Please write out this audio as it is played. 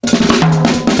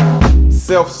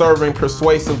self-serving,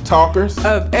 persuasive talkers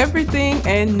of everything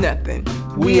and nothing.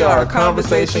 We are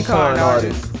Conversation Con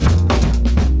Artists.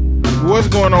 What's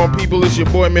going on, people? It's your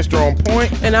boy, Mr. On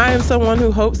Point. And I am someone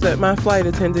who hopes that my flight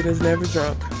attendant is never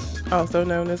drunk, also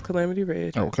known as Calamity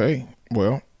Red. Okay,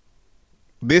 well,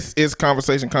 this is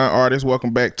Conversation Con Artists.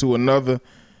 Welcome back to another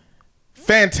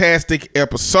fantastic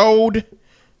episode.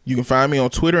 You can find me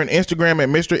on Twitter and Instagram at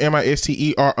Mr.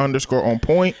 MISTER_on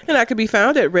point. And I can be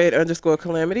found at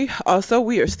Red_Calamity. Also,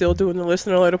 we are still doing the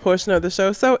listener letter portion of the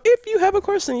show. So if you have a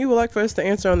question you would like for us to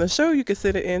answer on the show, you can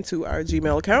send it into our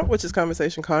Gmail account, which is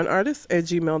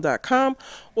conversationconartists@gmail.com.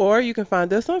 Or you can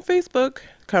find us on Facebook,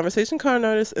 Conversation Con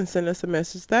Artists, and send us a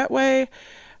message that way.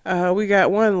 We got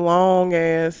one long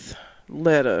ass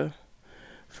letter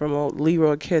from old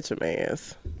Leroy Ketchum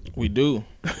ass. We do.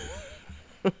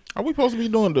 Are we supposed to be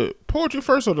doing the poetry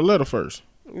first or the letter first?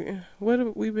 Yeah. What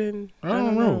have we been? I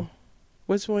don't know.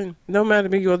 Which one? No matter to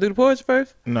me. You want to do the poetry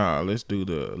first? Nah, let's do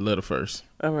the letter first.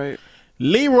 All right.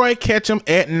 Leroy Ketchum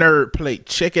at Nerd Plate.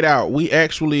 Check it out. We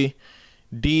actually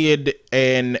did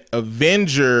an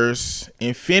Avengers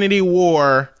Infinity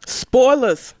War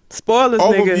Spoilers,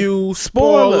 overview, nigga.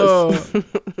 Spoilers.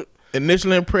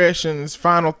 Initial impressions,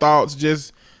 final thoughts,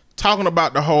 just talking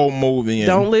about the whole movie. And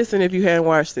don't listen if you hadn't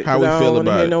watched it. How we feel about it. I don't want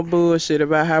to hear no bullshit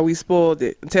about how we spoiled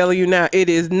it. I'm telling you now, it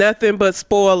is nothing but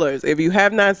spoilers. If you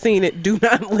have not seen it, do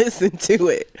not listen to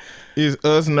it. It's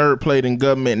Us Nerd Plate and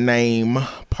Government Name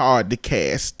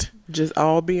Podcast. Just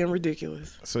all being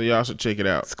ridiculous. So y'all should check it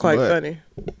out. It's quite funny.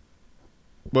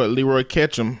 But Leroy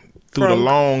Ketchum threw the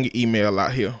long email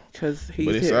out here. But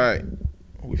it's all right.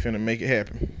 We finna make it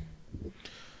happen.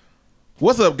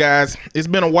 What's up, guys? It's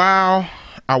been a while.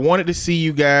 I wanted to see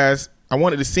you guys. I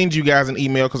wanted to send you guys an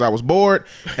email because I was bored,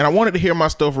 and I wanted to hear my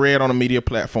stuff read on a media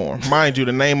platform. Mind you,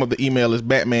 the name of the email is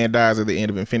Batman Dies at the End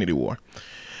of Infinity War.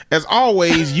 As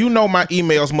always, you know my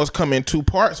emails must come in two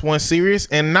parts, one serious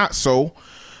and not so,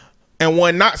 and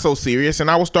one not so serious,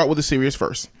 and I will start with the serious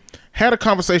first. Had a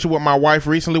conversation with my wife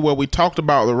recently where we talked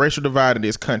about the racial divide in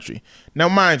this country. Now,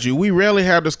 mind you, we rarely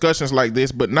have discussions like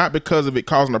this, but not because of it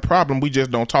causing a problem, we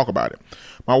just don't talk about it.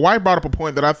 My wife brought up a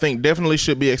point that I think definitely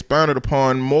should be expounded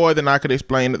upon more than I could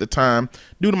explain at the time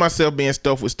due to myself being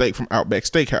stuffed with steak from Outback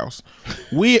Steakhouse.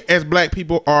 We as black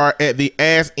people are at the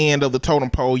ass end of the totem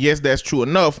pole. Yes, that's true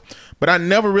enough, but I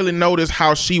never really noticed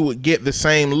how she would get the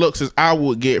same looks as I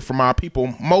would get from our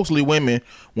people, mostly women,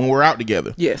 when we're out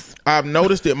together. Yes. I've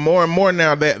noticed it more and more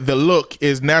now that the look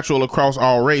is natural across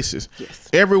all races. Yes.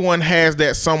 Everyone has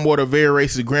that somewhat or very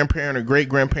racist grandparent or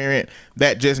great-grandparent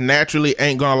that just naturally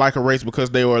ain't gonna like a race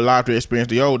because they were alive to experience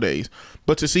the old days.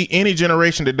 But to see any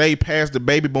generation today past the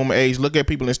baby boomer age look at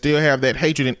people and still have that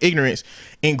hatred and ignorance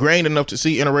ingrained enough to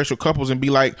see interracial couples and be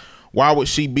like, why would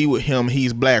she be with him?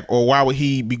 He's black. Or why would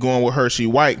he be going with her? She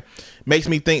white. Makes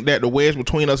me think that the wedge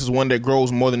between us is one that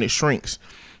grows more than it shrinks.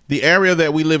 The area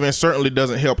that we live in certainly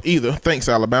doesn't help either. Thanks,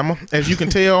 Alabama. As you can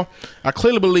tell, I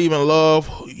clearly believe in love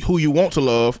who you want to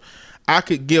love. I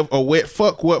could give a wet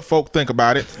fuck what folk think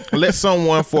about it. Let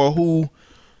someone for who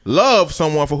love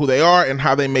someone for who they are and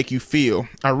how they make you feel.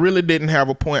 I really didn't have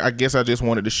a point. I guess I just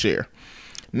wanted to share.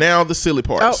 Now the silly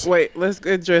parts. Oh, wait. Let's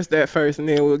address that first and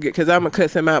then we'll get, because I'm going to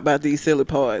cuss him out about these silly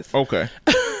parts. Okay.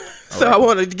 So right. I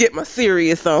wanted to get my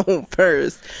serious on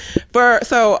first.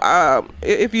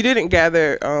 If you didn't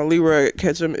gather, Leroy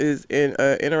Ketchum is in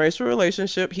an interracial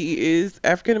relationship. He is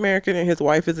African American and his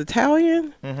wife is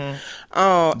Italian.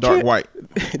 Mm-hmm. Dark white.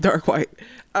 Dark white.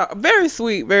 Very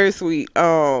sweet, very sweet.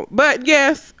 But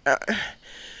yes,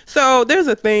 so there's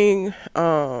a thing,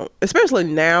 especially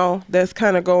now, that's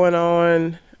kind of going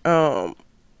on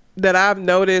that I've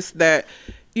noticed that,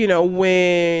 you know,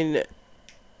 when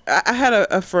I had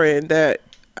a friend that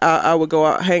I would go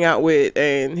out, hang out with,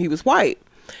 and he was white.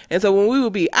 And so when we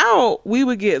would be out, we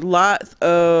would get lots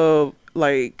of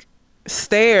like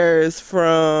stares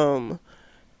from,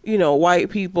 you know, white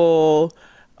people,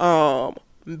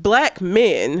 black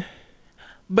men,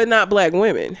 but not black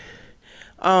women.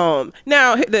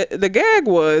 Now the gag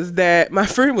was that my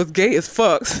friend was gay as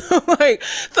fuck. So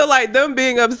like them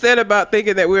being upset about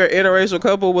thinking that we're an interracial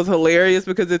couple was hilarious,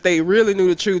 because if they really knew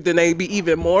the truth, then they'd be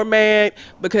even more mad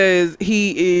because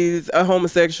he is a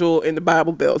homosexual in the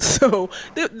Bible Belt. So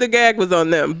the gag was on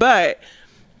them. But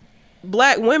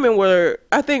black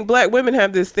women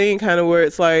have this thing kind of where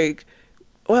it's like,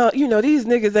 well, you know, these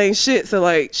niggas ain't shit. So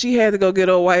like she had to go get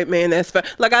a white man. That's fine.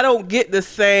 Like I don't get the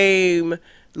same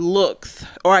looks,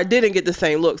 or I didn't get the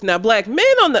same looks. Now, black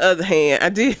men, on the other hand, I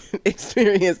did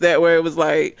experience that, where it was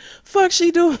like, fuck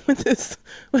she doing with this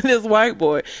white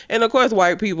boy. And of course,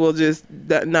 white people just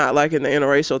not liking the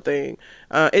interracial thing.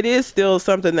 It is still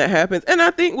something that happens. And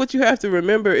I think what you have to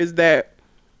remember is that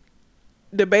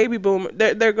the baby boom,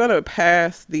 they're going to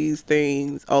pass these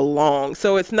things along.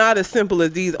 So it's not as simple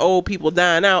as these old people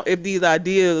dying out if these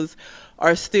ideas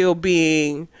are still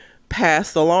being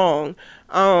passed along.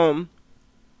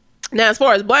 Now, as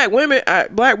far as black women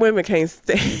can't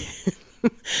stand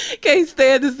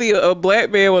to see a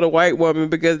black man with a white woman,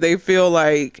 because they feel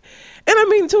like, and I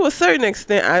mean, to a certain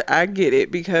extent, I get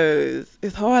it, because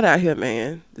it's hard out here,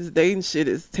 man. This dating shit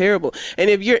is terrible. And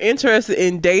if you're interested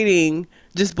in dating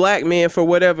just black men for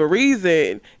whatever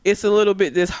reason, it's a little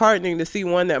bit disheartening to see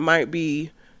one that might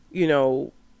be, you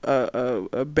know,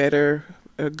 a better,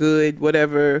 a good,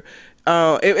 whatever.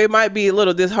 It might be a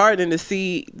little disheartening to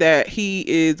see that he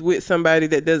is with somebody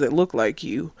that doesn't look like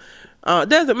you.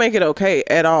 Doesn't make it okay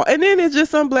at all. And then it's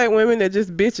just some black women that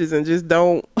just bitches and just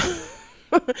don't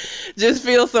just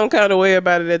feel some kind of way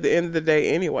about it at the end of the day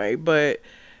anyway. But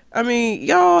I mean,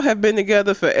 y'all have been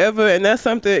together forever, and that's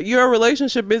something, your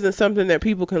relationship isn't something that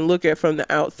people can look at from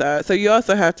the outside. So you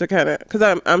also have to kind of, because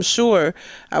I'm sure,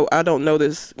 I don't know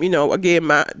this, you know, again,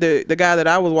 the guy that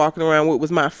I was walking around with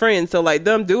was my friend. So like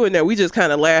them doing that, we just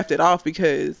kind of laughed it off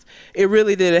because it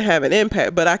really didn't have an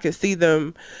impact. But I could see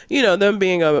them, you know, them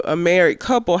being a married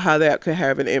couple, how that could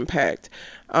have an impact.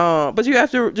 But you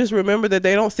have to just remember that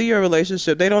they don't see your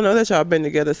relationship. They don't know that y'all been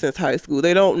together since high school.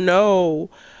 They don't know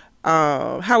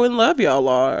how in love y'all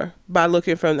are by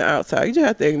looking from the outside. You just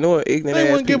have to ignore ignorant ass people.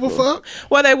 They wouldn't give a fuck.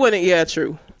 Well, they wouldn't. Yeah,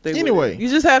 true. Anyway, you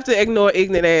just have to ignore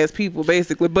ignorant ass people,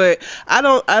 basically. But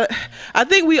I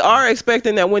think we are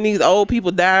expecting that when these old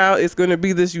people die out, it's going to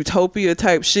be this utopia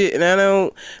type shit.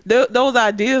 And those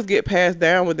ideas get passed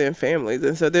down within families.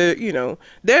 And so there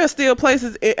are still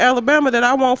places in Alabama that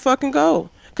I won't fucking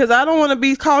go. Because I don't want to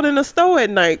be caught in a store at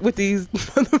night with these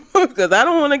motherfuckers.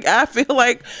 I feel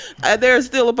like there's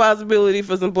still a possibility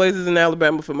for some places in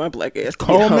Alabama for my black ass to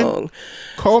get hung.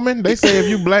 Coleman, they say if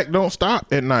you black, don't stop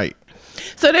at night.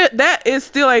 So that is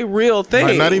still a real thing.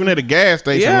 Like, not even at a gas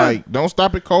station. Yeah. Like, don't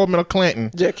stop at Coleman or Clinton.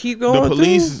 Just keep going. The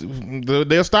police,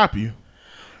 they'll stop you.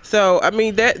 So, I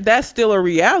mean, that's still a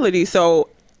reality. So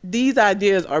these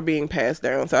ideas are being passed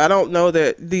down. So I don't know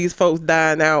that these folks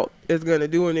dying out is going to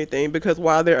do anything, because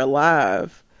while they're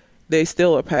alive, they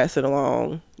still are passing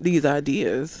along these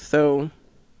ideas. So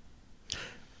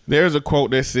there's a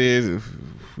quote that says, if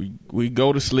we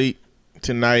go to sleep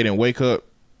tonight and wake up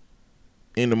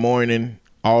in the morning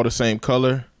all the same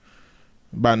color,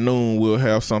 by noon we'll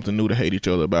have something new to hate each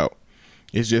other about.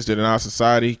 It's just that in our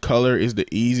society, color is the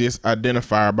easiest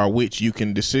identifier by which you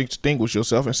can distinguish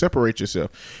yourself and separate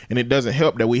yourself. And it doesn't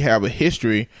help that we have a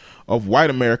history of white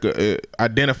America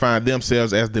identifying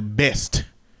themselves as the best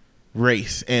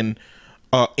race, and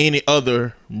any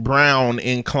other brown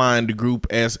inclined group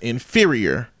as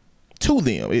inferior to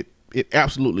them. It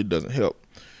absolutely doesn't help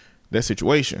that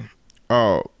situation.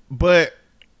 But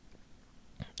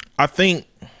I think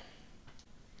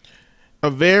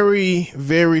there is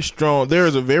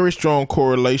a very strong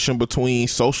correlation between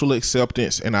social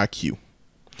acceptance and IQ.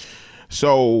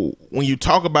 So when you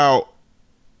talk about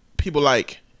people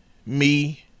like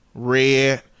me,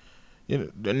 Red,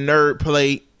 the Nerd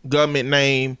Plate, Government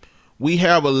Name, we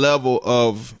have a level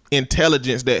of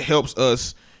intelligence that helps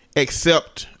us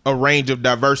accept a range of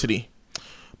diversity.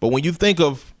 But when you think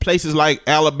of places like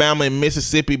Alabama and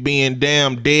Mississippi being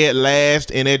damn dead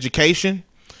last in education,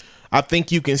 I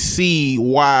think you can see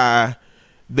why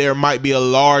there might be a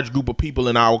large group of people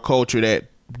in our culture that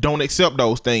don't accept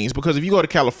those things. Because if you go to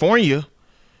California,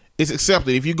 it's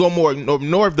accepted. If you go more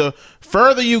north, the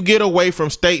further you get away from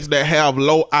states that have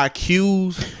low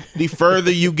IQs, the further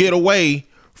you get away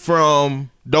from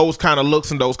those kind of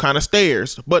looks and those kind of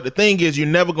stares. But the thing is, you're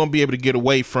never going to be able to get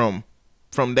away from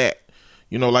that.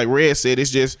 You know, like Red said,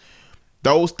 it's just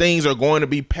those things are going to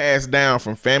be passed down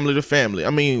from family to family. I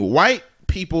mean, white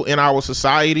people in our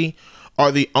society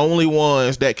are the only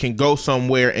ones that can go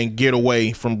somewhere and get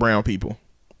away from brown people.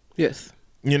 Yes.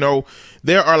 You know,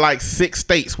 there are like 6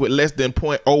 states with less than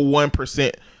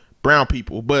 0.01% brown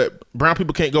people, but brown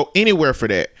people can't go anywhere for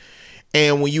that.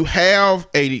 And when you have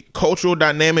a cultural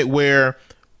dynamic where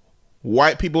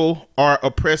white people are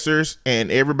oppressors and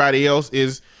everybody else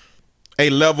is a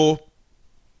level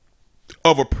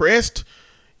of oppressed,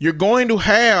 you're going to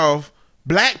have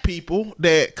black people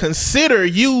that consider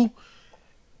you,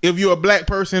 if you're a black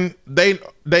person,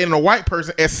 dating a white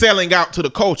person, as selling out to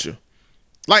the culture.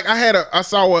 Like I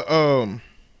saw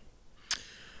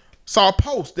saw a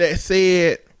post that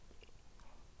said,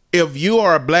 if you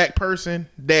are a black person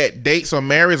that dates or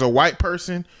marries a white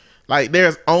person, like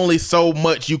there's only so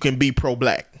much you can be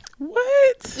pro-black.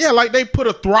 What? Yeah, like they put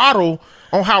a throttle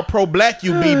on how pro-black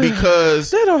you be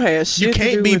because They don't have shit you to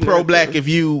can't do be with pro-black nothing. if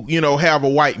you have a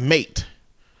white mate,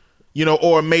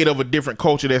 or a mate of a different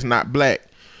culture that's not black.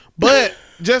 But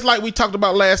just like we talked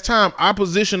about last time,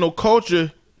 oppositional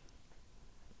culture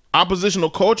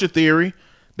theory,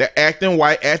 the acting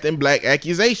white, acting black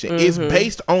accusation is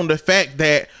based on the fact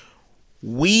that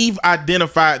we've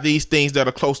identified these things that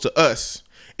are close to us.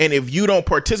 And if you don't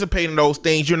participate in those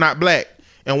things, you're not black.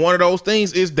 And one of those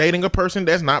things is dating a person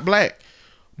that's not black.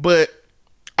 But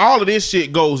all of this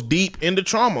shit goes deep into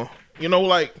trauma,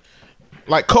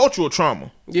 like cultural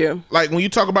trauma. Yeah. Like when you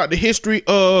talk about the history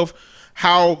of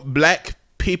how black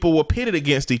people were pitted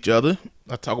against each other,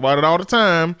 I talk about it all the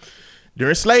time.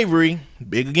 During slavery,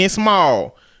 big against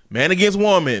small, man against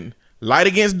woman, light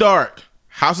against dark,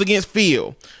 house against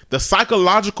field. The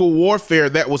psychological warfare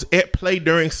that was at play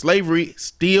during slavery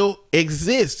still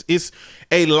exists. It's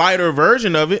a lighter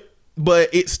version of it, but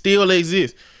it still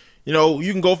exists.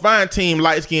 You can go find team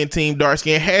light skin, team dark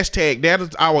skin, hashtag. That is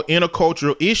our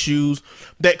intercultural issues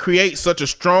that create such a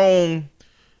strong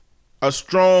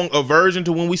aversion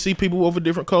to when we see people of a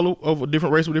different color, of a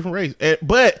different race, with different race.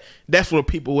 But that's where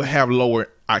people will have lower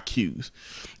IQs.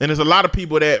 And there's a lot of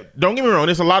people that, don't get me wrong,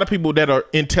 there's a lot of people that are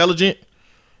intelligent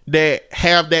that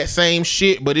have that same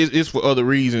shit, but it's for other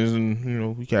reasons.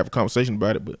 And, we can have a conversation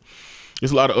about it, but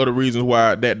there's a lot of other reasons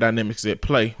why that dynamic's at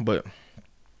play. But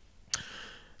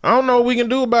I don't know what we can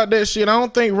do about that shit. I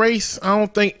don't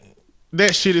think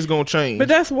that shit is gonna change. But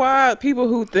that's why people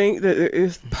who think that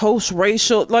it's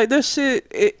post-racial, like this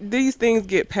shit, these things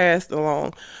get passed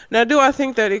along. Now, do I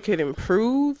think that it could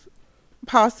improve?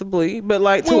 Possibly, but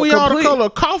like when we all the color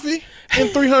of coffee in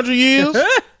 300 years?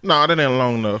 No, that ain't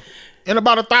long enough. In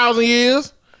about 1,000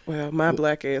 years? Well, my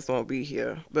black ass won't be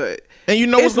here, but and you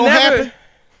know what's gonna happen?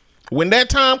 When that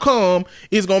time come,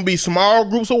 it's gonna be small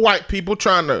groups of white people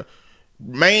trying to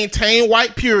maintain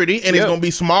white purity, and it's gonna be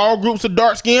small groups of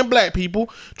dark-skinned black people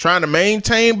trying to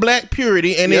maintain black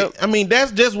purity, and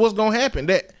that's just what's gonna happen.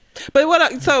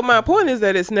 So my point is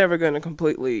that it's never gonna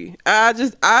completely. I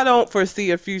don't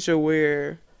foresee a future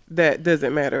where that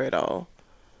doesn't matter at all.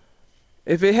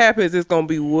 If it happens, it's gonna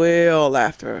be well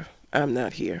after I'm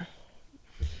not here.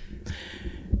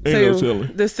 Ain't no silly.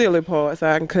 The silly part, so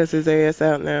I can cuss his ass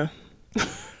out now.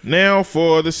 Now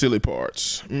for the silly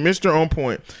parts, Mr. On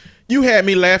Point. You had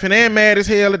me laughing and mad as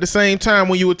hell at the same time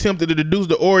when you attempted to deduce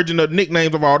the origin of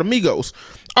nicknames of all the Migos.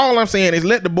 All I'm saying is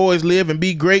let the boys live and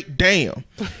be great. Damn.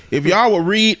 If y'all would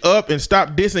read up and stop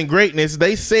dissing greatness,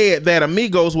 they said that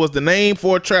Amigos was the name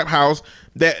for a trap house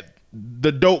that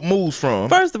the dope moves from.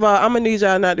 First of all, I'm gonna need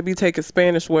y'all not to be taking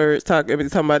Spanish words talking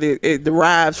about it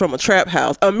derives from a trap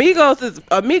house. Amigo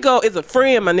is a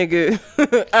friend, my nigga.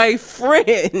 A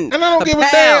friend. And I don't give a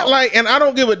damn, and I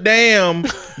don't give a damn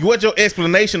what your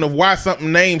explanation of why something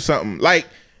named something. Like,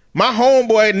 my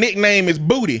homeboy nickname is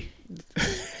Booty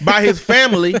by his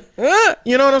family.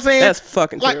 You know what I'm saying? That's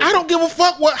fucking terrible. I don't give a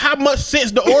fuck how much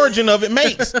sense the origin of it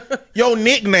makes. Your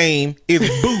nickname is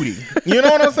Booty. You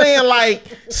know what I'm saying? Like,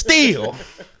 still.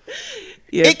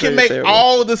 Yeah, it can make terrible.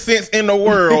 All the sense in the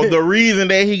world. The reason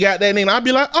that he got that name, I'd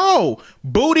be like, oh,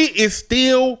 Booty is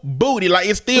still Booty. Like,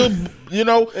 it's still,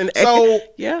 so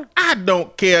yeah. I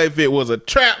don't care if it was a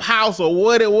trap house or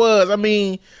what it was. I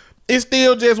mean, it's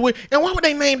still just weird. And why would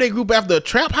they name their group after a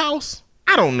trap house?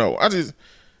 I don't know. I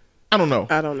don't know.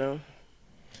 I don't know.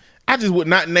 I just would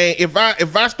not name, if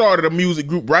I started a music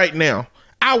group right now,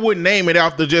 I wouldn't name it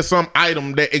after just some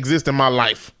item that exists in my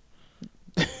life.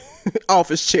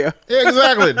 Office chair. Yeah,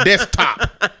 exactly. Desktop.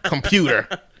 Computer.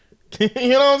 You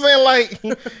know what I'm saying?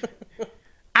 Like,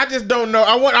 I just don't know.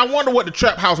 I wonder what the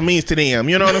trap house means to them.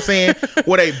 You know what I'm saying?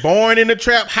 Were they born in the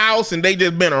trap house and they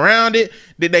just been around it?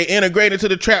 Did they integrate into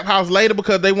the trap house later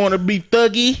because they want to be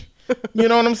thuggy? You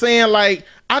know what I'm saying? Like,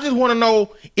 I just want to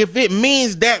know if it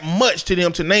means that much to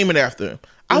them to name it after them.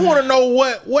 I want to know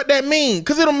what that means,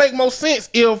 because it'll make more sense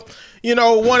if,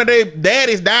 one of their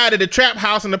daddies died at the trap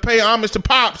house and to pay homage to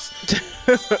Pops.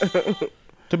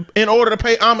 In order to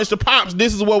pay homage to Pops,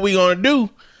 this is what we're going to do.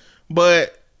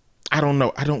 But I don't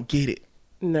know. I don't get it.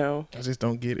 No. I just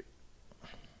don't get it.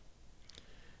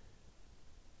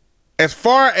 As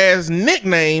far as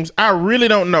nicknames, I really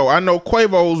don't know. I know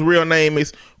Quavo's real name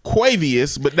is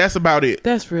Quavious, but that's about it.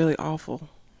 That's really awful.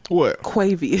 What?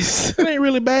 Quavious. It ain't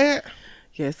really bad.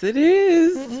 Yes, it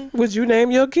is. Mm-mm. Would you name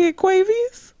your kid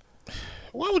Quavious?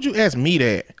 Why would you ask me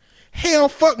that? Hell,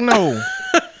 fuck no.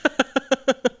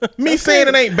 Me saying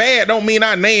it ain't bad don't mean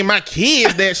I name my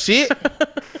kids that shit.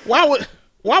 Why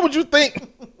would you think?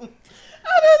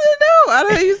 I didn't know. I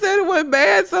know you said it wasn't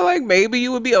bad, so like maybe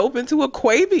you would be open to a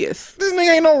Quavious. This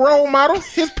nigga ain't no role model.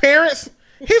 His parents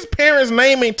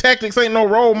naming tactics ain't no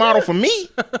role model for me.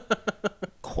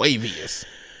 Quavious.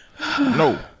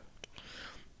 No.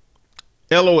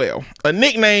 LOL. A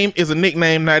nickname is a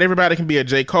nickname. Not everybody can be a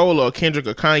J. Cole or a Kendrick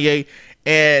or Kanye,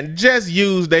 and just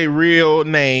use their real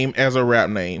name as a rap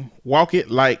name. Walk it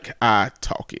like I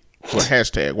talk it. Or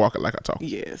hashtag walk it like I talk it.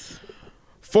 Yes.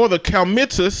 For the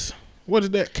calamitous, what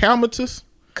is that? Calamitous?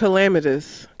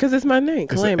 Calamitous. Because it's my name.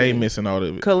 It's an A missing out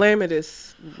of it.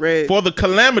 Calamitous red. For the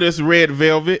calamitous red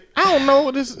velvet. I don't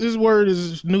know. This word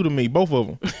is new to me. Both of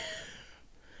them.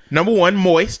 Number 1,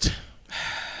 moist.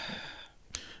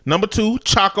 Number 2,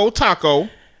 Choco Taco.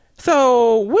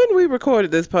 So when we recorded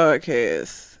this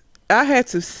podcast, I had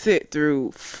to sit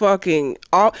through fucking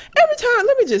every time.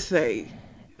 Let me just say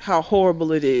how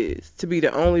horrible it is to be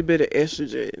the only bit of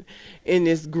estrogen in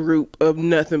this group of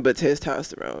nothing but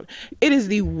testosterone. It is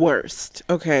the worst,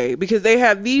 okay? Because they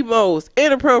have the most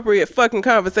inappropriate fucking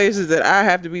conversations that I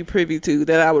have to be privy to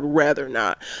that I would rather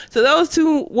not. So those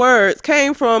 2 words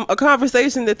came from a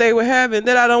conversation that they were having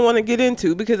that I don't want to get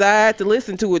into because I had to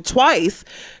listen to it twice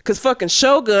because fucking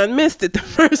Shogun missed it the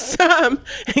first time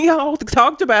and y'all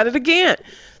talked about it again.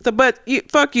 So,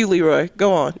 fuck you, Leroy.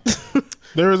 Go on.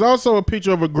 There is also a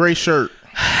picture of a gray shirt.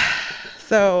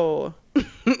 So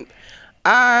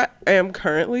I am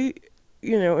currently,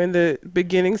 in the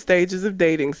beginning stages of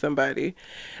dating somebody.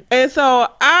 And so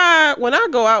when I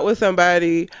go out with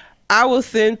somebody, I will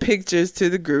send pictures to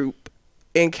the group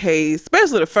in case,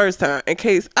 especially the first time, in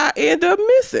case I end up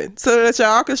missing, so that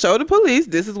y'all can show the police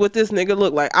this is what this nigga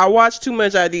look like. I watch too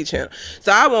much ID channel,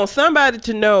 so I want somebody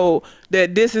to know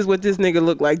that this is what this nigga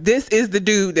look like. This is the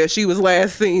dude that she was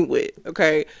last seen with.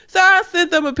 Okay, so I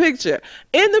sent them a picture.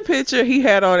 In the picture, he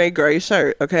had on a gray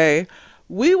shirt. Okay,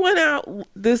 we went out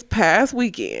this past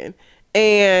weekend.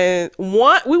 And we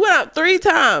went out 3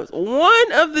 times.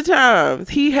 One of the times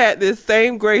he had this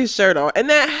same gray shirt on. And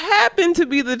that happened to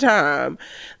be the time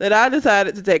that I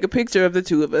decided to take a picture of the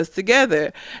 2 of us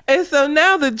together. And so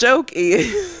now the joke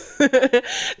is that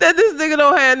this nigga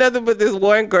don't have nothing but this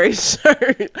one gray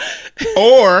shirt.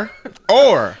 Or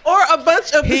a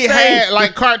bunch of he the same. had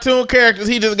like cartoon characters.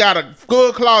 He just got a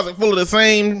full closet full of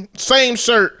the same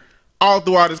shirt all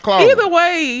throughout his closet. Either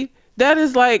way, that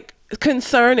is like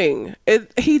concerning.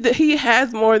 He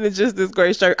has more than just this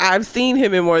gray shirt. I've seen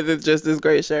him in more than just this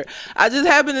gray shirt. I just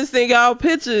happen to see y'all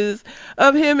pictures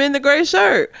of him in the gray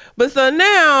shirt. But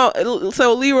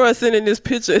so Leroy sending this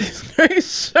picture of this gray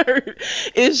shirt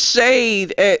is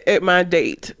shade at my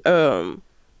date.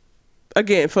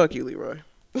 Again, fuck you, Leroy.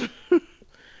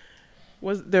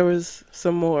 There was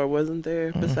some more, wasn't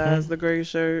there, besides the gray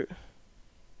shirt?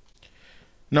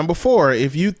 Number 4,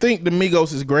 if you think the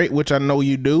Migos is great, which I know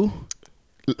you do,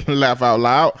 laugh out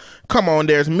loud. Come on,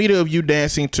 there's a meter of you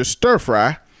dancing to Stir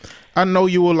Fry. I know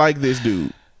you will like this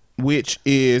dude, which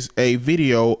is a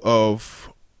video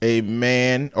of a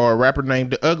man or a rapper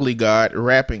named The Ugly God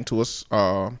rapping to us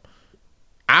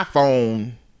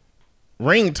iPhone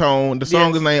ringtone. The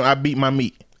song is named I Beat My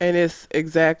Meat. And that's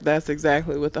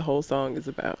exactly what the whole song is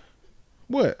about.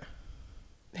 What?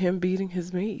 Him beating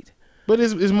his meat. But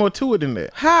it's more to it than that.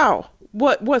 How?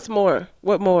 What's more?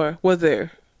 What more was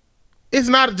there? It's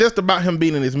not just about him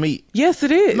beating his meat. Yes,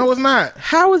 it is. No, it's not.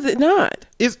 How is it not?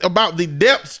 It's about the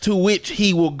depths to which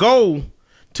he will go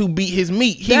to beat his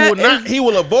meat. He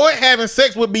will avoid having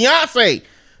sex with Beyonce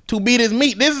to beat his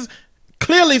meat. This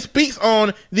clearly speaks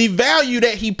on the value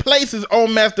that he places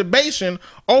on masturbation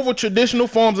over traditional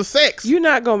forms of sex. You're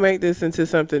not gonna make this into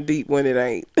something deep when it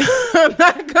ain't. I'm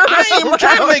not gonna. I ain't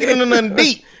trying to make it into nothing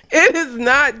deep. It is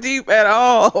not deep at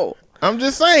all. I'm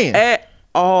just saying. At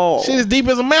all. Shit is deep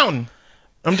as a mountain.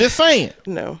 I'm just saying.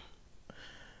 No.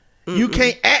 You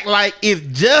can't act like it's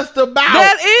just about.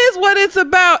 That is what it's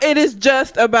about. It is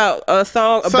just about a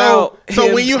song about him.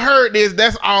 So when you heard this,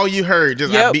 that's all you heard.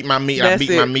 Just I beat my meat, I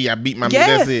beat my meat, I beat my meat.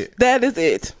 That's it. That is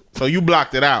it. So you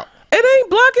blocked it out. It ain't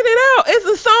blocking it out. It's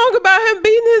a song about him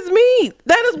beating his meat.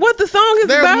 That is what the song is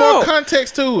about. There's more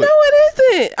context to it. No, it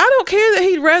isn't. I don't care that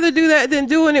he'd rather do that than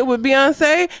doing it with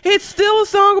Beyonce. It's still a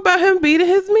song about him beating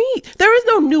his meat. There is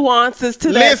no nuances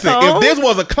to that song. Listen, if this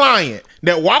was a client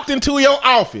that walked into your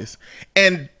office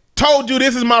and told you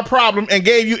this is my problem and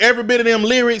gave you every bit of them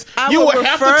lyrics, you would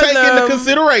have to take into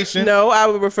consideration. No, I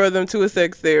would refer them to a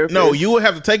sex therapist. No, you would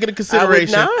have to take into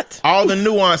consideration I would not. all the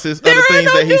nuances of the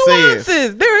things that he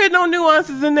says. There ain't no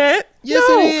nuances in that. Yes,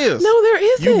 it is. No,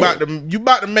 there isn't. You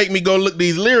about to make me go look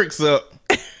these lyrics up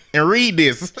and read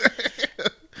this.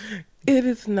 It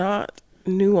is not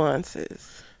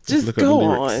nuances. Just look up the go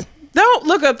lyrics. on. Don't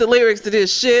look up the lyrics to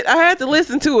this shit. I had to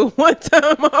listen to it one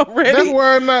time already. That's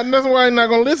why I'm not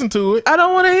gonna listen to it. I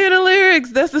don't want to hear the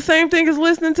lyrics. That's the same thing as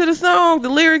listening to the song. The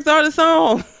lyrics are the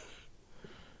song.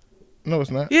 No,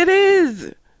 it's not. It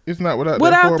is. It's not without that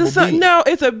Without horrible the song. beat. No,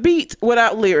 it's a beat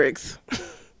without lyrics.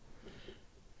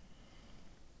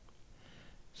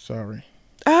 Sorry.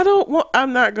 I'm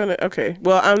not gonna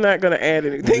add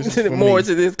anything This is for more me.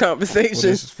 to this conversation. Well,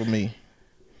 this is for me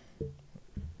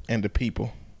and the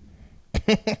people.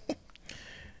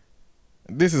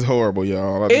 This is horrible,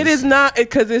 y'all. It is not,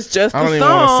 because it's just I a don't even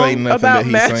wanna say song nothing about that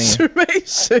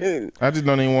he's saying. masturbation. I just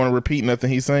don't even want to repeat nothing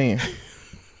he's saying.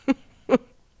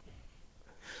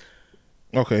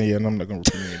 Okay, yeah, and I'm not gonna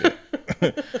repeat any of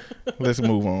that. Let's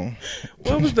move on.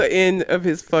 What was the end of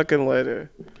his fucking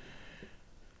letter?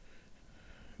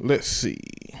 Let's see.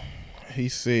 He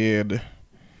said,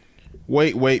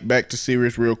 wait, back to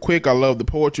serious real quick. I love the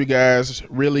poetry, guys.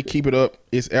 Really keep it up.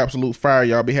 It's absolute fire.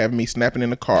 Y'all be having me snapping in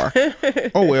the car.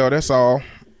 Oh, well, that's all.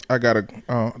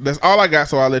 That's all I got,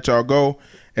 so I'll let y'all go.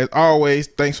 As always,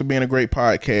 thanks for being a great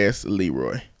podcast,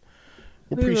 Leroy.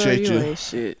 We appreciate Leroy, you, ain't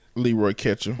shit. Leroy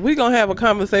Ketchum. We gonna have a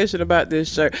conversation about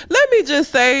this shirt. Let me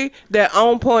just say that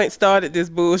On Point started this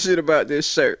bullshit about this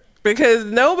shirt, because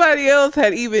nobody else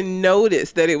had even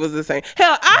noticed that it was the same.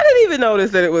 Hell, I didn't even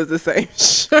notice that it was the same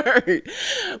shirt.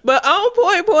 But On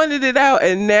Point pointed it out,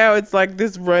 and now it's like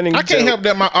this running I can't joke. help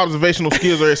that my observational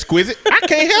skills are exquisite. I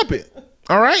can't help it.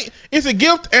 All right? It's a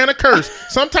gift and a curse.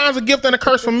 Sometimes a gift and a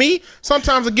curse for me.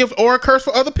 Sometimes a gift or a curse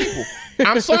for other people.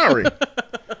 I'm sorry.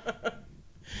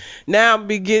 Now I'm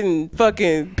be getting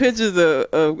fucking pictures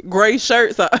of gray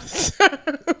shirts.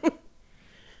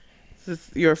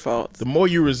 It's your fault. The more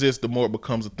you resist, the more it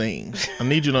becomes a thing. I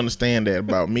need you to understand that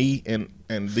about me and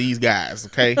these guys,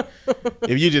 okay?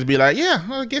 If you just be like, yeah,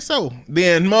 I guess so,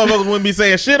 then motherfuckers wouldn't be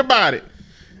saying shit about it.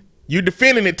 You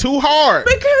defending it too hard.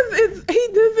 Because he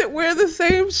doesn't wear the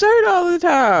same shirt all the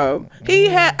time.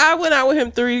 I went out with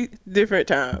him 3 different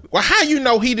times. Well, how you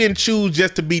know he didn't choose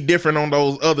just to be different on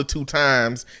those other 2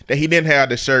 times that he didn't have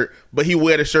the shirt, but he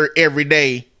wear the shirt every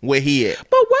day where he at?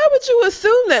 But why would you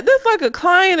assume that? That's like a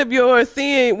client of yours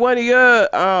seeing one of your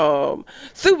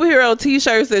superhero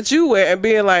t-shirts that you wear and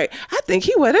being like, I think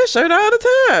he wear that shirt all the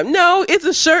time. No, it's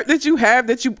a shirt that you have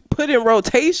that you put in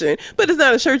rotation, but it's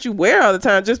not a shirt you wear all the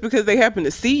time just because they happen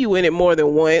to see you in it more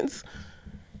than once.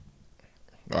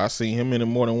 I seen him in it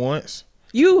more than once.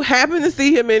 You happen to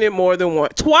see him in it more than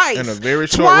once. Twice. In a very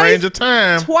short range of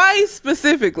time. Twice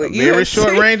specifically. Very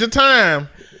short range of time.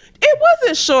 It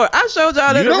wasn't short. I showed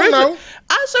y'all that You don't original. know.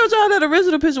 I showed y'all that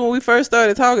original picture when we first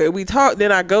started talking. We talked,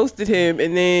 then I ghosted him,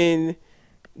 and then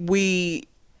we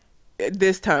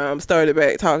this time started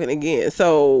back talking again.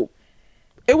 So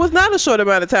it was not a short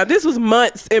amount of time. This was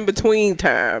months in between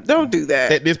time. Don't do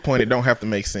that. At this point, it don't have to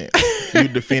make sense. You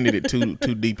defended it too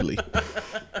deeply.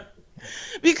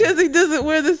 Because he doesn't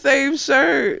wear the same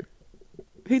shirt.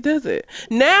 He doesn't.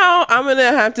 Now I'm gonna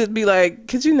have to be like,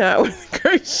 could you not wear the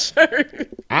gray shirt?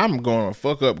 I'm gonna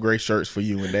fuck up gray shirts for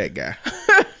you and that guy.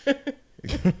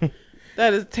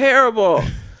 That is terrible.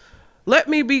 Let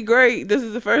me be great. This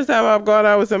is the first time I've gone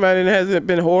out with somebody and it hasn't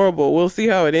been horrible. We'll see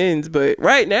how it ends, but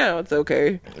right now it's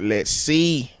okay. Let's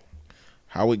see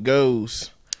how it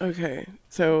goes. Okay,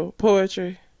 so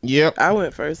poetry. Yep. I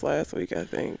went first last week, I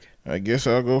think. I guess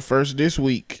I'll go first this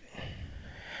week.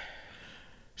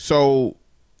 So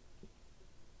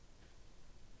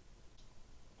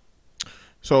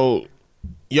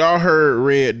y'all heard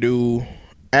Red do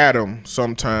Adam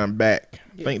sometime back.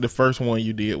 I think the first one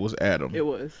you did was Adam. It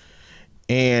was.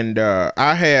 And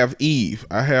I have Eve.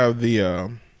 I have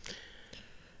the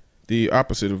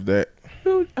opposite of that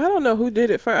I don't know who did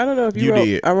it first. I don't know if You wrote.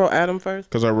 did. I wrote Adam first.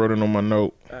 because I wrote it on my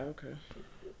note. Oh, okay.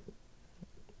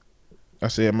 I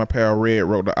said my pal Red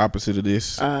wrote the opposite of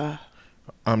this.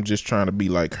 I'm just trying to be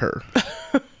like her.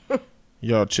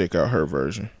 Y'all check out her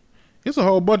version. It's a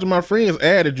whole bunch of my friends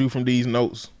added you from these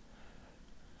notes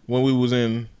when we was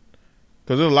in,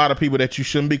 because there's a lot of people that you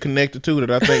shouldn't be connected to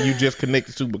that I think you just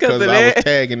connected to because I was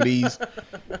tagging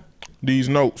these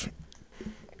notes.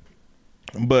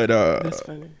 But That's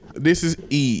funny. this is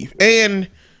Eve, and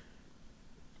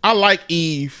I like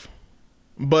Eve,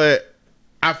 but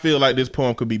I feel like this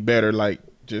poem could be better, like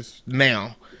just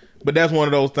now. But that's one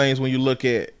of those things when you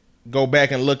go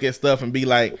back and look at stuff and be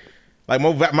like my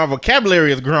vocabulary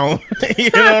has grown. You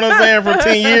know what I'm saying, from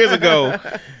 10 years ago.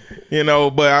 You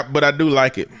know, but I do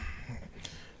like it.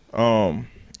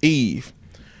 Eve.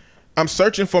 I'm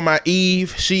searching for my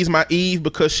Eve. She's my Eve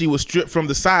because she was stripped from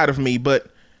the side of me, but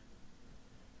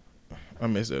I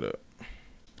messed it up.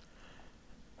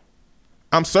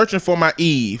 I'm searching for my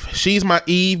Eve. She's my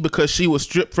Eve because she was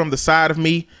stripped from the side of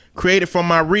me, created from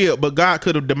my rib, but God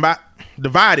could have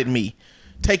divided me,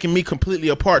 taking me completely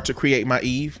apart to create my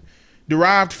Eve.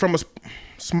 Derived from a...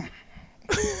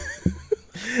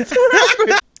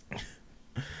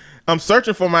 I'm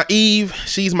searching for my Eve.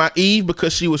 She's my Eve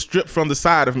because she was stripped from the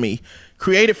side of me,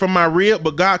 created from my rib,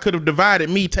 but God could have divided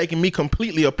me, taking me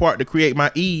completely apart to create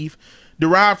my Eve.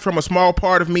 Derived from a small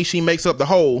part of me, she makes up the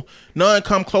whole. None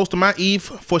come close to my Eve,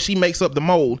 for she makes up the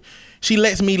mold. She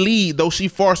lets me lead, though she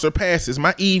far surpasses.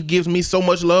 My Eve gives me so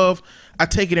much love, I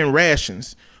take it in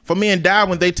rations. For men die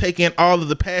when they take in all of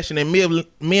the passion, and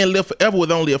men live forever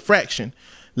with only a fraction.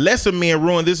 Lesser men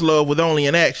ruin this love with only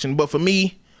an action. But for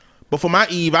my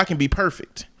Eve, I can be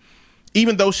perfect.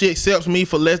 Even though she accepts me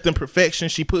for less than perfection,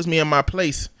 she puts me in my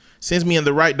place, sends me in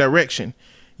the right direction.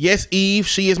 Yes, Eve,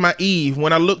 she is my Eve.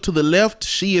 When I look to the left,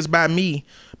 she is by me.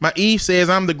 My Eve says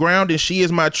I'm the ground and she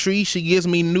is my tree. She gives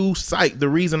me new sight, the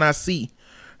reason I see.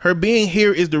 Her being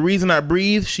here is the reason I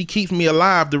breathe. She keeps me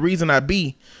alive, the reason I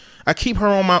be. I keep her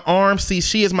on my arm. See,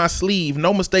 she is my sleeve.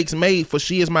 No mistakes made, for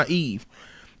she is my Eve.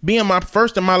 Being my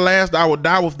first and my last, I will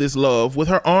die with this love. With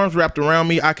her arms wrapped around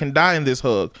me, I can die in this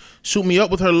hug. Shoot me up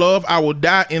with her love, I will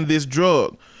die in this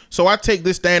drug. So I take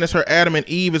this stand as her Adam and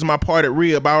Eve is my parted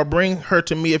rib. I will bring her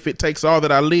to me if it takes all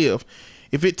that I live.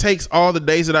 If it takes all the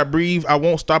days that I breathe, I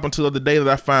won't stop until the day that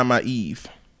I find my Eve.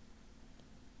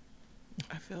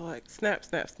 I feel like snap.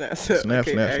 Snap.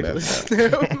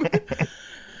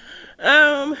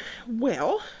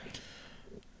 Well.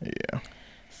 Yeah.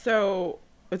 So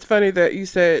it's funny that you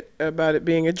said about it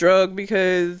being a drug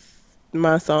because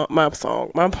my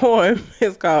poem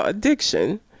is called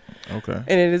Addiction. Okay.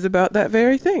 And it is about that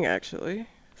very thing, actually.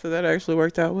 So that actually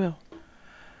worked out well.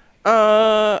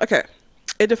 Okay.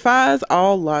 It defies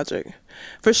all logic.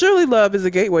 For surely love is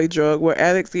a gateway drug where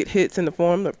addicts get hits in the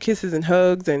form of kisses and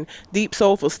hugs and deep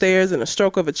soulful stares and a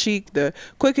stroke of a cheek, the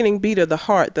quickening beat of the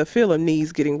heart, the feel of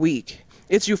knees getting weak.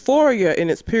 It's euphoria in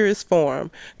its purest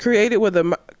form,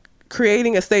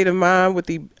 creating a state of mind with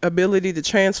the ability to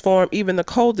transform even the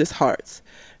coldest hearts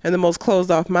and the most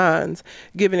closed-off minds,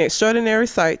 giving extraordinary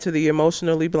sight to the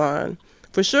emotionally blind.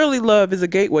 For surely love is a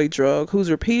gateway drug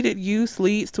whose repeated use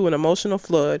leads to an emotional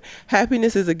flood.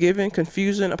 Happiness is a given,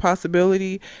 confusion a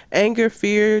possibility, anger,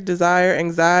 fear, desire,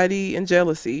 anxiety, and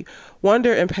jealousy,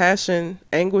 wonder and passion,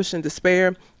 anguish and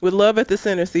despair. With love at the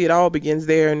center, see, it all begins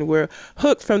there, and we're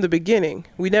hooked from the beginning.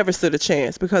 We never stood a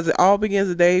chance because it all begins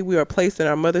the day we are placed in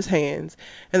our mother's hands.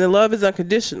 And the love is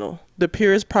unconditional, the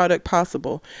purest product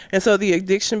possible. And so the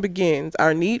addiction begins,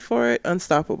 our need for it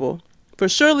unstoppable. For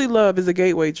surely love is a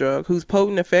gateway drug whose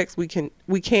potent effects we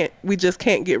just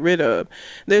can't get rid of.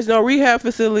 There's no rehab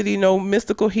facility, no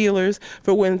mystical healers.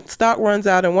 For when stock runs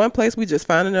out in one place, we just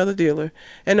find another dealer.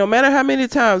 And no matter how many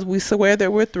times we swear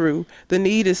that we're through, the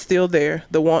need is still there,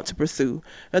 the want to pursue,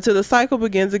 until the cycle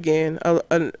begins again,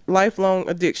 a lifelong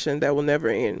addiction that will never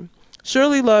end.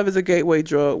 Surely love is a gateway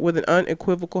drug with an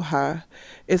unequivocal high.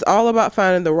 It's all about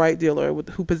finding the right dealer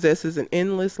who possesses an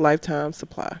endless lifetime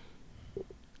supply.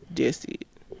 That's it.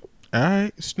 All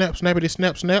right, snappity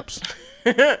snaps.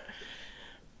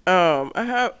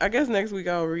 I guess next week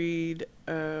I'll read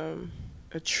a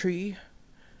tree.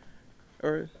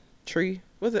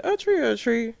 Was it a tree or a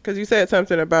tree? Because you said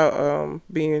something about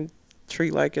being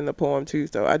tree-like in the poem too.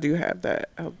 So I do have that.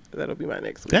 That'll be my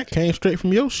next week. That came straight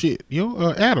from your shit,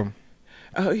 your Adam.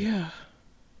 Oh yeah.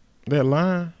 That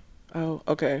line. Oh,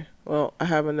 okay. Well, I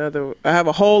have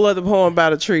a whole other poem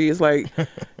about a tree. It's like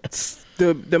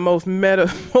the most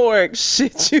metaphoric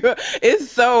shit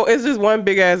it's just one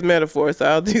big ass metaphor, so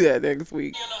I'll do that next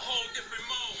week.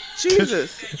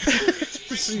 Jesus.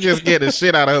 She just get the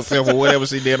shit out of herself or whatever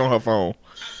she did on her phone.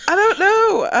 I don't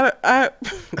know. I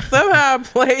somehow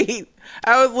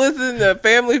I was listening to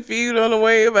Family Feud on the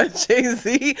way by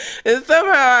Jay-Z, and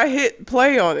somehow I hit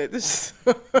play on it.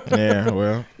 Yeah,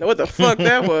 well. What the fuck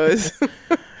that was. All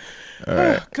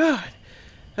right. Oh, God.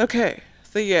 Okay.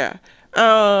 So, yeah.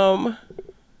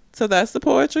 So that's the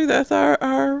poetry. That's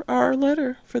our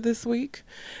letter for this week.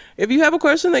 If you have a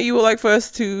question that you would like for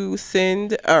us to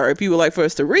send, or if you would like for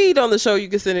us to read on the show, you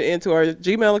can send it into our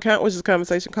Gmail account, which is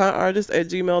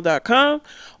conversationconartist@gmail.com,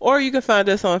 or you can find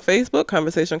us on Facebook,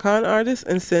 Conversation Con Artist,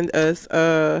 and send us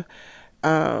a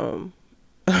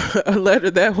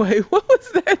letter that way. What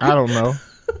was that? I don't know.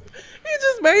 You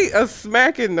just made a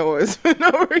smacking noise for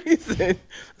no reason.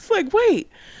 It's like, wait.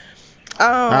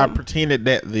 I pretended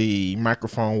that the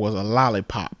microphone was a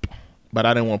lollipop, but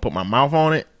I didn't want to put my mouth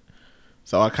on it.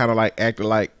 So I kind of like acted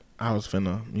like I was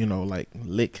finna, like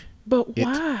lick. But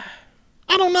why?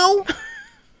 I don't know.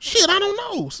 Shit, I don't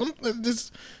know. Some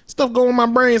just stuff go in my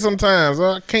brain sometimes.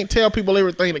 I can't tell people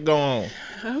everything that go on.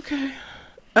 Okay.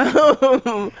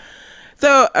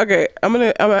 So, okay,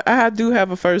 I do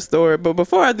have a first story, but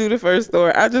before I do the first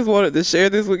story, I just wanted to share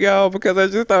this with y'all because I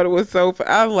just thought it was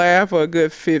I laughed for a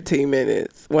good 15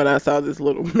 minutes when I saw this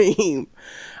little meme.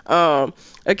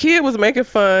 A kid was making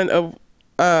fun of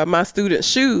my student's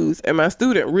shoes, and my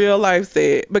student real life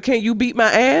said, "But can you beat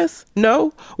my ass?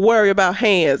 No, worry about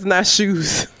hands, not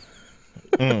shoes."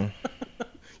 You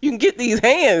can get these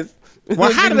hands.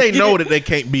 Well, how do they know that they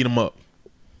can't beat them up?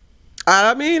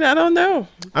 I mean, I don't know.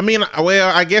 I mean,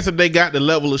 well, I guess if they got the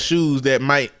level of shoes that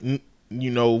might,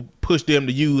 push them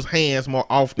to use hands more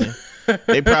often,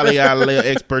 they probably got a little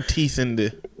expertise in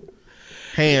the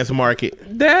hands market.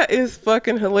 That is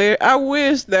fucking hilarious. I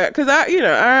wish that, because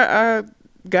I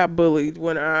got bullied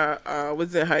when I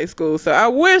was in high school, so I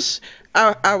wish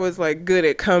I was like good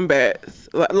at comebacks.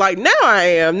 Like now I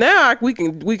am. Now we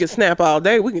can snap all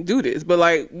day. We can do this. But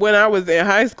like when I was in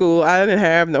high school, I didn't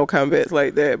have no comebacks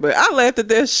like that. But I laughed at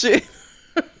that shit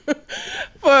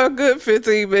for a good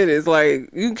 15 minutes. Like,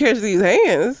 you can catch these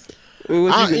hands.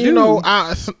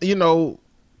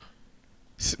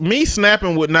 Me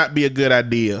snapping would not be a good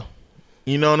idea.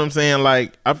 You know what I'm saying?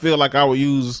 Like, I feel like I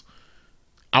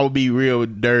would be real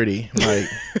dirty. Like,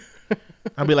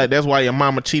 I'd be like, that's why your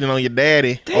mama cheating on your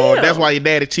daddy. Damn. Or that's why your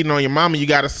daddy cheating on your mama. You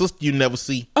got a sister you never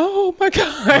see. Oh my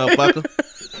God.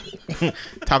 Motherfucker.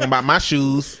 Talking about my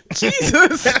shoes.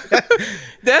 Jesus.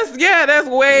 That's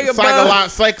way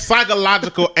above.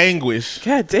 Psychological anguish.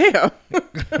 God damn.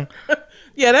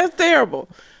 Yeah, that's terrible.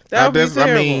 That would be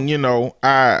terrible.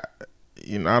 I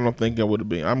don't think I would have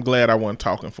been. I'm glad I wasn't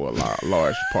talking for a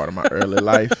large part of my early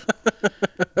life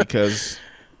because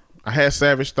I had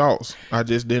savage thoughts. I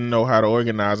just didn't know how to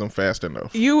organize them fast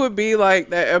enough. You would be like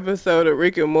that episode of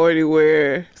Rick and Morty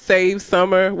where Save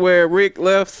Summer, where Rick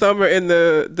left Summer in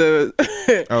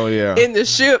the oh yeah, in the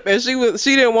ship, and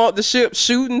she didn't want the ship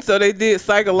shooting, so they did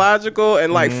psychological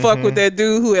and fuck with that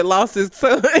dude who had lost his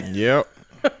son. Yep.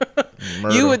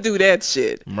 Murder. You would do that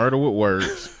shit. Murder with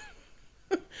words.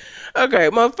 Okay,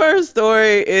 my first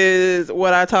story is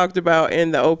what I talked about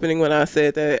in the opening when I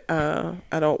said that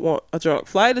I don't want a drunk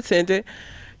flight attendant.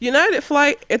 United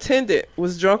flight attendant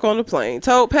was drunk on the plane.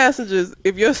 Told passengers,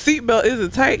 if your seatbelt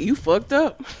isn't tight, you fucked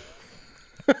up.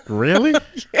 Really?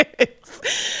 Yes.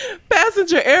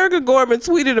 Passenger Erica Gorman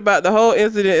tweeted about the whole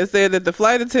incident and said that the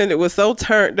flight attendant was so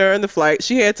turned during the flight,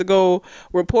 she had to go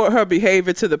report her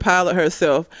behavior to the pilot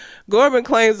herself. Gorman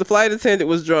claims the flight attendant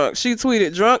was drunk. She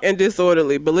tweeted, "Drunk and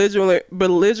disorderly,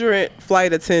 belligerent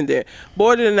flight attendant.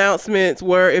 Boarding announcements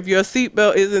were, if your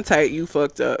seatbelt isn't tight, you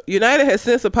fucked up." United has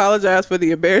since apologized for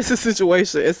the embarrassing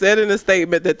situation and said in a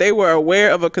statement that they were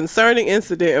aware of a concerning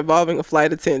incident involving a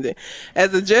flight attendant.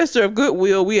 As a gesture of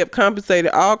goodwill, we have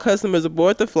compensated all customers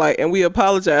aboard the flight, and we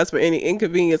apologize for any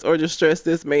inconvenience or distress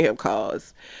this may have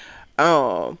caused.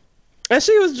 And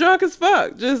she was drunk as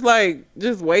fuck, just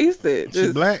wasted.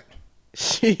 She black?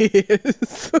 She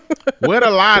is. Where the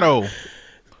lie though?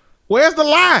 Where's the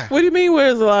lie? What do you mean,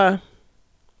 where's the lie?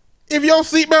 If your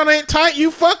seatbelt ain't tight, you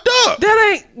fucked up.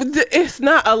 It's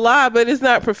not a lie, but it's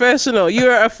not professional.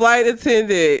 You're a flight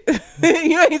attendant.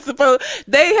 You ain't supposed,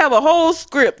 they have a whole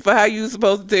script for how you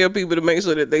supposed to tell people to make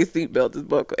sure that their seatbelt is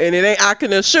buckled. And I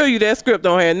can assure you that script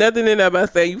don't have nothing in there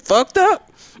about saying you fucked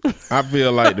up. I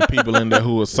feel like the people in there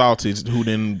who were salty who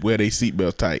didn't wear their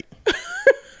seatbelt tight.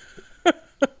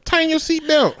 Tighten your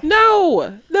seatbelt. No.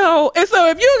 And so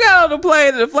if you got on the plane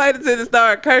and the flight attendant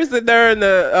started cursing during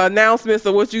the announcements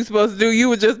of what you supposed to do, you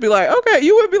would just be like, okay,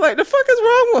 you would be like, the fuck is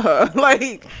wrong with her?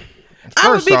 Like,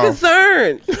 I would be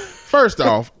concerned. First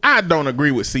off, I don't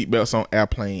agree with seatbelts on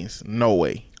airplanes. No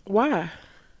way. Why?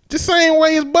 The same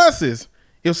way as buses.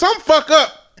 If some fuck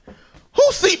up,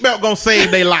 whose seatbelt gonna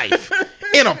save their life?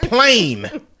 In a plane.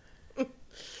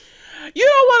 You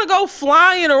don't want to go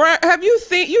flying around. Have you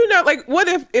seen, what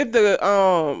if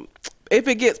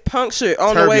it gets punctured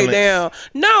on the way down?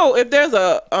 No, if there's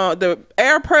the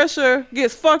air pressure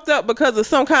gets fucked up because of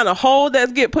some kind of hole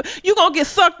that's you gonna get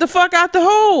sucked the fuck out the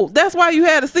hole. That's why you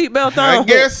had a seatbelt on. I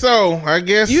guess so.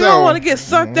 You don't want to get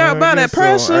sucked out by that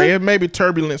pressure. So. It may be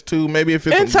turbulence too. Maybe if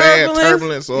it's some bad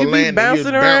turbulence or landing, you bounce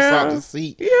out the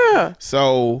seat. Yeah.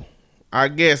 So I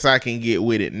guess I can get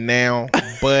with it now.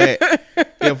 But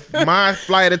if my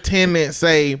flight attendant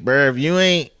say, bruh, if you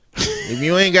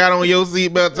ain't got on your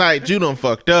seatbelt tight, you done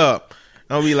fucked up,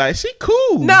 I'll be like, she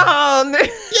cool. No.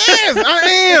 Yes, I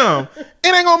am.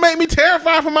 It ain't gonna make me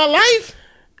terrified for my life.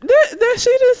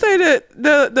 She didn't say that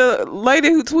the lady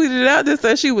who tweeted it out just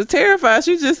said she was terrified.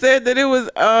 She just said that it was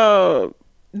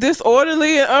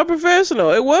disorderly and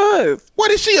unprofessional. It was.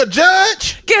 What is she, a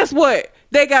judge? Guess what?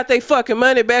 They got their fucking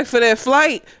money back for that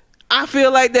flight. I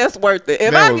feel like that's worth it.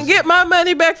 If I can get my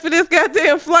money back for this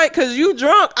goddamn flight because you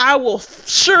drunk, I will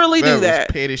surely do that.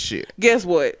 Was petty shit. Guess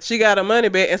what? She got her money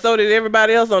back, and so did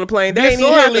everybody else on the plane. They ain't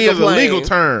even have to complain. Disorderly is a legal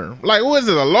term. Like, what is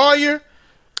it, a lawyer?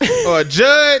 Or a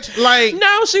judge? Like,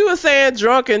 no, she was saying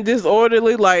drunk and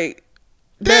disorderly. Like,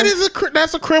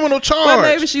 that's a criminal charge. Well,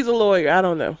 maybe she's a lawyer. I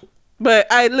don't know. But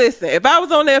listen, if I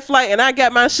was on that flight and I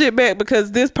got my shit back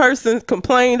because this person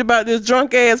complained about this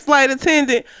drunk ass flight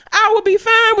attendant, I would be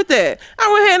fine with that.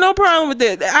 I would have no problem with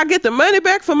that. I get the money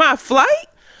back for my flight?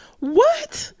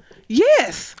 What?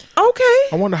 Yes. Okay.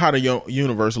 I wonder how the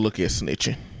universe look at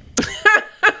snitching.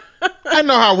 I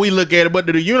know how we look at it, but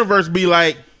did the universe be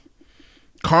like,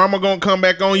 karma gonna come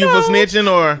back on you for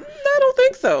snitching, or? I don't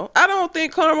think so. I don't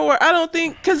think karma work. I don't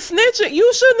think, because snitching,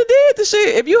 you shouldn't have did the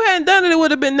shit. If you hadn't done it, it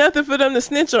would have been nothing for them to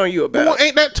snitch on you about. Well,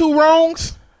 ain't that two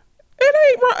wrongs? It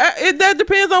ain't wrong. That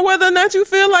depends on whether or not you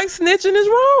feel like snitching is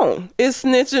wrong. Is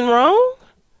snitching wrong?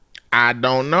 I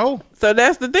don't know. So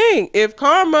that's the thing. If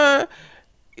karma,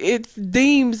 it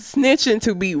deems snitching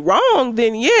to be wrong,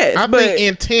 then yes. I think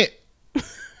intent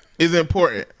is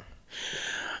important.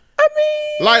 I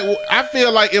mean, like, I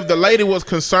feel like if the lady was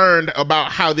concerned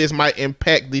about how this might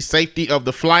impact the safety of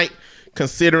the flight,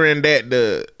 considering that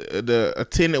the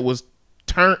attendant was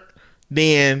turned,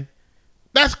 then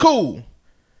that's cool.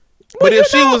 But if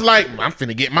she was like, I'm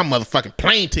finna get my motherfucking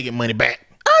plane ticket money back,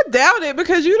 I doubt it,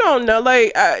 because you don't know.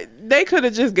 Like, they could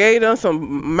have just gave them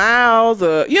some miles,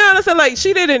 or you know what I'm saying. Like,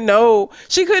 she didn't know.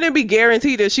 She couldn't be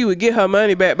guaranteed that she would get her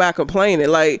money back by complaining.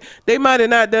 Like, they might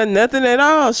have not done nothing at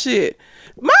all. Shit.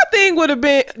 My thing would have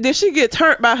been, did she get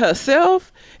turned by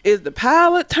herself? Is the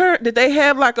pilot turned? Did they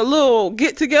have like a little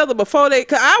get together before they?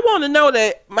 Cause I want to know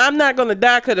that I'm not gonna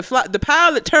die because the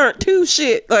pilot turned too.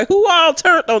 Shit, like who all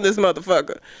turned on this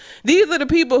motherfucker? These are the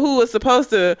people who are supposed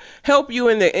to help you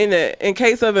in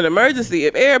case of an emergency.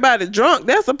 If everybody's drunk,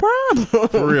 that's a problem.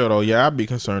 For real though, yeah, I'd be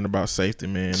concerned about safety,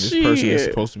 man. This person is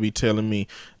supposed to be telling me,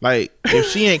 like, if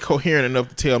she ain't coherent enough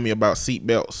to tell me about seat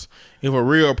belts. If a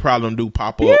real problem do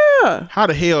pop up, how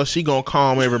the hell is she gonna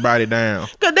calm everybody down?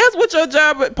 Because that's what your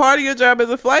job, part of your job as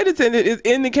a flight attendant is.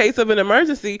 In the case of an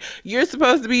emergency, you're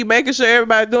supposed to be making sure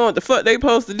everybody doing what the fuck they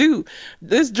supposed to do.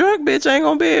 This drunk bitch ain't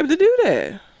gonna be able to do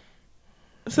that.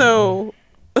 So,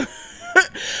 but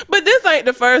this ain't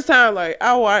the first time. Like,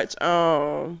 I watch,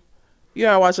 I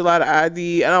watch a lot of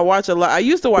ID, and I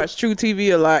used to watch True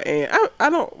TV a lot, and I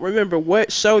don't remember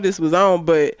what show this was on,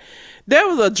 but there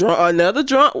was another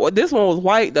drunk. Well, this one was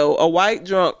white though. A white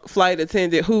drunk flight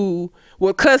attendant who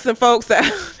was cussing folks out,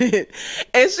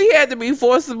 and she had to be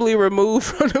forcibly removed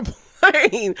from the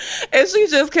plane. And she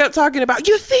just kept talking about,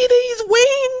 you see these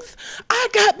wings? I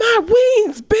got my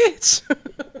wings, bitch.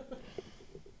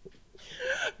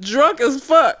 Drunk as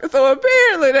fuck. So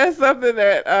apparently that's something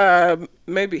that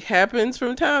maybe happens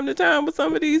from time to time with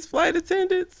some of these flight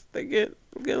attendants. They get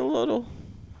a little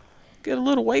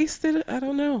wasted. I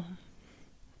don't know.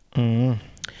 Mm-hmm.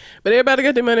 But everybody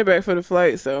got their money back for the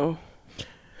flight, so.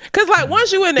 Cause like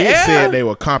once you in the air, said they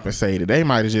were compensated. They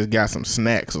might have just got some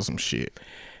snacks or some shit.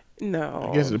 No,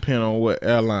 I guess it depends on what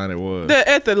airline it was.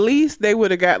 At the least, they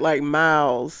would have got like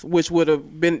miles, which would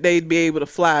have been, they'd be able to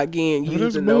fly again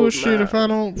using those bullshit miles. If I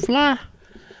don't fly.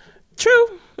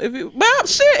 True. If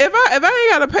I ain't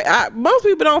gotta pay, most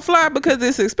people don't fly because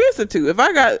it's expensive to. If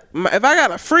I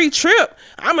got a free trip,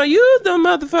 I'm gonna use them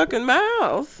motherfucking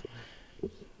miles.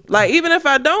 Like, even if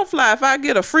I don't fly, if I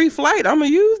get a free flight, I'm gonna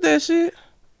use that shit.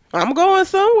 I'm going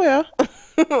somewhere.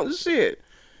 Shit.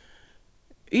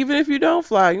 Even if you don't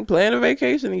fly, you can plan a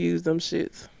vacation and use them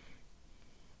shits.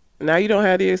 Now you don't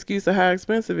have the excuse of how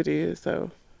expensive it is,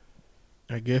 so.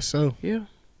 I guess so. Yeah.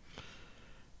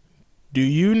 Do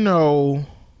you know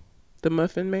the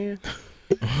Muffin Man?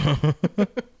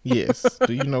 Yes.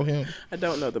 Do you know him? I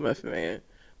don't know the Muffin Man,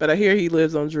 but I hear he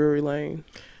lives on Drury Lane.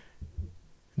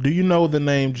 Do you know the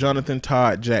name Jonathan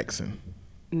Todd Jackson?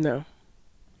 No.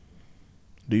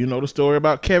 Do you know the story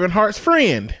about Kevin Hart's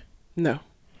friend? No.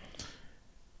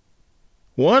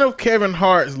 One of Kevin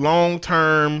Hart's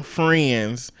long-term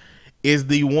friends is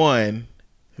the one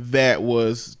that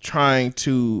was trying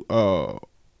to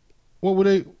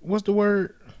what's the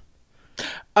word?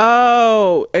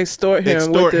 Oh, extort him.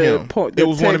 Extort him. It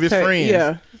was one of his friends.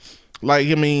 Yeah. Like,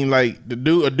 I mean, like a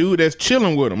dude that's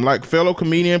chilling with him, like fellow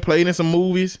comedian, played in some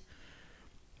movies.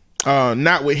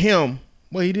 Not with him.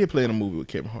 Well, he did play in a movie with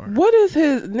Kevin Hart. What is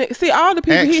his? See, all the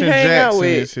people Action he hang Jackson out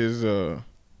with. Is his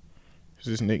It's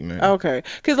his nickname. Okay,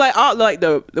 cause like all like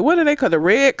the what do they call the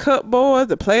red cup boys,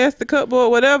 the plastic cup boy,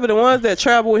 whatever, the ones that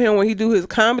travel with him when he do his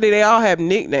comedy, they all have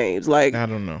nicknames. Like I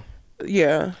don't know.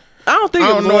 yeah, I don't think I it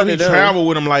don't was know one if of he them. traveled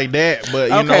with him like that,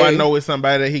 but you know, Okay. I know it's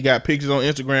somebody that he got pictures on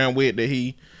Instagram with that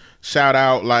he shout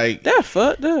out like That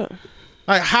fucked up.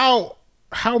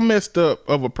 how messed up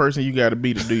of a person you got to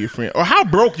be to do your friend, or how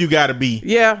broke you got to be,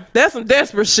 Yeah, that's some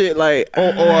desperate shit. Like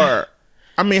or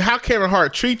I mean, how Kevin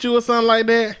Hart treat you or something like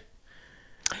that.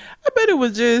 I bet it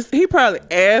was just he probably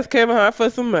asked Kevin Hart for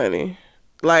some money.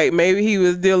 Like maybe he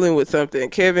was dealing with something.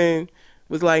 Kevin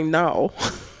was like, no.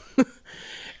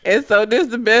 And so this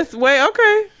the best way.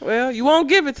 Okay, well, you won't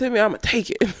give it to me. I'm gonna take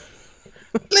it.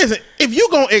 Listen, if you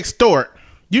gonna extort,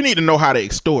 you need to know how to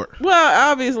extort.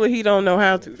 Well, obviously he don't know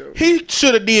how to though. He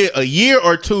should have did a year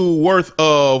or two worth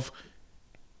of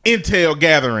intel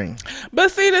gathering. But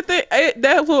see the thing,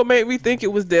 that's what made me think it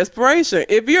was desperation.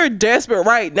 If you're desperate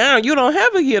right now, you don't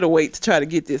have a year to wait to try to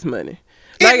get this money.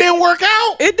 It didn't work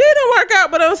out. It didn't work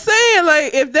out, but I'm saying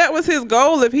like if that was his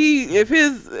goal, if he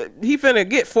finna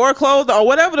get foreclosed or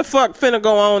whatever the fuck finna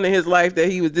go on in his life that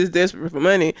he was this desperate for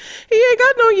money, he ain't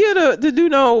got no year to do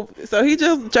no. So he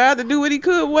just tried to do what he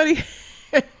could, what he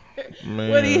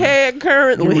had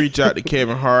currently. You reach out to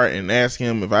Kevin Hart and ask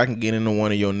him if I can get into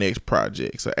one of your next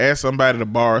projects, or ask somebody to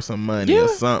borrow some money or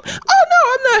something. Oh no,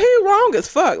 I'm not. He wrong as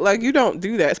fuck. Like you don't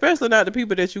do that, especially not the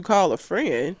people that you call a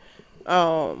friend.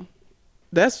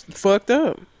 That's fucked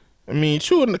up. I mean,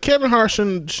 sure, Kevin Hart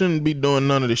shouldn't be doing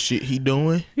none of the shit he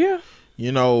doing. Yeah.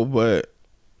 You know, but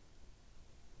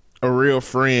a real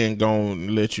friend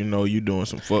gonna let you know you doing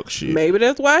some fuck shit. Maybe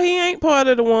that's why he ain't part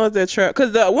of the ones that trap.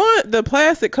 Cause the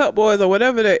plastic cup boys or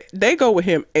whatever that they go with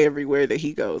him everywhere that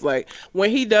he goes. Like when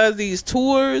he does these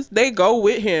tours, they go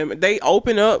with him. They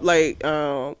open up like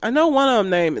I know one of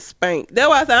them name is Spank. That's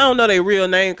why I said I don't know their real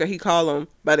name cause he call them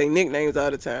by their nicknames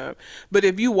all the time. But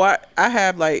if you watch, I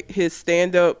have like his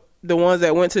stand up. The ones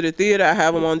that went to the theater, I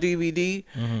have them on DVD,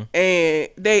 and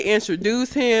they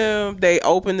introduce him. They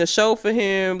open the show for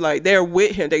him. Like they're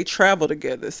with him. They travel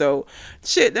together. So,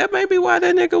 shit, that may be why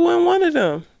that nigga wasn't one of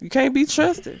them. You can't be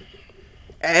trusted,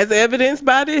 as evidenced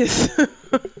by this.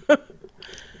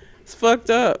 It's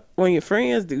fucked up when your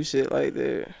friends do shit like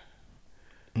that.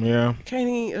 Yeah, Can't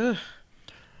even. Ugh.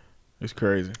 it's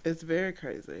crazy. It's very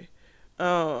crazy.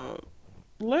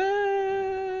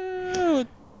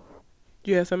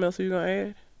 You have something else you gonna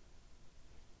add?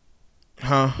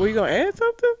 Huh? Were you gonna add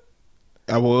something?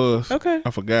 I was. Okay. I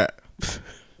forgot.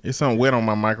 It's something wet on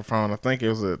my microphone. I think it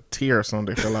was a tear or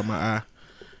something that fell out my eye.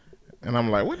 And I'm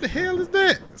like, what the hell is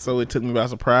that? So it took me by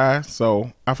surprise.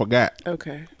 So I forgot.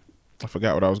 Okay. I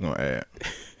forgot what I was going to add.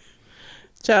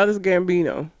 Childish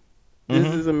Gambino.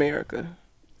 This is America.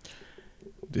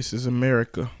 This is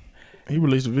America. He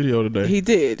released a video today. He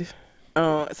did.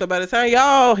 So by the time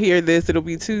y'all hear this, it'll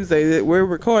be Tuesday. We're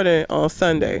recording on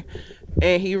Sunday.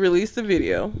 And he released a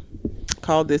video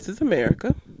called This is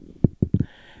America.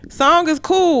 Song is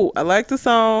cool. I like the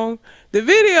song. The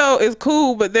video is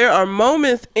cool, but there are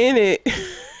moments in it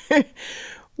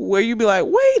where you be like,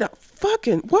 wait a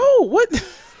fucking, whoa, what?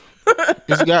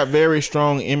 It's got very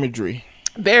strong imagery.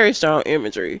 Very strong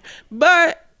imagery.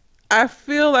 But I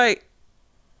feel like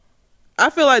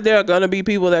there are gonna be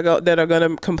people that are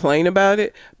gonna complain about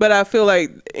it. But I feel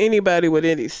like anybody with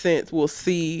any sense will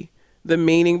see the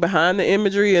meaning behind the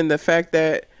imagery and the fact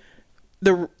that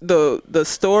the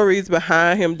stories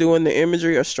behind him doing the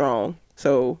imagery are strong.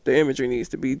 So the imagery needs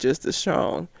to be just as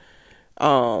strong.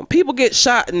 People get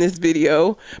shot in this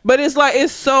video, but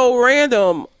it's so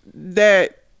random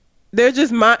that they're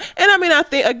just and I mean, I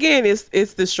think again,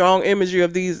 it's the strong imagery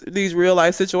of these real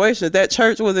life situations. That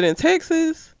church, was it in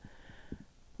Texas?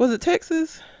 Was it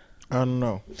Texas? I don't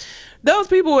know. Those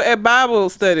people at Bible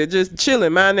study just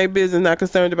chilling, mind their business, not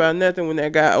concerned about nothing when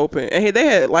that guy opened. And they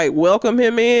had like welcomed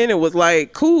him in and was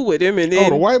like cool with him. And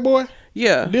then, the white boy?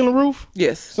 Yeah. Dylan Roof?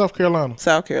 Yes. South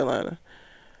Carolina.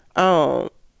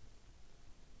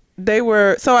 They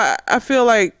were, so I feel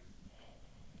like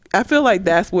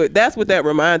that's what that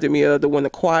reminded me of, when the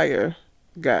choir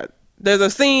there's a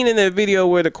scene in the video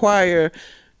where the choir,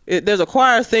 there's a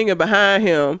choir singer behind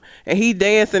him and he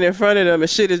dancing in front of them and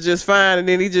shit is just fine, and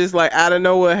then he just like out of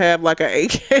nowhere have like an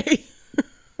AK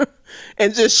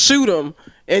and just shoot him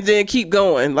and then keep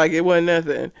going like it wasn't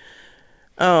nothing.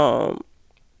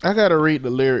 I gotta read the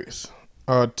lyrics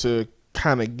to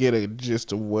kind of get a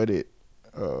gist of what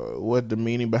the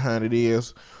meaning behind it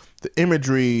is. The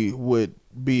imagery would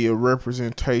be a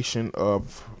representation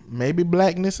of maybe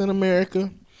blackness in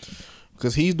America,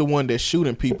 because he's the one that's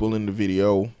shooting people in the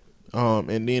video.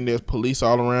 And then there's police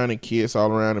all around and kids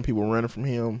all around and people running from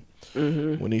him.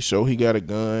 when he showed he got a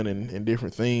gun and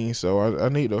different things. So I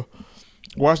need to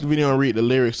watch the video and read the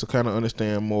lyrics to kind of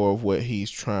understand more of what he's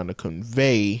trying to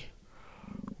convey.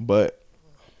 But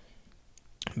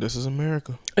this is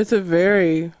America. It's a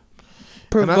very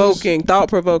provoking,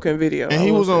 thought-provoking video. And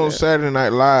he was on Saturday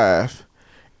Night Live,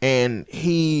 and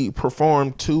he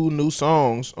performed 2 new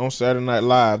songs on Saturday Night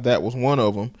Live. That was one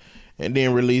of them, and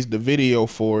then released the video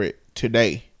for it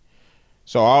today.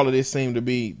 So all of this seemed to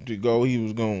be to go. He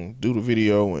was going to do the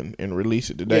video and release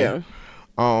it today.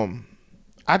 Yeah.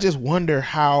 I just wonder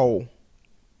how.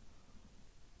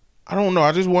 I don't know.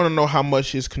 I just want to know how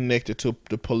much is connected to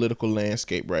the political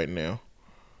landscape right now.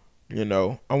 You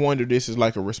know, I wonder if this is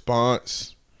like a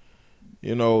response,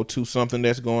 you know, to something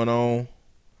that's going on,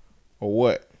 or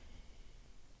what.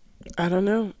 I don't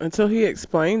know until he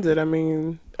explains it. I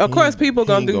mean, of course, people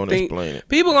gonna do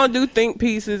think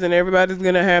pieces, and everybody's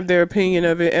gonna have their opinion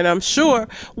of it. And I'm sure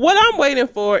what I'm waiting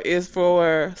for is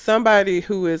for somebody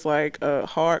who is like a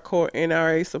hardcore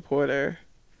NRA supporter.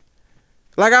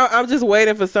 Like I'm just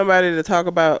waiting for somebody to talk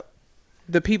about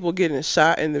the people getting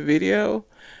shot in the video.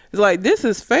 It's like, this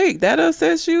is fake. That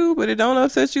upsets you, but it don't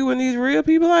upset you when these real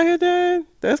people out here dead.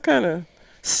 That's kind of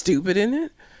stupid, isn't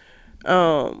it?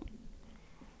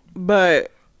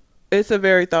 But it's a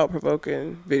very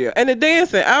thought-provoking video. And the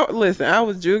dancing, I was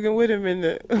jugging with him when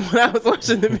I was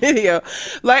watching the video.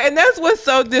 Like, and that's what's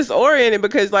so disorienting,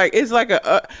 because like it's like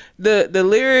the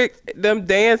lyrics, them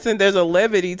dancing, there's a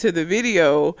levity to the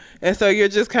video, and so you're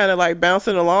just kind of like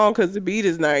bouncing along because the beat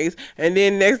is nice, and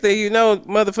then next thing you know,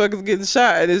 motherfuckers getting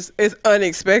shot, and it's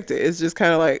unexpected. It's just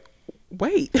kind of like,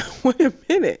 wait a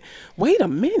minute.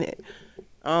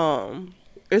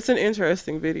 It's an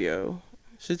interesting video.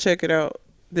 Should check it out.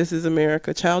 This is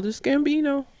America. Childish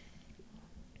Gambino.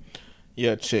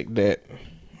 Yeah, check that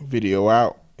video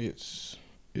out. It's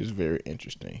very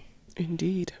interesting.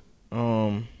 Indeed.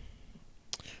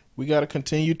 We got to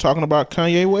continue talking about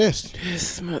Kanye West.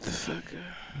 This motherfucker.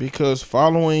 Because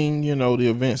following, you know, the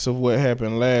events of what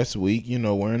happened last week, you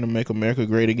know, wearing the Make America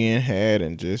Great Again hat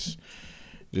and just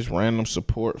random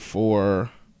support for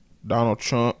Donald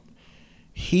Trump,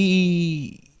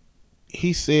 he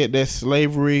said that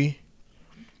slavery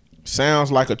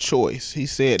sounds like a choice. He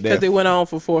said that because it went on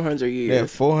for 400 years. That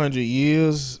 400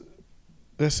 years,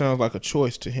 that sounds like a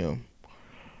choice to him.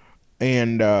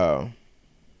 And I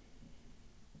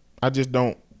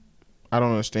don't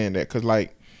understand that, because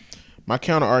like my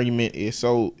counter argument is,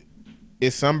 so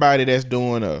is somebody that's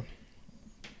doing a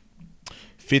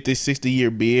 50, 60 year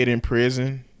bid in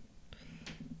prison,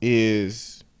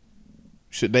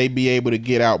 should they be able to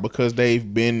get out because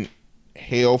they've been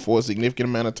held for a significant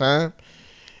amount of time?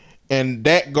 And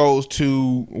that goes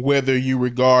to whether you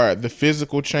regard the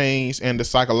physical change and the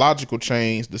psychological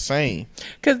change the same.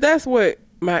 Because that's what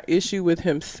my issue with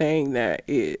him saying that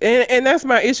is. And that's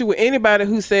my issue with anybody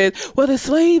who says, well, the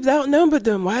slaves outnumbered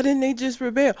them. Why didn't they just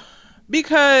rebel?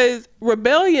 Because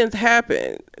rebellions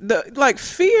happen.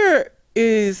 Fear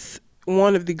is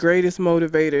one of the greatest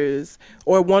motivators,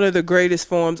 or one of the greatest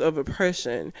forms of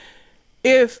oppression.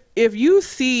 If you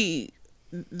see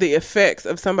the effects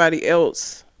of somebody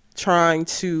else trying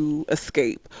to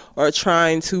escape or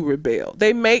trying to rebel,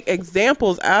 they make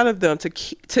examples out of them to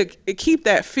keep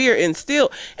that fear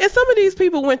instilled. And some of these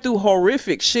people went through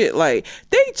horrific shit. Like,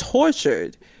 they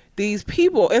tortured these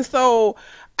people. And so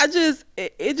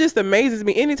it just amazes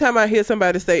me anytime I hear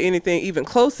somebody say anything even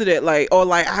close to that,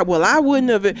 I wouldn't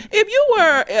have. If you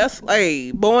were a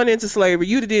slave born into slavery,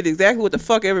 you'd have did exactly what the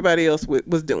fuck everybody else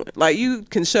was doing. Like, you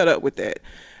can shut up with that.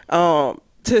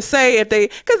 To say if they,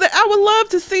 because I would love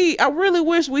to see, I really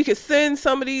wish we could send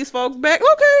some of these folks back.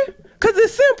 Okay, because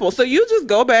it's simple. So you just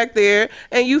go back there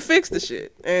and you fix the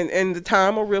shit, and the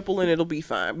time will ripple and it'll be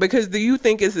fine. Because do you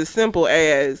think it's as simple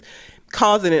as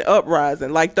causing an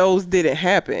uprising? Like, those didn't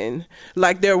happen.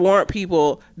 Like, there weren't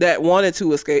people that wanted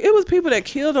to escape. It was people that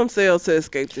killed themselves to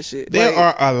escape the shit. There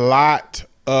were a lot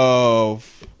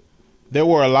of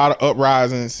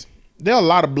uprisings. There are a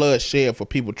lot of blood shed for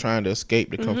people trying to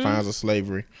escape the confines of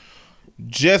slavery.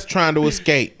 Just trying to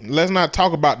escape. Let's not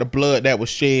talk about the blood that was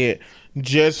shed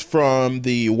just from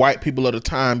the white people of the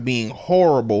time being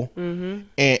horrible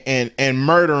and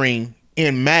murdering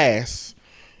in mass.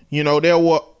 You know, there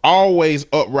were always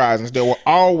uprisings. There were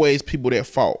always people that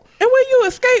fought. And where you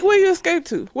escape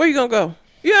to? Where you gonna go?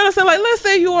 You understand? Like, let's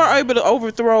say you are able to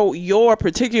overthrow your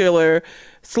particular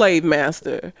slave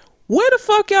master. Where the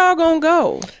fuck y'all gonna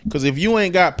go? Because if you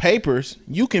ain't got papers,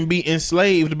 you can be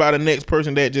enslaved by the next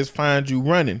person that just finds you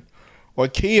running, or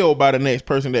killed by the next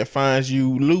person that finds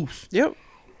you loose. Yep.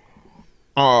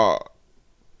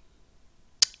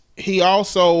 He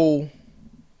also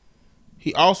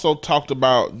he also talked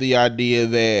about the idea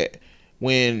that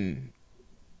when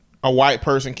a white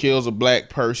person kills a black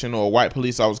person or a white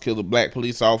police officer kills a black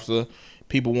police officer,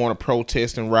 people want to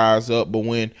protest and rise up. But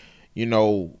when, you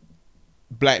know,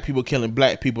 black people killing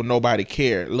black people, nobody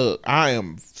cared. Look, I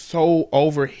am so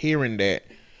over hearing that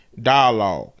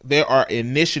dialogue. There are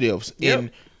initiatives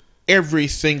in every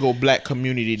single black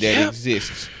community that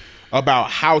exists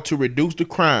about how to reduce the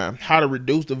crime, how to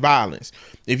reduce the violence.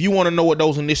 If you want to know what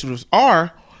those initiatives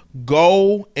are,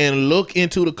 go and look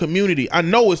into the community. I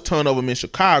know it's a ton of them in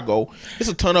Chicago. It's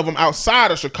a ton of them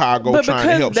outside of Chicago, but trying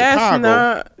to help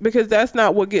Chicago. Because that's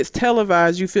not what gets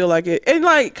televised. You feel like it, and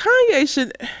like Kanye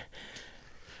should.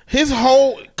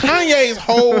 Kanye's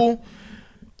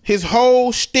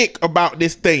whole shtick about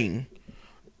this thing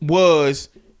was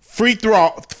free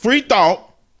thought.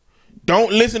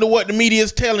 Don't listen to what the media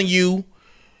is telling you.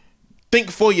 Think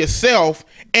for yourself.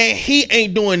 And he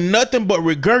ain't doing nothing but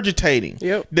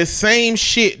regurgitating the same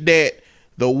shit that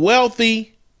the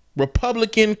wealthy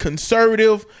Republican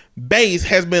conservative base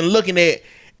has been looking at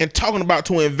and talking about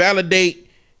to invalidate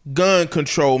gun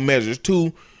control measures,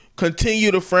 to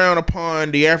continue to frown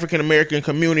upon the African American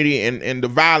community and the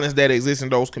violence that exists in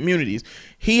those communities.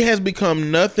 He has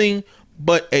become nothing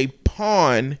but a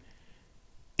pawn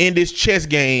in this chess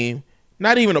game.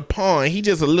 Not even a pawn. He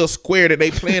just a little square that they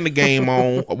playing the game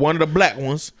on, one of the black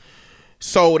ones,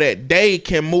 so that they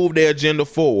can move their agenda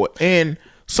forward. And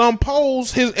some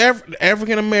polls, his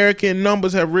African American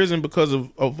numbers have risen because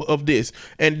of this.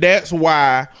 And that's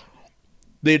why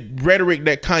the rhetoric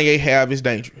that Kanye have is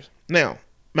dangerous. Now,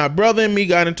 my brother and me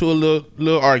got into a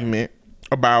little argument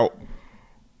about,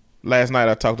 last night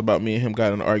I talked about me and him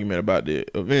got in an argument about the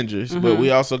Avengers, but we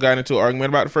also got into an argument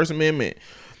about the First Amendment.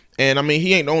 And I mean,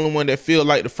 he ain't the only one that feel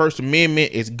like the First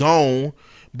Amendment is gone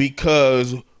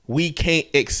because we can't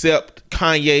accept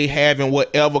Kanye having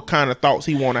whatever kind of thoughts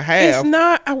he want to have. It's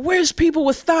not. I wish people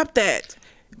would stop that.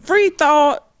 Free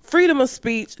thought, freedom of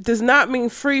speech does not mean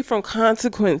free from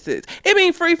consequences. It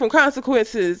means free from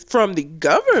consequences from the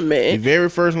government. The very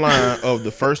first line of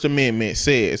the First Amendment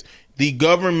says, "The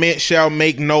government shall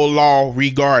make no law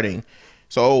regarding."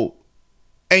 So,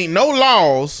 ain't no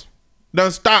laws done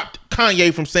stopped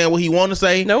Kanye from saying what he want to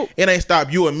say. Nope. It ain't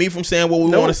stopped you and me from saying what we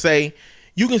want to say.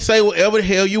 You can say whatever the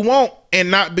hell you want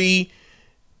and not be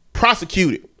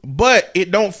prosecuted, but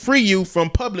it don't free you from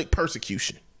public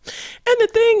persecution. And the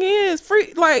thing is,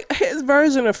 his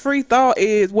version of free thought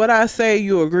is what I say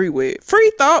you agree with.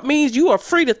 Free thought means you are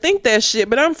free to think that shit,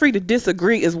 but I'm free to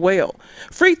disagree as well.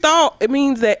 Free thought, it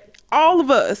means that all of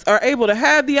us are able to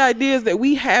have the ideas that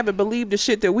we have and believe the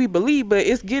shit that we believe, but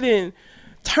it's getting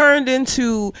turned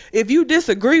into, if you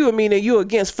disagree with me, then you're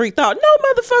against free thought.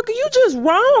 No, motherfucker, you just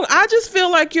wrong. I just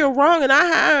feel like you're wrong and I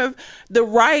have the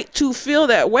right to feel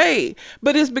that way.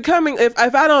 But it's becoming, if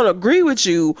I don't agree with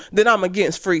you, then I'm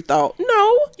against free thought.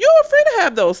 No, you're free to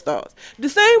have those thoughts. The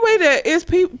same way that it's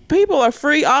people are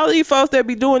free, all these folks that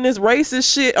be doing this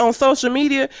racist shit on social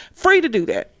media, free to do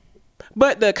that.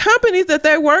 But the companies that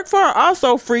they work for are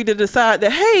also free to decide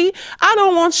that, hey, I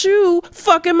don't want you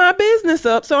fucking my business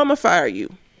up, so I'm going to fire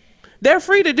you. They're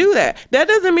free to do that. That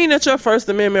doesn't mean that your First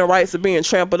Amendment rights are being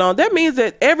trampled on. That means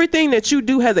that everything that you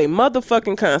do has a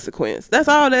motherfucking consequence. That's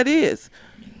all that is.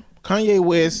 Kanye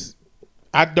West,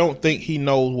 I don't think he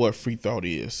knows what free thought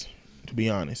is, to be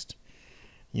honest.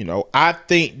 You know, I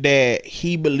think that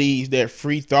he believes that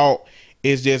free thought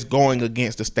is just going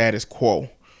against the status quo.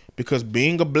 Because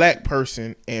being a black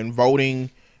person and voting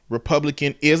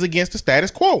Republican is against the status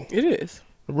quo. It is.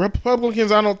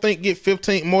 Republicans, I don't think, get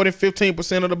more than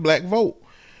 15% of the black vote.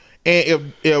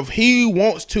 And if he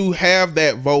wants to have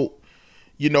that vote,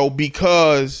 you know,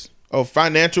 because of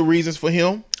financial reasons for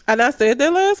him. And I said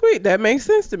that last week. That makes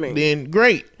sense to me. Then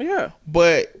great. Yeah.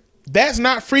 But that's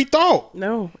not free thought.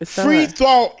 No, it's not. Free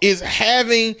thought is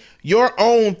having your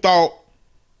own thought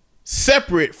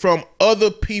separate from other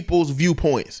people's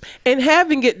viewpoints, and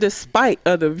having it despite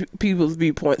other people's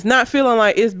viewpoints, not feeling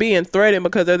like it's being threatened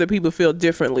because other people feel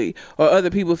differently or other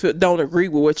people don't agree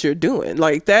with what you're doing.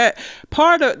 Like, that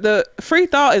part of the free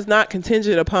thought is not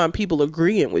contingent upon people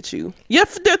agreeing with you. Their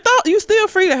thought, you're still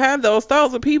free to have those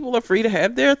thoughts, and people are free to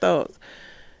have their thoughts.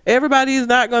 Everybody is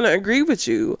not going to agree with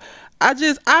you.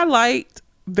 I liked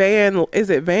Van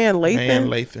Lathan? Van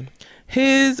Lathan.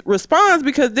 His response,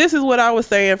 because this is what I was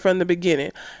saying from the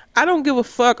beginning. I don't give a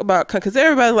fuck about, because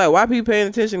everybody's like, why people paying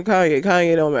attention to Kanye?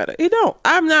 Kanye don't matter. It don't.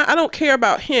 I don't care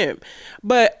about him.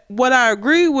 But what I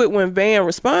agree with when Van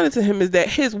responded to him is that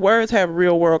his words have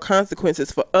real world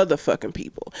consequences for other fucking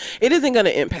people. It isn't going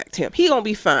to impact him. He going to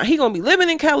be fine. He going to be living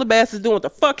in Calabasas doing what the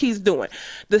fuck he's doing.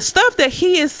 The stuff that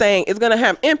he is saying is going to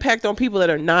have impact on people that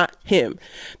are not him.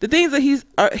 The things that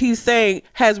he's saying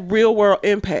has real world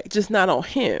impact, just not on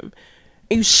him.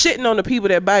 And you shitting on the people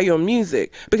that buy your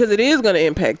music because it is going to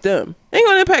impact them. It ain't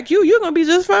going to impact you. You're going to be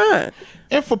just fine.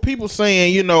 And for people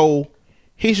saying, you know,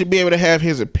 he should be able to have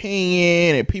his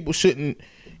opinion and people shouldn't,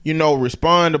 you know,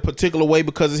 respond a particular way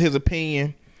because it's his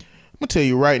opinion. I'm going to tell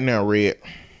you right now, Red.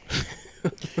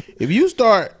 If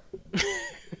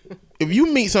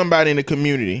you meet somebody in the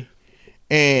community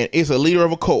and it's a leader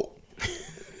of a cult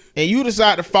and you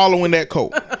decide to follow in that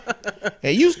cult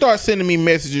and you start sending me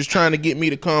messages trying to get me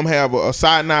to come have a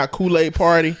side-night Kool-Aid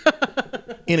party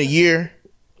in a year,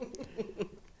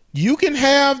 you can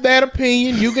have that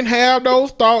opinion. You can have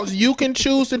those thoughts. You can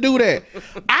choose to do that.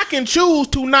 I can choose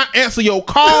to not answer your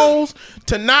calls,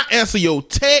 to not answer your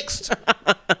text,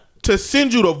 to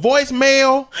send you the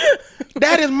voicemail.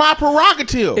 That is my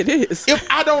prerogative. It is. If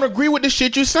I don't agree with the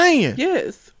shit you're saying.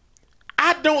 Yes.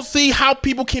 I don't see how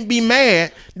people can be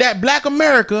mad that Black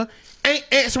America ain't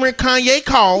answering Kanye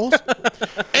calls,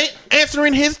 ain't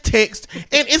answering his text,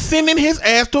 and is sending his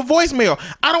ass to voicemail.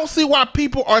 I don't see why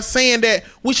people are saying that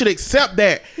we should accept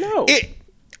that. No.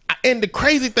 And the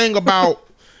crazy thing about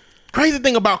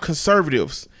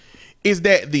conservatives is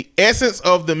that the essence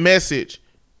of the message,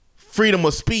 freedom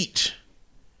of speech,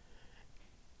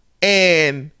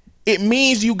 and it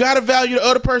means you gotta value the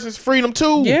other person's freedom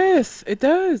too. Yes, it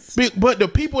does. But the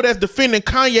people that's defending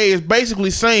Kanye is basically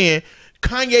saying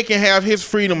Kanye can have his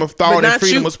freedom of thought and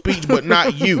freedom of speech, but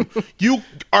not you. You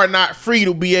are not free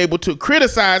to be able to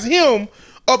criticize him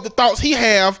of the thoughts he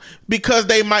have because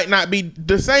they might not be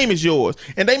the same as yours.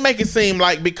 And they make it seem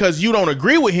like because you don't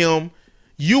agree with him,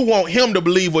 you want him to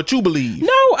believe what you believe. No,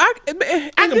 I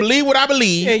can believe what I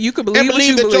believe. And you can believe what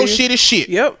you that believe. your shit is shit.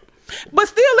 Yep. But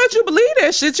still let you believe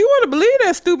that shit. You want to believe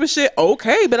that stupid shit,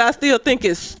 okay, but I still think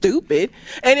it's stupid.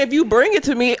 And if you bring it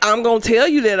to me, I'm going to tell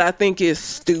you that I think it's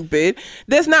stupid.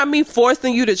 That's not me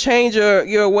forcing you to change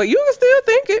your way. You can still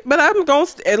think it, but I'm going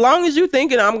to, as long as you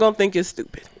think it, I'm going to think it's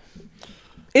stupid.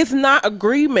 It's not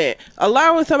agreement.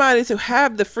 Allowing somebody to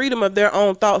have the freedom of their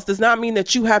own thoughts does not mean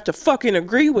that you have to fucking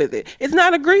agree with it. It's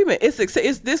not agreement. It's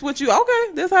this what you,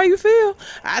 okay, that's how you feel.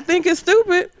 I think it's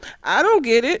stupid. I don't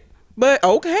get it. But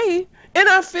okay. And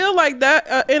I feel like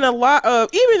that in a lot of,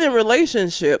 even in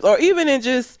relationships or even in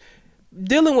just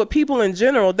dealing with people in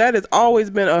general, that has always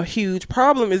been a huge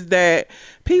problem, is that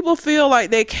people feel like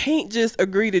they can't just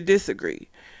agree to disagree.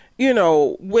 You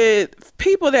know, with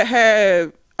people that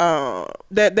have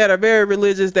that are very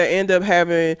religious, that end up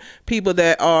having people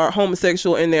that are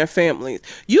homosexual in their families.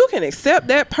 You can accept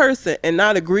that person and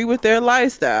not agree with their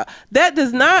lifestyle. That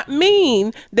does not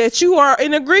mean that you are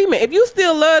in agreement. If you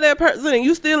still love that person and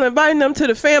you still inviting them to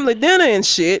the family dinner and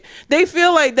shit, they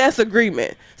feel like that's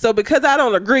agreement. So because I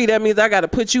don't agree, that means I got to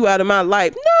put you out of my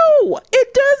life. No,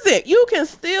 it doesn't. You can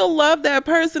still love that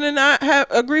person and not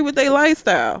agree with their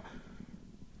lifestyle.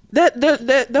 That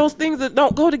those things that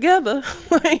don't go together,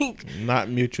 like not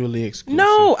mutually exclusive.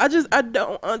 No, I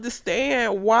don't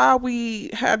understand why we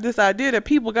have this idea that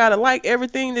people gotta like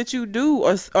everything that you do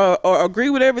or agree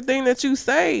with everything that you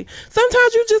say.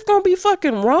 Sometimes you just gonna be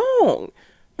fucking wrong,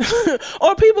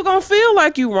 or people gonna feel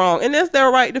like you wrong, and that's their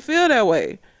right to feel that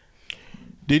way.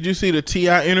 Did you see the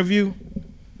T.I. interview?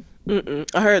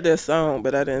 I heard that song,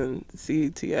 but I didn't see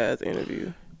T.I.'s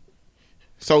interview.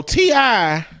 So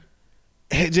T.I.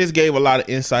 just gave a lot of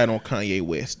insight on Kanye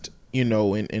West, you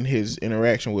know, in his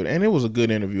interaction with it. And it was a good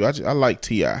interview. I like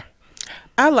T.I.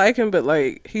 I like him, but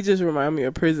like he just remind me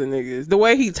of prison niggas. The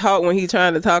way he talked when he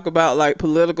trying to talk about like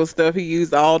political stuff, he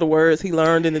used all the words he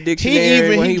learned in the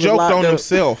dictionary. He joked on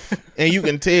himself, and you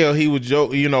can tell he was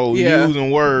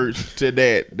using words to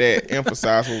that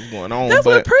emphasize what was going on. That's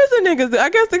what prison niggas do. I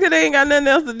guess because they ain't got nothing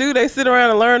else to do, they sit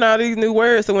around and learn all these new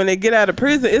words. So when they get out of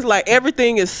prison, it's like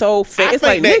everything is so fake. It's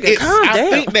like, nigga, calm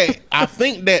down. I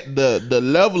think that the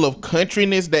level of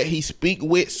countryness that he speak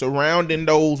with surrounding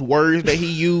those words that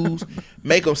he used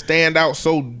make them stand out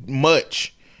so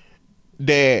much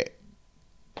that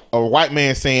a white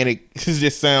man saying it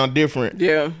just sound different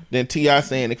than T.I.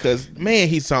 saying it, because man,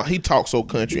 he talks so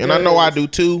country, and I know I do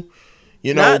too.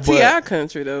 You know, not T.I.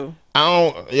 country though.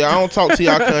 I don't talk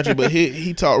T.I. country, but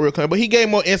he talk real country. But he gave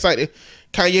more insight to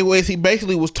Kanye West. He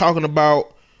basically was talking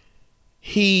about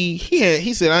he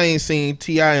said, I ain't seen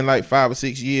T.I. in like 5 or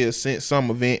 6 years since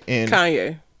some event, and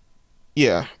Kanye.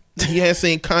 Yeah. he hadn't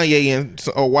seen Kanye in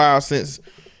a while since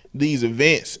these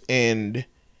events, and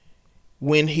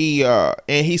when he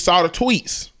saw the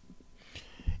tweets,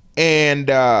 and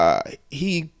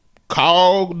he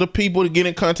called the people to get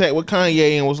in contact with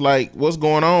Kanye and was like, "What's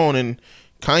going on?" And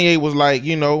Kanye was like,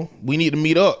 "We need to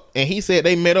meet up." And he said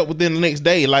they met up within the next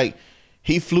day. Like,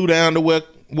 he flew down to where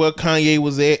Kanye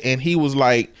was at, and he was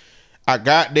like, "I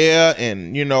got there,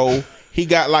 and he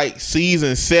got like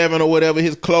season 7 or whatever,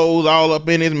 his clothes all up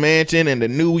in his mansion, and the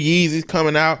new Yeezys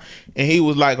coming out." And he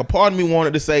was like, a part of me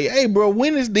wanted to say, "Hey bro,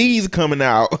 when is these coming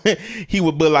out?" He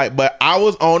would be like, "But I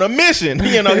was on a mission."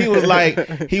 He was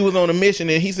like, he was on a mission.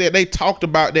 And he said they talked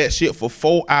about that shit for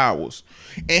 4 hours.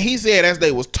 And he said as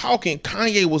they was talking,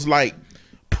 Kanye was like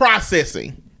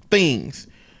processing things,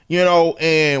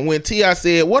 and when T.I.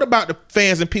 said, "What about the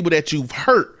fans and people that you've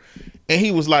hurt?" And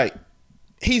he was like,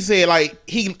 he said like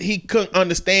he couldn't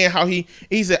understand how he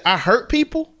said, "I hurt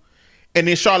people." And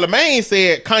then Charlamagne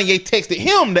said Kanye texted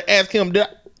him to ask him, did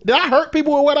I hurt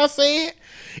people with what I said?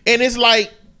 And it's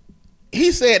like,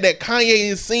 he said that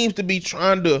Kanye seems to be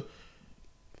trying to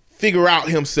figure out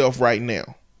himself right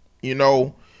now,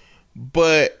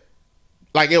 but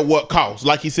like at what cost?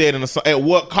 Like he said at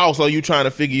what cost are you trying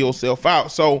to figure yourself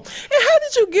out? So, and how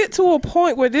did you get to a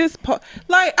point where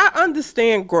like, I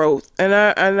understand growth, and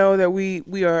I know that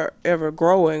we are ever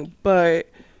growing, but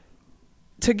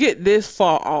to get this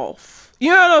far off, you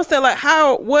know what I'm saying? Like,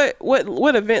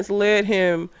 what events led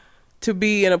him to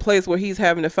be in a place where he's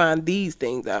having to find these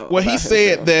things out? Well, he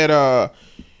said that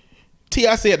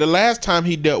T.I. said the last time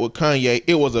he dealt with Kanye,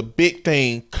 it was a big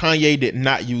thing. Kanye did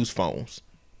not use phones.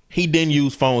 He didn't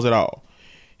use phones at all.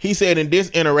 He said in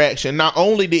this interaction, not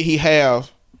only did he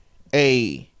have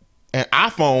an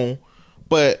iPhone,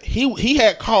 but he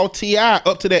had called T.I.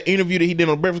 up to that interview that he did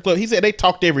on Breakfast Club. He said they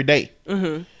talked every day.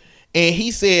 Mm-hmm. And he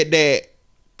said that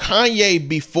Kanye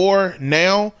before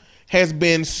now has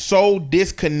been so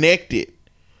disconnected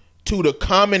to the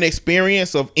common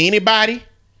experience of anybody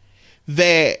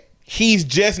that he's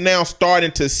just now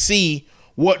starting to see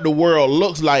what the world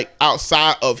looks like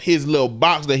outside of his little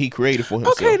box that he created for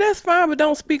himself. Okay, that's fine, but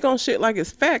don't speak on shit like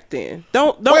it's fact then.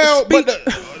 Don't speak.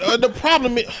 But the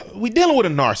problem is we dealing with a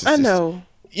narcissist. I know.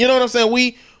 You know what I'm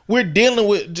saying? We're dealing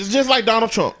with, just like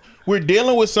Donald Trump, we're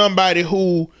dealing with somebody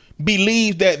who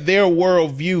believes that their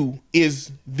worldview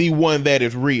is the one that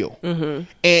is real. Mm-hmm.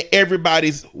 And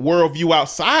everybody's worldview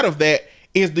outside of that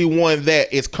is the one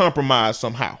that is compromised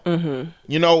somehow. Mm-hmm.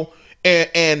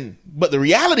 But the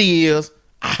reality is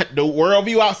the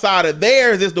worldview outside of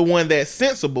theirs is the one that's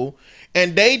sensible,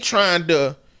 and they trying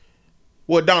to,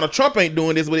 well, Donald Trump ain't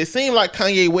doing this, but it seems like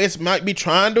Kanye West might be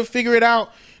trying to figure it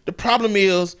out. The problem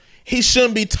is he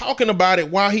shouldn't be talking about it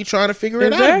while he's trying to figure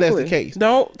it out, if that's the case.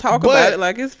 Don't talk about it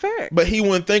like it's fact. But he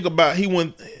wouldn't think about, he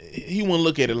wouldn't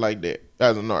look at it like that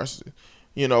as a narcissist.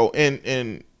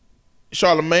 And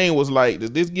Charlamagne was like,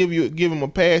 does this give him a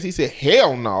pass? He said,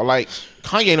 hell no. Like,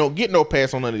 Kanye don't get no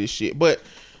pass on none of this shit. But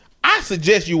I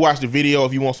suggest you watch the video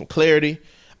if you want some clarity.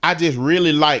 I just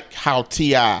really like how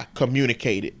T.I.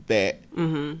 communicated that.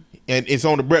 Mm-hmm. And it's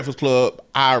on the Breakfast Club.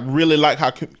 I really like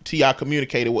how T.I.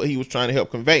 communicated what he was trying to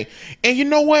help convey. And you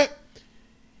know what?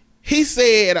 He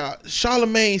said,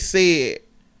 Charlamagne said,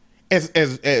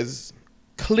 as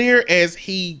clear as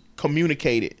he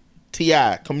communicated,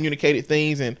 T.I. communicated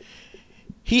things, and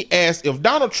he asked if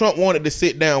Donald Trump wanted to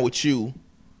sit down with you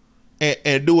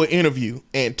and do an interview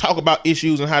and talk about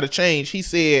issues and how to change. He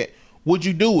said, would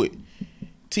you do it?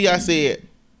 T.I. said,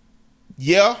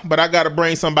 yeah, but I got to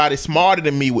bring somebody smarter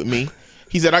than me with me.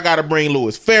 He said, I got to bring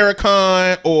Louis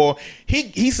Farrakhan, or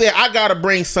he said, I got to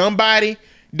bring somebody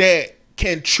that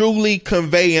can truly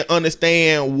convey and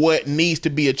understand what needs to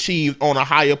be achieved on a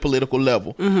higher political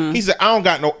level. Mm-hmm. He said, I don't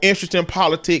got no interest in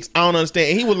politics. I don't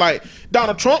understand. And he was like,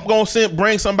 Donald Trump gonna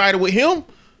bring somebody with him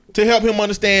to help him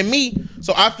understand me.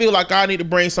 So I feel like I need to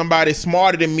bring somebody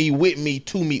smarter than me with me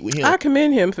to meet with him. I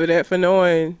commend him for that, for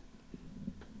knowing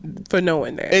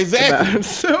that exactly about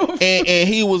himself. And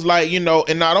he was like, and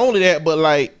not only that, but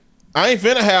like, I ain't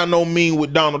finna have no meeting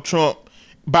with Donald Trump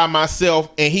by myself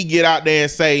and he get out there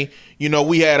and say,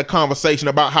 we had a conversation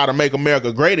about how to make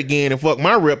America great again and fuck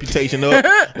my reputation up.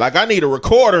 Like, I need a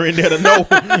recorder in there to know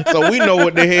so we know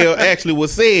what the hell actually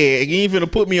was said. He ain't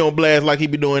finna put me on blast like he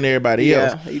be doing everybody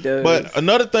else. Yeah, he does. But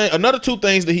another two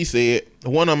things that he said,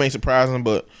 one of them ain't surprising,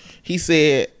 but he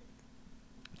said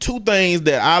two things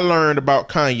that I learned about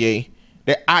Kanye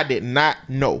that I did not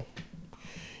know.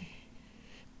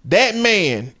 That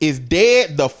man is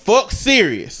dead the fuck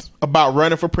serious about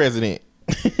running for president.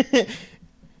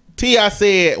 T.I.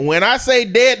 said, when I say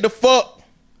dead the fuck,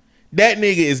 That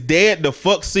nigga is dead the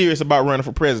fuck serious about running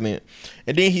for president.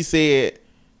 And then he said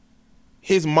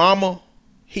his mama,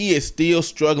 he is still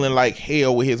struggling like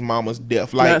hell with his mama's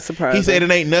death. Like, not surprising. He said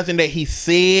it ain't nothing that he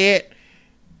said,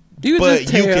 you but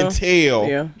just you can tell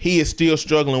Yeah. he is still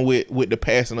struggling with the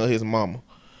passing of his mama.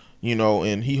 You know,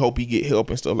 and he hope he get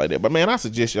help and stuff like that. But man, I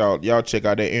suggest y'all check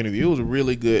out that interview. It was a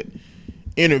really good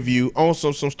interview on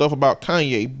some stuff about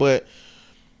Kanye. But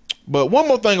one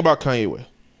more thing about Kanye West.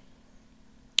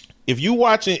 If you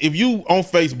on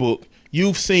Facebook,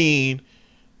 you've seen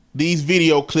these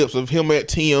video clips of him at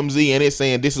TMZ and it's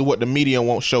saying this is what the media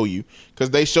won't show you. Because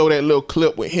they show that little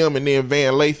clip with him and then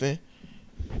Van Lathan.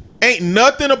 Ain't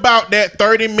nothing about that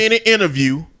 30-minute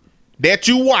interview that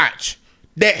you watch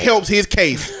that helps his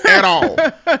case at all.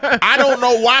 I don't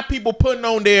know why people putting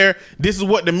on there, this is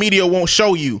what the media won't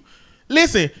show you.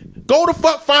 Listen, go the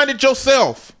fuck find it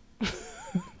yourself.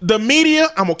 The media,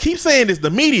 I'm going to keep saying this, the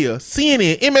media,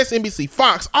 CNN, MSNBC,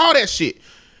 Fox, all that shit.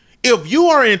 If you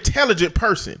are an intelligent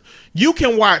person, you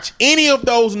can watch any of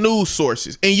those news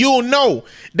sources and you'll know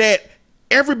that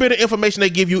every bit of information they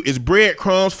give you is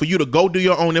breadcrumbs for you to go do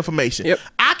your own information. Yep.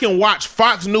 I can watch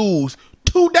Fox News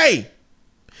today,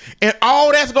 and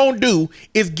all that's going to do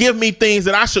is give me things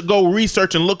that I should go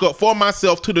research and look up for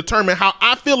myself to determine how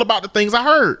I feel about the things I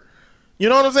heard. You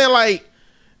know what I'm saying? Like,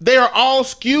 they are all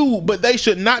skewed, but they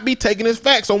should not be taken as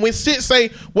facts. So when shit say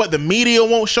what the media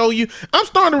won't show you,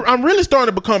 I'm really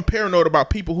starting to become paranoid about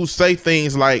people who say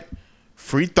things like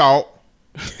free thought,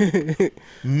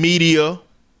 media,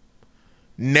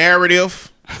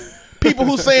 narrative. People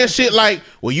who saying shit like,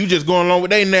 well, you just going along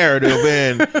with their narrative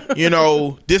and, you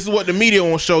know, this is what the media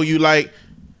won't show you. Like,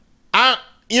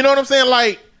 you know what I'm saying?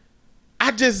 Like,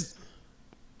 I just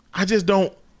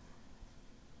don't,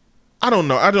 I don't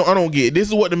know. I don't get it. This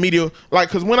is what the media, like,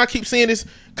 because when I keep seeing this,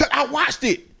 because I watched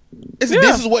it. This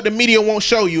is what the media won't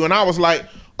show you. And I was like,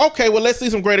 okay, well, let's see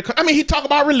some greater, I mean, he talk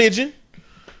about religion.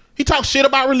 He talk shit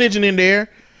about religion in there.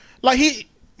 Like,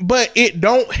 but it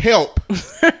don't help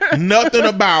nothing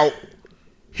about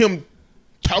him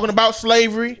talking about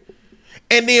slavery.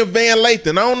 And then Van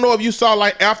Lathan, I don't know if you saw,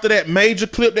 like, after that major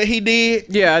clip that he did.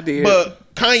 Yeah, I did.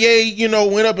 But Kanye, you know,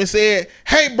 went up and said,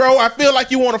 hey, bro, I feel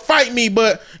like you want to fight me,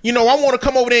 but, you know, I want to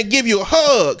come over there and give you a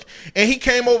hug. And he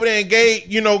came over there and gave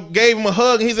him a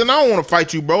hug. And he said, I don't want to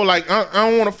fight you, bro. Like, I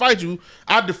don't want to fight you.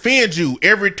 I defend you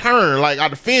every turn. Like, I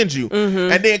defend you.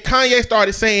 Mm-hmm. And then Kanye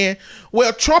started saying,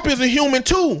 well, Trump is a human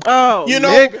too. Oh, you know,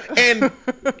 nigga. And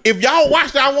if y'all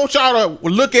watch that, I want y'all to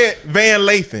look at Van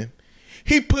Lathan.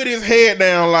 He put his head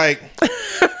down like,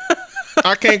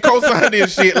 I can't co-sign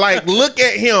this shit. Like, look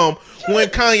at him when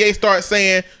Kanye starts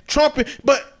saying Trump.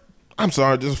 But I'm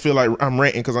sorry, I just feel like I'm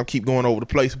ranting because I keep going over the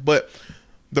place. But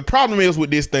the problem is with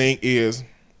this thing is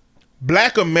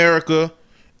Black America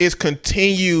is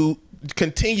continues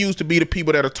to be the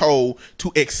people that are told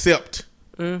to accept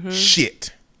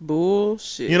shit.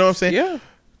 Bullshit. You know what I'm saying? Yeah.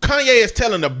 Kanye is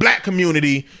telling the Black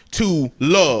community to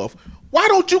love. Why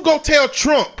don't you go tell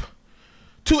Trump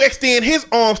to extend his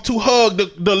arms to hug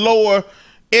the lower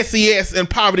SES and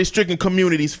poverty-stricken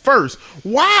communities first?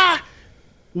 Why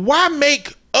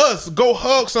make us go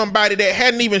hug somebody that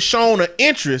hadn't even shown an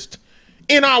interest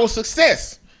in our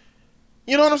success?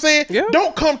 You know what I'm saying? Yeah.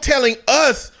 Don't come telling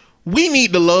us we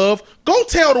need the love. Go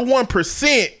tell the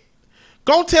 1%.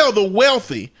 Go tell the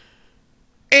wealthy.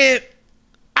 And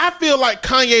I feel like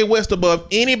Kanye West above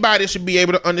anybody should be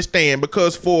able to understand,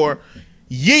 because for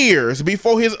years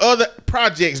before his other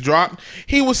projects dropped,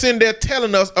 he was sitting there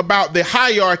telling us about the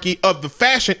hierarchy of the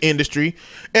fashion industry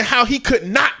and how he could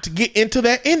not get into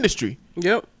that industry.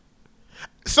 Yep.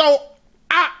 So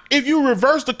if you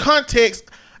reverse the context,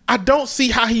 I don't see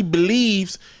how he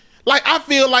believes. Like, I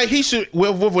feel like he should,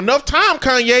 with enough time,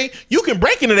 Kanye, you can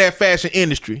break into that fashion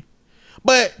industry.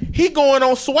 But he going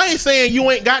on Sway saying you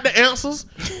ain't got the answers.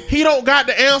 He don't got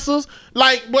the answers.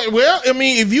 Like, well, I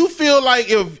mean, if you feel like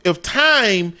if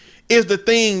time is the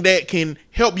thing that can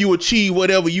help you achieve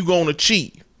whatever you gonna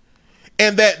achieve,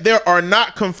 and that there are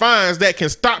not confines that can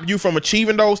stop you from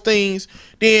achieving those things,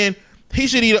 then he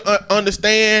should either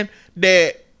understand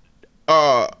that.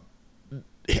 I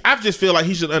just feel like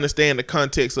he should understand the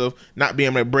context of not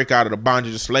being able to break out of the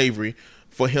bondage of slavery,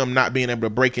 for him not being able to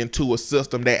break into a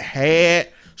system that had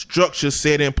structures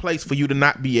set in place for you to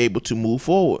not be able to move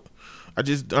forward.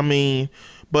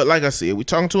 But like I said, we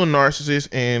talking to a narcissist,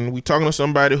 and we talking to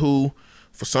somebody who,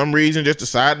 for some reason, just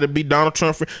decided to be Donald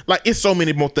Trump. Like, it's so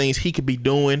many more things he could be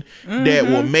doing that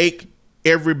will make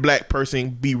every Black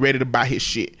person be ready to buy his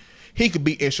shit. He could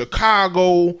be in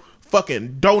Chicago,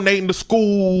 fucking donating to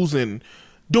schools and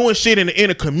doing shit in the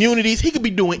inner communities. He could be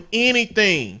doing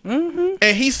anything. Mm-hmm.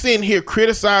 And he's sitting here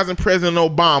criticizing President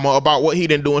Obama about what he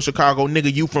done do in Chicago.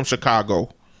 Nigga, you from Chicago.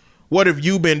 What have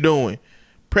you been doing?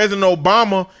 President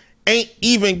Obama ain't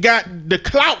even got the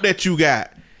clout that you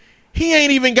got. He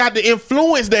ain't even got the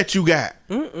influence that you got.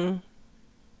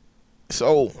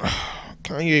 So,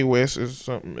 Kanye West is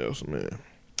something else, man.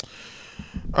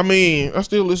 I mean, I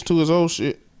still listen to his old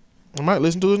shit. I might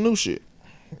listen to his new shit.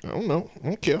 I don't know. I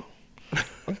don't care.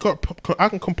 I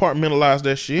can compartmentalize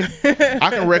that shit. I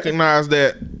can recognize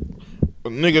that a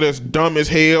nigga that's dumb as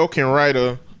hell can write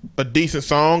a decent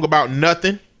song about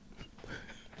nothing.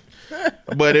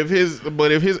 But if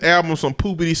his album some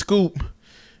poopity scoop,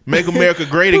 Make America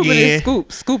Great Again,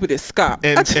 scoopity scop,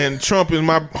 and Trump is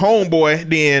my homeboy,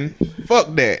 then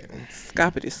fuck that.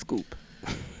 Scoopity scoop.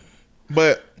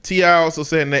 But T.I. also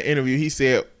said in that interview, he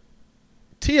said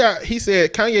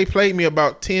Kanye played me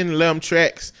about 10, 11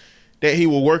 tracks that he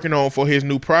was working on for his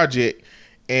new project,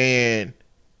 and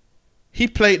he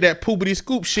played that poopity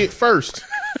scoop shit first.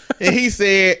 And he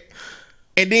said,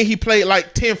 and then he played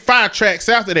like 10 fire tracks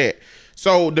after that.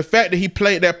 So the fact that he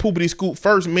played that poopity scoop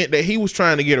first meant that he was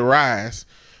trying to get a rise.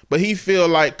 But he feel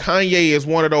like Kanye is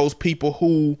one of those people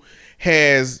who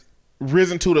has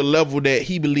risen to the level that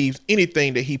he believes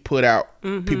anything that he put out,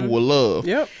 people will love.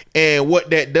 Yep. And what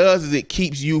that does is it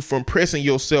keeps you from pressing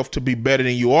yourself to be better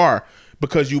than you are,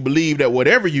 because you believe that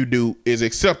whatever you do is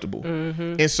acceptable.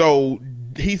 And so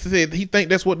he said he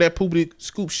think that's what that poopity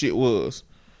scoop shit was.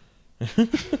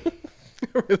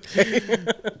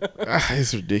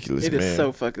 It's ridiculous, It man. is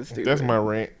so fucking stupid. That's my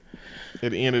rant.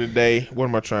 At the end of the day, what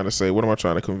am I trying to say? What am I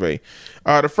trying to convey?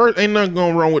 The first, ain't nothing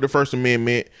going wrong with the First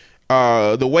Amendment.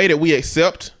 The way that we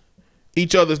accept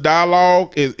each other's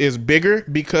dialogue is bigger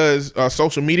because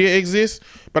social media exists.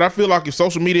 But I feel like if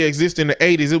social media exists in the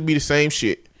 80s, it would be the same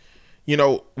shit. You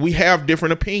know, we have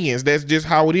different opinions. That's just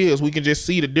how it is. We can just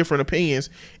see the different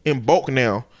opinions in bulk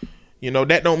now. You know,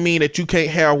 that don't mean that you can't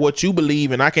have what you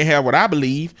believe and I can have what I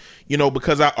believe, you know,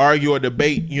 because I argue or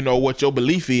debate, you know, what your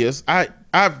belief is. I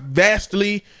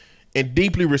vastly and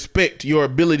deeply respect your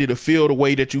ability to feel the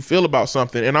way that you feel about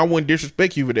something, and I wouldn't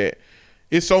disrespect you for that.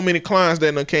 It's so many clients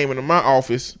that done came into my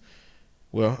office.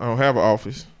 Well, I don't have an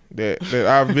office. That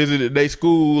I visited their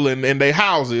school and their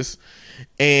houses,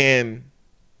 and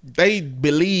they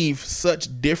believe such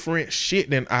different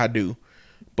shit than I do.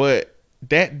 But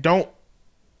that don't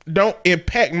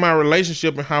impact my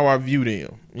relationship and how I view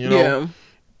them. You know,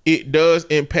 It does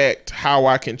impact how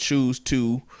I can choose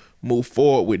to move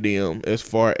forward with them as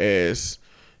far as,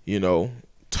 you know,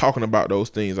 talking about those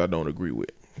things I don't agree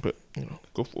with. But, you know,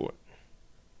 go for it.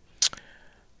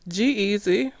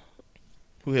 G-Eazy.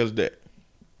 Who has that?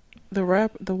 The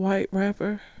white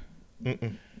rapper.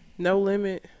 No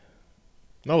Limit.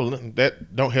 No,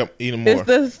 that don't help anymore.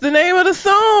 It's the name of the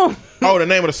song. Oh, the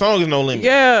name of the song is No Limit.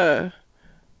 Yeah.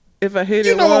 If I hit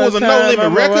it know one it was a time, No Limit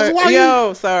I'm Records? Why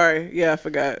Yo, sorry. Yeah, I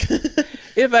forgot.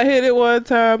 If I hit it one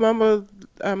time,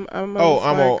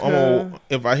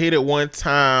 if I hit it one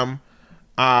time,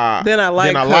 then I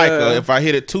like her. If I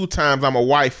hit it 2 times, I'm a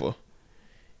wifer.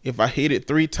 If I hit it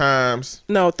 3 times.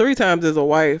 No, 3 times is a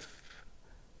wife.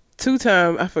 2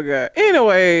 times, I forgot.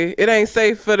 Anyway, it ain't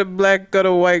safe for the black or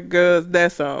the white girls.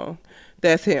 That song.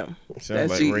 That's him. That's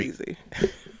like G-Eazy.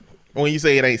 When you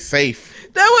say it ain't safe.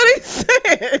 That's what he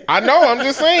said. I know, I'm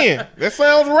just saying. That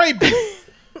sounds rapey.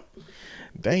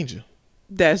 Danger.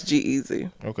 That's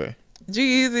G-Eazy. Okay.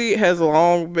 G-Eazy has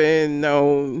long been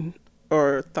known,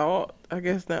 or thought, I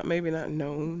guess maybe not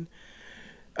known,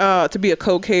 to be a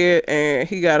cokehead, and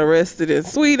he got arrested in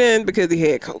Sweden because he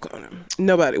had coke on him.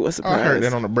 Nobody was surprised. I heard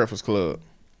that on the Breakfast Club.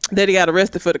 That he got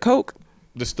arrested for the coke?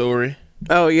 The story.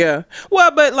 Oh, yeah.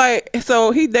 Well, but like,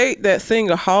 so he date that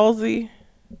singer Halsey.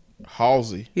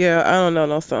 Halsey. Yeah, I don't know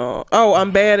no song. Oh,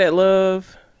 I'm Bad at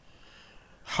Love.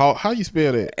 How you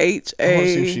spell that? H-A. I want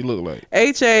to see what she look like.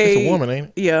 H-A. It's a woman, ain't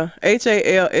it? Yeah.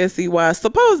 H-A-L-S-E-Y.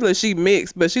 Supposedly she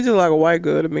mixed, but she just like a white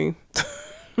girl to me.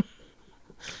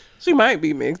 She might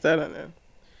be mixed. I don't know.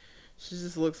 She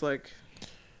just looks white.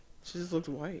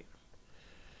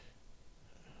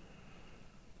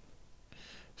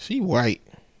 She white.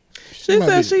 She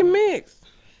said she mixed.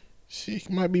 She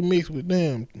might be mixed with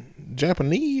them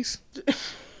Japanese.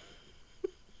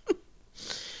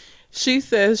 She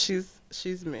says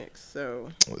she's mixed. So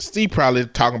Steve probably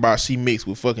talking about she mixed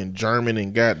with fucking German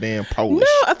and goddamn Polish.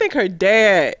 no, I think her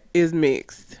dad is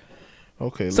mixed.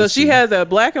 Okay. So she has a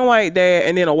black and white dad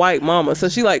and then a white mama. So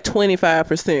she like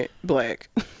 25% black.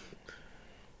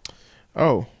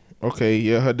 Oh, okay.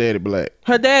 Yeah, her daddy black.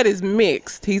 Her dad is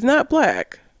mixed. He's not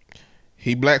black.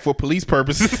 He black for police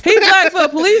purposes. He black for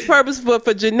police purposes, but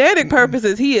for genetic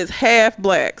purposes, he is half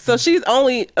black. So she's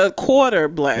only a quarter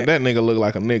black. That nigga look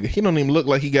like a nigga. He don't even look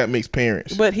like he got mixed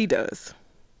parents. But he does.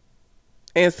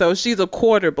 And so she's a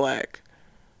quarter black.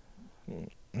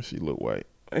 She look white.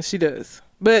 And she does.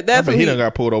 But that's he done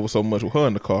got pulled over so much with her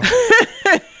in the car.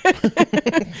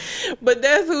 But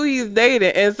that's who he's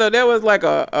dating. And so there was like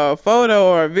a photo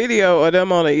or a video of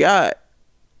them on a yacht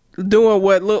doing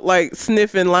what looked like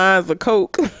sniffing lines of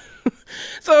coke.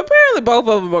 So apparently both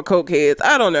of them are coke heads.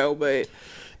 I don't know, but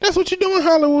that's what you do in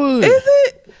Hollywood. is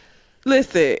it?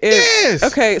 Listen. Yes.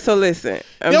 Okay, so listen.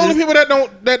 The only people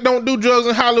that don't do drugs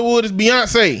in Hollywood is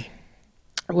Beyonce.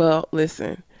 Well,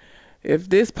 listen. If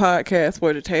this podcast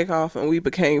were to take off and we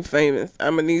became famous,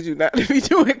 I'm gonna need you not to be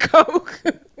doing coke.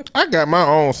 I got my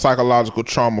own psychological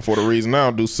trauma for the reason I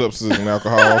don't do substances and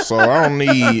alcohol, so I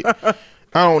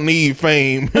don't need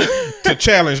fame to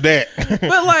challenge that.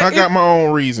 But like, I got my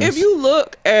own reasons. If you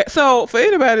look at, so for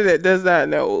anybody that does not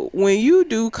know, when you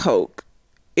do coke,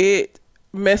 it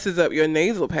messes up your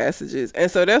nasal passages, and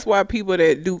so that's why people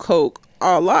that do coke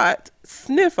a lot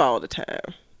sniff all the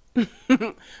time.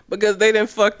 Because they didn't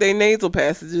fuck their nasal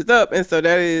passages up, and so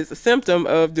that is a symptom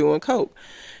of doing coke.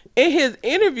 In his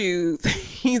interviews,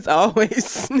 he's always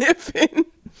sniffing,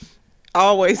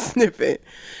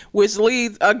 which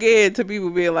leads again to people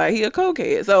being like, he a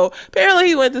cokehead. So apparently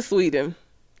he went to Sweden,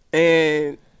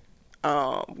 and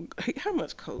how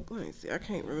much coke? Let me see. I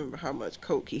can't remember how much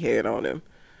coke he had on him.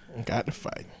 Got to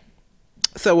fight.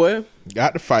 So what?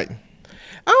 Got to fight.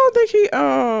 I don't think he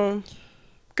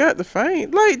got to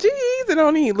fight. Like, G-Eazy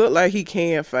don't even look like he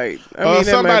can fight. I mean,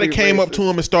 somebody came up to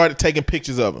him and started taking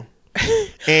pictures of him.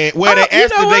 And they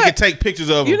asked if they could take pictures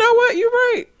of him. You know what? You're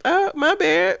right. My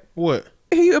bad. What?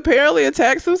 He apparently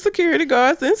attacked some security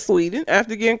guards in Sweden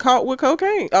after getting caught with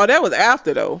cocaine. Oh, that was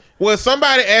after, though. Well,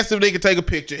 somebody asked if they could take a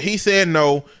picture. He said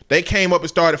no. They came up and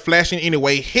started flashing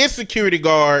anyway. His security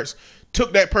guards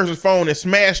took that person's phone and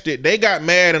smashed it. They got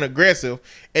mad and aggressive.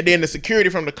 And then the security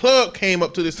from the club came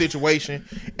up to the situation.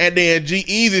 And then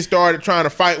G-Eazy started trying to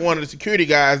fight one of the security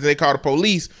guys. And they called the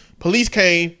police. Police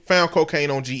came, found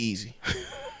cocaine on G-Eazy.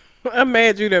 I'm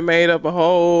mad you done made up a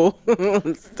whole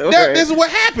story. This is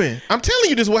what happened. I'm telling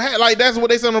you, this is what happened. Like, that's what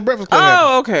they said on the Breakfast Club.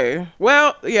 Oh, okay.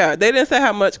 Well, yeah, they didn't say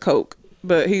how much coke,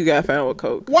 but he got found with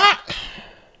coke.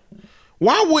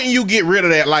 Why wouldn't you get rid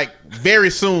of that, like, very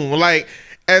soon? Like,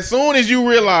 as soon as you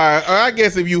realize, or I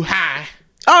guess if you high.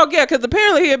 Oh, yeah, because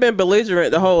apparently he had been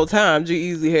belligerent the whole time,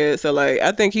 G-Eazy had. So, like,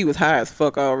 I think he was high as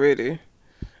fuck already.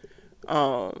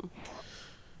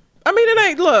 I mean, it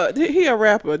ain't, look, he a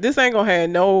rapper. This ain't gonna have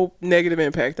no negative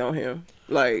impact on him,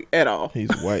 like, at all.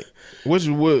 He's white.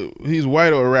 He's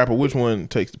white or a rapper? Which one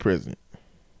takes the president?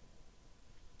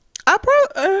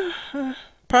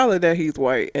 Probably that he's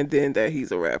white and then that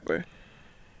he's a rapper.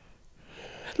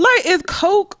 Like, is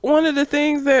coke one of the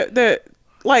things that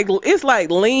like, it's like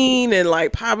lean and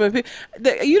like popping?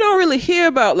 You don't really hear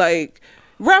about, like,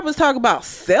 rappers talk about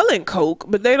selling coke,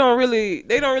 but they don't really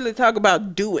talk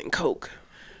about doing coke.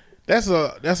 That's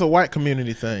a white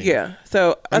community thing. Yeah.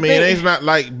 So I mean, it's not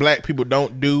like black people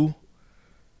don't do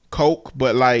coke,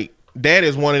 but like that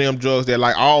is one of them drugs that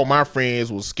like all my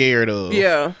friends was scared of.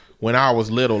 Yeah. When I was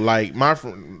little, like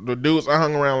the dudes I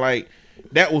hung around, like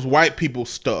that was white people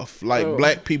stuff. Like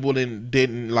black people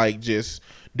didn't like just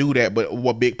do that. But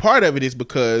what big part of it is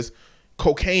because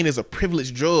cocaine is a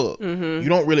privileged drug. Mm-hmm. You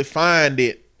don't really find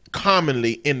it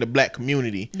commonly in the black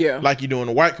community, like you do in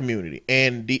the white community.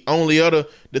 And the only the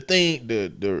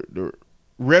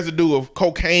residue of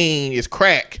cocaine is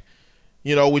crack,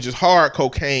 which is hard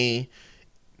cocaine.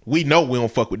 We know we don't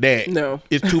fuck with that. No,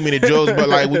 it's too many drugs. But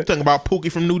like we're talking about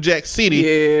Pookie from New Jack City,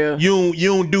 you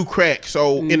don't do crack.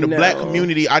 So in the black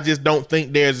community, I just don't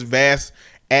think there's vast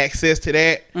access to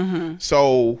that. Mm-hmm.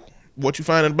 So what you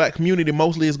find in the black community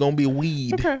mostly is gonna be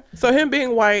weed. Okay. So him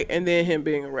being white and then him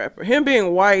being a rapper. Him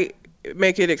being white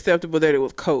make it acceptable that it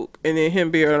was coke, and then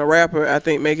him being a rapper, I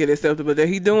think, make it acceptable that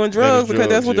he doing drugs because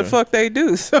that's what the fuck they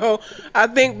do. So I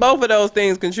think both of those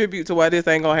things contribute to why this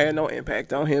ain't gonna have no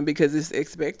impact on him because it's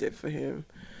expected for him.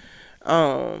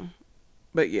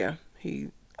 But yeah,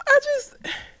 I'm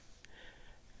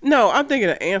thinking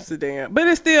of Amsterdam, but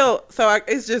it's still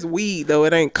it's just weed though.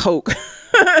 It ain't coke.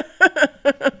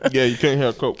 Yeah, you can't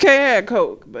have coke. Can't have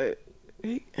coke, but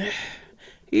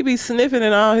he be sniffing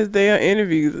in all his damn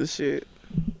interviews and shit.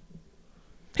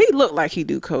 He look like he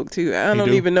do coke too. I don't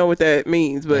even know what that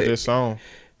means, but this song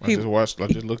I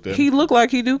just looked at. He look like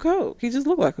he do coke. He just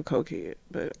look like a cokehead,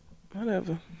 but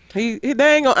whatever. They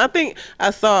ain't gonna. I think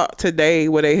I saw today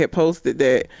where they had posted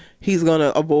that he's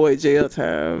gonna avoid jail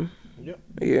time. Yep.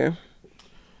 Yeah.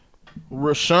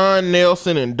 Rashawn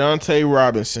Nelson and Dante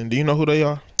Robinson. Do you know who they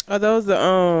are? Are those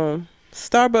the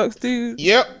Starbucks dudes?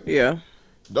 Yep. Yeah.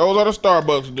 Those are the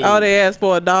Starbucks dudes. Oh, they asked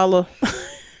for $1.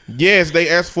 Yes, they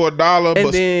asked for $1,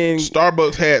 but then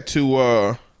Starbucks had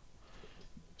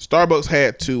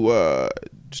to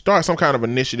start some kind of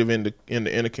initiative in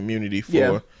the community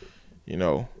for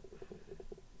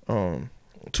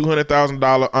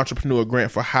 $200,000 entrepreneur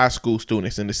grant for high school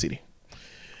students in the city.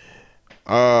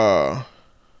 Why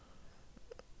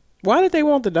did they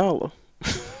want the $1?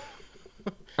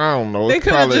 I don't know. They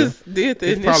could have just did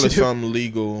the it's initiative. probably something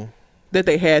legal. That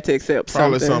they had to accept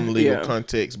Probably something. some legal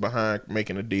context behind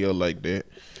making a deal like that.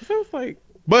 So it's like,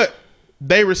 but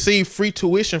they received free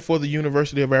tuition for the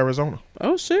University of Arizona.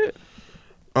 oh shit.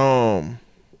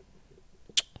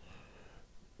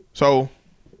 So,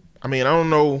 I mean, I don't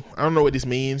know what this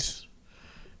means,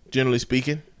 generally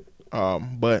speaking.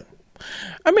 But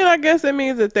I mean, I guess it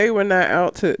means that they were not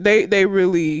out to. They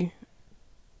really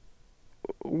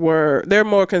were. They're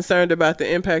more concerned about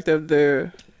the impact of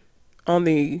on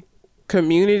the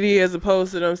community as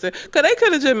opposed to themselves. Because they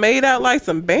could have just made out like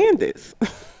some bandits.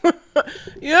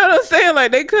 You know what I'm saying?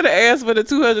 Like they could have asked for the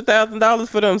 $200,000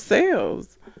 for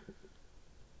themselves,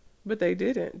 but they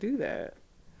didn't do that.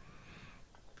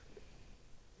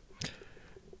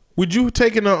 would you have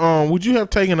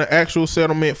taken an actual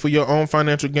settlement for your own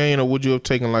financial gain, or would you have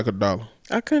taken like $1?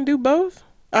 I couldn't do both.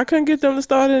 I couldn't get them to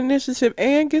start an initiative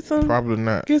and get some. Probably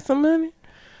not. Get some money.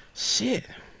 Shit.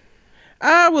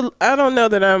 I don't know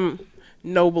that I'm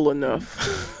noble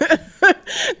enough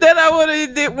that I would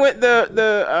have went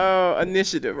the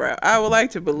initiative route. I would like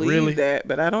to believe that,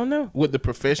 but I don't know. With the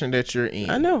profession that you're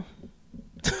in, I know.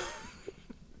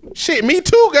 Shit, me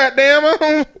too.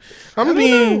 Goddamn,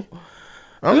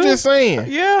 I'm just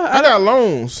saying. Yeah, I got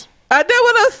loans. I did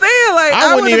what I'm saying. Like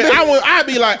I'd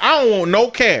be like, I don't want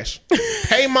no cash.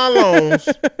 Pay my loans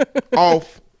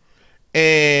off,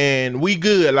 and we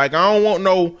good. Like I don't want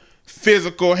no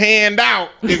physical handout,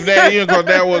 if that because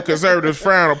that what conservatives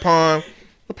frown upon.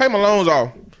 But pay my loans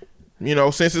off.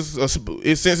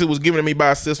 Since it was given to me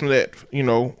by a system that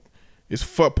is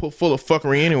full of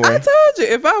fuckery anyway. I told you,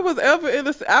 if I was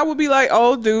ever I would be like,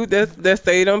 oh, dude, that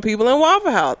stayed on people in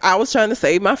Waffle House. I was trying to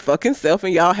save my fucking self,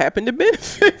 and y'all happen to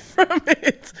benefit from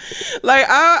it. Like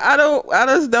I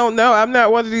just don't know. I'm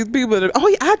not one of these people that. Oh,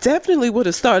 yeah, I definitely would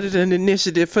have started an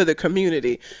initiative for the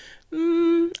community.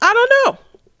 I don't know.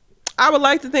 I would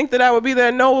like to think that I would be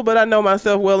that noble, but I know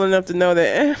myself well enough to know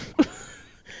that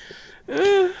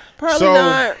probably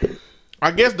not. I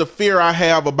guess the fear I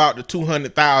have about the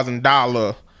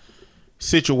 $200,000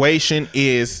 situation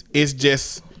is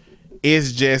just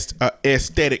a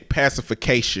aesthetic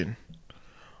pacification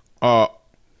of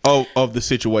the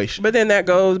situation. But then that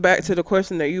goes back to the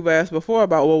question that you've asked before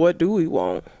about, well, what do we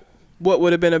want? What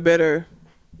would have been a better?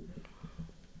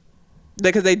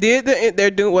 Because they're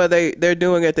doing at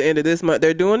the end of this month.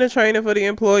 They're doing the training for the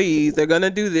employees. They're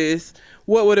gonna do this.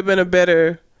 What would have been a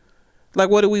better? Like,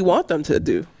 what do we want them to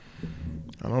do?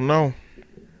 I don't know.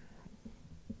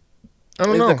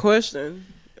 It's a question.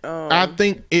 I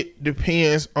think it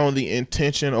depends on the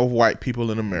intention of white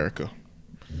people in America,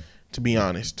 to be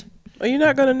honest. Well, you're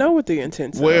not going to know what the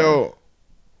intention Well,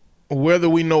 whether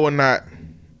we know or not,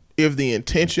 if the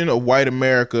intention of white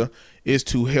America is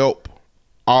to help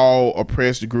all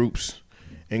oppressed groups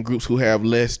and groups who have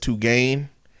less to gain,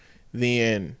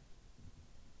 then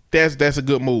that's a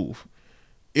good move.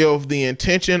 If the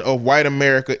intention of white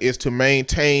America is to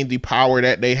maintain the power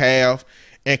that they have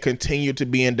and continue to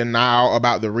be in denial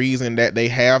about the reason that they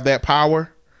have that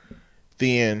power,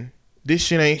 then this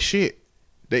shit ain't shit.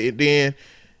 Then,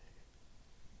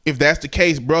 if that's the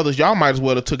case, brothers, y'all might as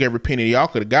well have took every penny y'all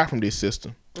could have got from this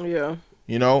system. Yeah.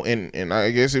 And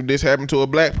I guess if this happened to a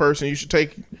black person, you should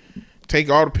take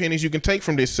all the pennies you can take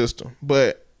from this system.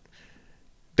 But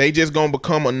they just gonna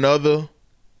become another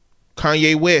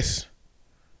Kanye West.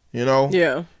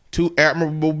 Yeah. Two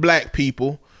admirable black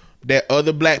people that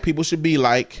other black people should be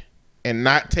like, and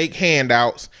not take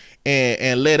handouts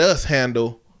and let us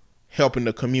handle helping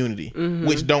the community,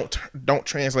 which don't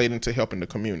translate into helping the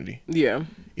community. Yeah.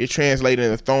 It translates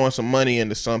into throwing some money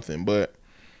into something, but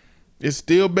it's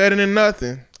still better than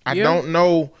nothing. I don't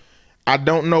know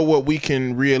what we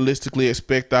can realistically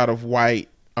expect out of white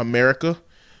America,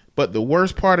 but the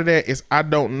worst part of that is I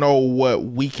don't know what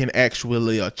we can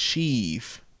actually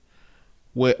achieve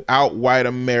without white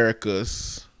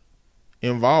America's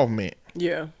involvement.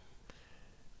 Yeah.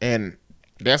 And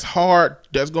that's hard.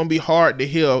 That's going to be hard to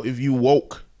hear if you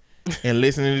woke and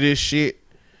listening to this shit,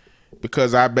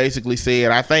 because I basically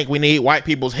said, I think we need white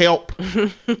people's help.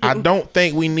 I don't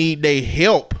think we need their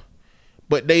help,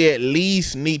 but they at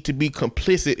least need to be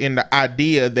complicit in the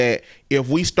idea that if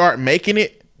we start making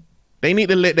it, they need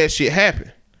to let that shit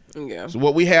happen. Yeah. So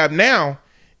what we have now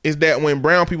is that when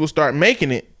brown people start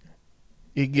making it,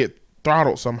 it get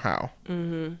throttled somehow.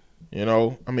 Mm-hmm. You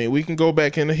know, I mean, we can go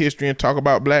back into history and talk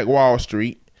about Black Wall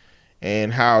Street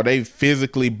and how they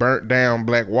physically burnt down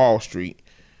Black Wall Street.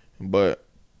 But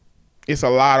it's a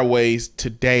lot of ways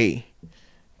today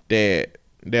that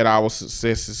our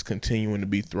success is continuing to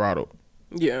be throttled.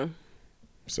 Yeah.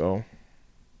 So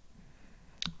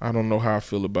I don't know how I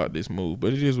feel about this move,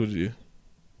 but it is what it is.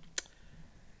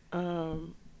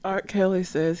 Art Kelly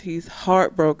says he's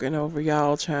heartbroken over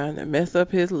y'all trying to mess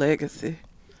up his legacy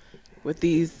with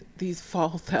these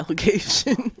false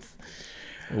allegations.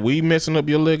 We messing up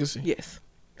your legacy? Yes.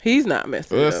 He's not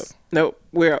messing it up. Nope.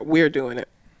 We're doing it.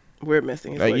 We're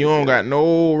messing his legacy. You don't got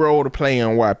no role to play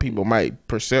in why people might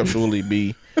perceptually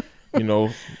be, you know,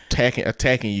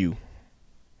 attacking you.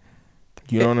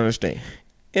 You don't understand.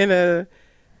 In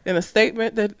a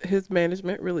statement that his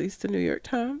management released to New York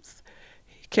Times,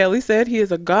 Kelly said he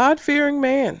is a God-fearing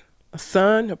man, a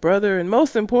son, a brother, and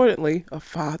most importantly, a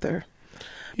father.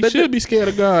 He should be scared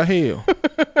of God, hell.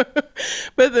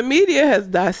 But the media has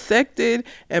dissected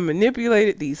and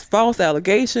manipulated these false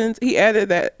allegations. He added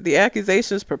that the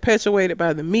accusations perpetuated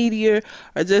by the media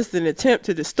are just an attempt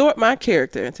to distort my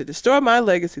character and to destroy my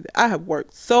legacy that I have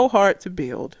worked so hard to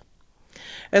build.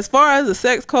 As far as the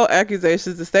sex cult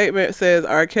accusations, the statement says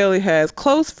R. Kelly has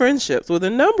close friendships with a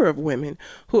number of women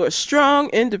who are strong,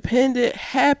 independent,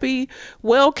 happy,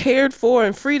 well cared for,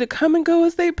 and free to come and go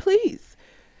as they please.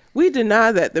 We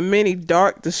deny that the many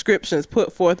dark descriptions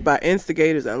put forth by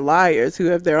instigators and liars who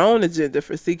have their own agenda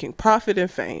for seeking profit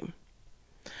and fame.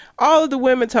 All of the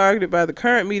women targeted by the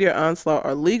current media onslaught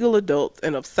are legal adults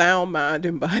and of sound mind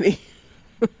and body.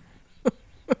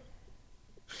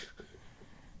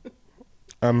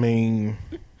 I mean,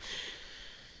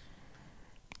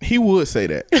 he would say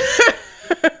that.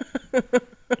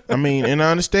 I mean, and I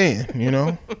understand, you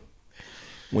know.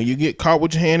 When you get caught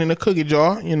with your hand in a cookie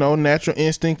jar, you know, natural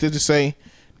instinct is to say,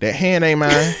 that hand ain't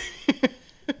mine.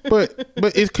 but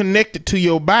it's connected to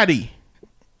your body.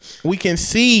 We can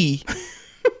see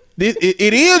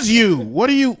it is you.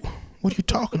 What are you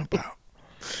talking about?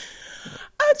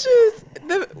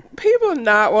 The people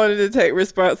not wanting to take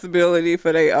responsibility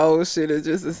for their own shit, it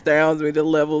just astounds me the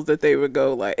levels that they would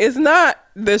go. Like, it's not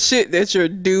the shit that you're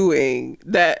doing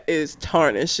that is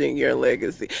tarnishing your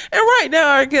legacy. And right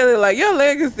now, R. Kelly, like, your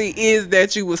legacy is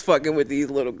that you was fucking with these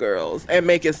little girls and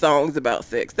making songs about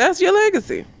sex. That's your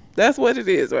legacy. That's what it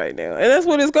is right now. And that's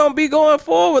what it's going to be going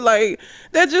forward. Like,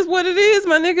 that's just what it is,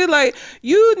 my nigga. Like,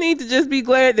 you need to just be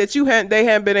glad that they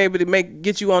haven't been able to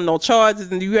get you on no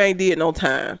charges and you ain't did no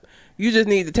time. You just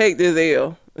need to take this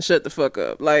L and shut the fuck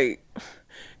up. Like,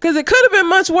 because it could have been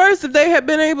much worse if they had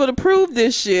been able to prove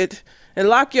this shit and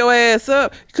lock your ass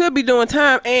up. You could be doing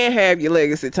time and have your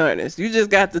legacy tarnished. You just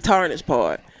got the tarnished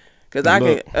part. Because I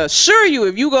can assure you,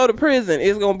 if you go to prison,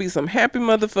 it's going to be some happy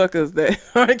motherfuckers that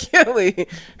R. Kelly.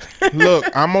 Look,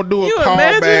 I'm going to do a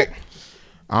callback.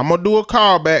 I'm going to do a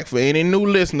callback for any new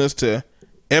listeners to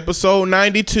episode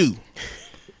 92.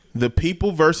 The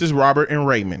People versus Robert and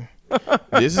Raymond.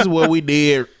 This is what we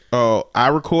did. I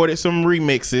recorded some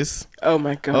remixes. Oh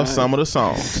my god! Of some of the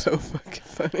songs. So fucking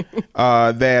funny.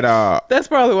 That's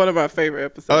probably one of my favorite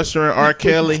episodes. Usher and R.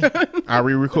 Kelly. I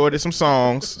re-recorded some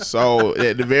songs. So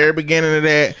at the very beginning of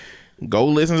that, go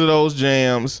listen to those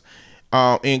jams,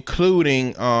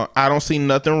 including I Don't See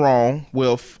Nothing Wrong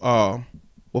with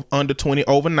Under 20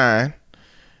 Over 9,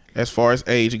 as far as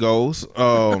age goes.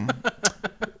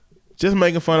 Just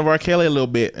making fun of R. Kelly a little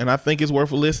bit, and I think it's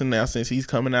worth a listen now since he's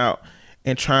coming out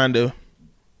and trying to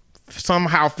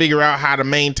somehow figure out how to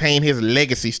maintain his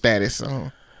legacy status.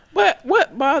 But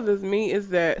what bothers me is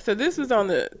that, so this is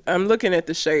I'm looking at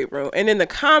the Shade Room, and in the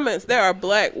comments there are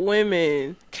black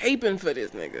women caping for this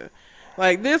nigga.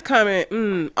 Like this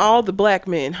comment, all the black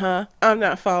men, huh? I'm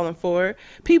not falling for it.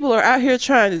 People are out here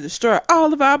trying to destroy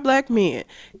all of our black men.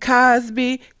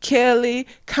 Cosby, Kelly,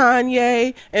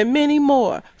 Kanye, and many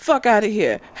more. Fuck out of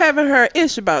here. Haven't heard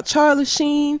ish about Charlie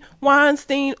Sheen,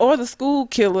 Weinstein, or the school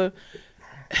killer.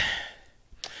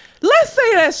 Let's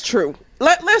say that's true.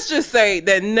 Let's just say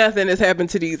that nothing has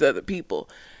happened to these other people.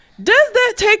 Does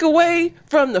that take away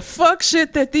from the fuck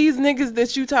shit that these niggas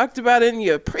that you talked about in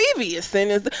your previous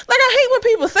sentence? Like, I hate when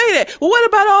people say that. Well, what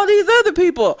about all these other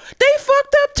people? They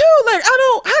fucked up too. Like,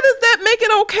 how does that make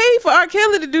it okay for R.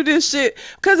 Kelly to do this shit?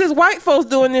 Because it's white folks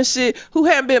doing this shit who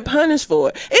haven't been punished for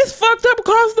it. It's fucked up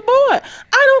across the board.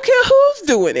 I don't care who's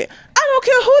doing it. I I don't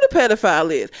care who the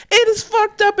pedophile is. It is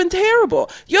fucked up and terrible.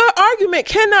 Your argument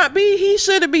cannot be he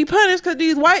shouldn't be punished because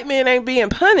these white men ain't being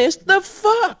punished. The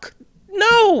fuck?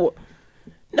 No.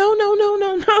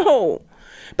 No.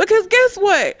 Because guess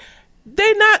what?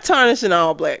 They not tarnishing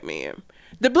all black men.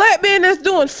 The black men that's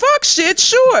doing fuck shit,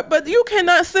 sure, but you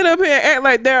cannot sit up here and act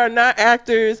like there are not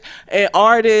actors and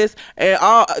artists and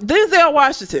all. Denzel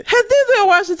Washington. Has Denzel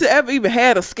Washington ever even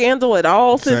had a scandal at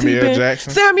all since he been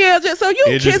Jackson. Samuel Jackson? So you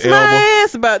Idris kiss my Elba.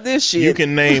 ass about this shit. You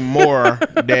can name more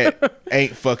that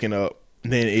ain't fucking up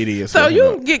than it is. So fucking you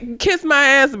up. can kiss my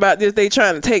ass about this. They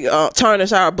trying to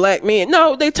tarnish our black men.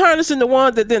 No, they tarnishing the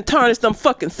ones that then tarnish them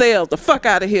fucking selves. The fuck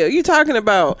out of here. You talking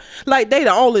about like they the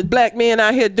only black men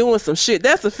out here doing some shit.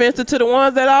 That's offensive to the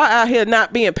ones that are out here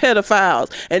not being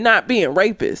pedophiles and not being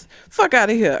rapists. Fuck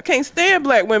out of here. I can't stand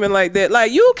black women like that.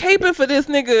 Like you caping for this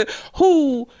nigga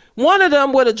who one of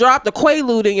them would have dropped a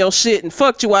Quaalude in your shit and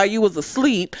fucked you while you was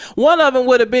asleep. One of them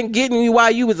would have been getting you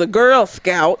while you was a Girl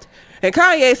Scout. And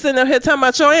Kanye sitting up here talking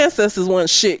about your ancestors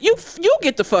wasn't shit. You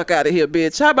get the fuck out of here,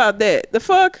 bitch. How about that? The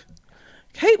fuck?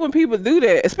 Hate when people do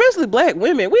that, especially black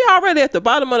women. We already at the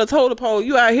bottom of the totem pole.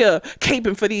 You out here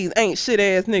caping for these ain't shit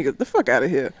ass niggas. The fuck out of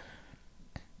here.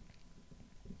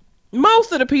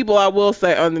 Most of the people, I will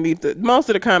say, underneath most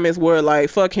of the comments were like,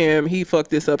 "Fuck him, he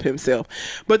fucked this up himself."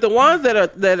 But the ones that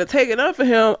are taking up for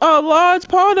him, a large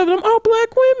part of them are black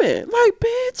women. Like,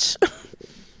 bitch,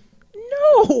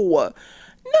 no,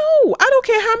 I don't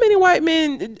care how many white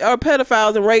men are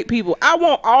pedophiles and rape people. I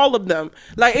want all of them.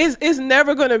 Like, it's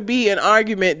never gonna be an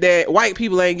argument that white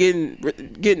people ain't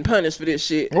getting punished for this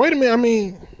shit. Wait a minute. I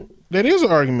mean, that is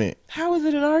an argument. How is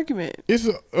it an argument? It's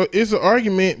an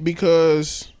argument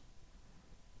because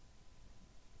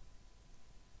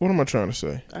what am I trying to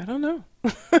say? I don't know.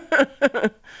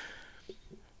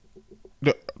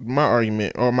 My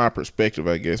argument or my perspective,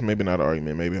 I guess, maybe not an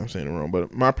argument, maybe I'm saying it wrong,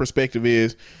 but my perspective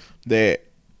is that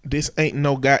this ain't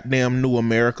no goddamn new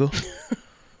America.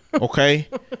 Okay?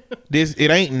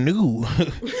 It ain't new.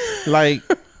 Like,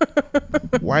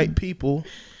 white people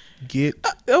don't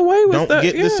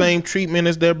get the same treatment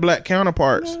as their black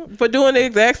counterparts. For doing the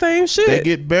exact same shit. They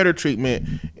get better treatment.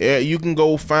 You can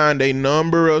go find a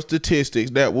number of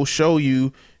statistics that will show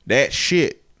you that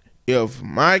shit. If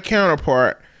my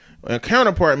counterpart, a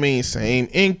counterpart means same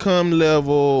income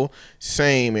level,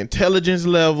 same intelligence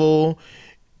level,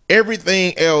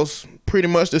 everything else pretty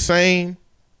much the same.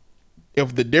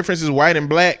 If the difference is white and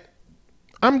black,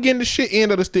 I'm getting the shit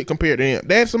end of the stick compared to them.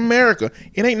 That's America.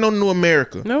 It ain't no new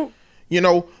America. Nope. You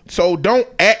know, so don't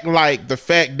act like the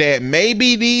fact that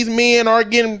maybe these men are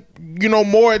getting,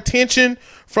 more attention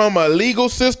from a legal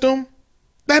system.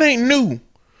 That ain't new.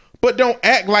 But don't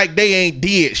act like they ain't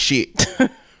did shit.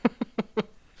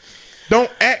 Don't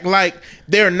act like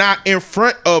they're not in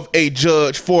front of a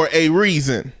judge for a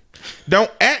reason.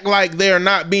 Don't act like they're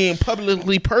not being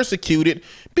publicly persecuted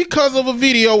because of a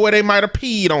video where they might have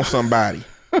peed on somebody.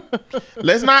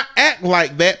 Let's not act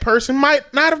like that person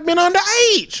might not have been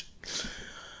underage.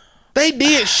 They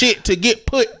did shit to get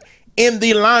put in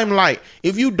the limelight.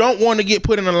 If you don't want to get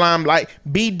put in the limelight,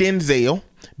 be Denzel,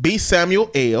 be Samuel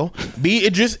L., be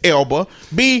Idris Elba,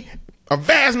 be a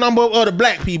vast number of other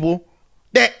black people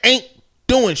that ain't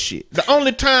doing shit. The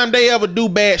only time they ever do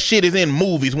bad shit is in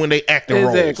movies when they act in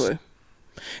roles. Exactly.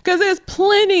 Because there's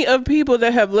plenty of people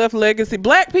that have left legacy,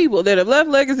 black people that have left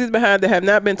legacies behind that have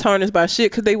not been tarnished by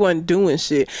shit because they wasn't doing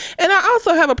shit. And I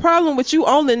also have a problem with you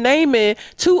only naming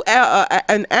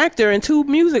an actor and 2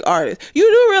 music artists. You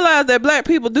do realize that black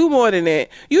people do more than that.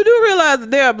 You do realize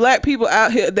that there are black people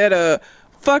out here that are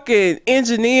fucking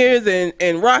engineers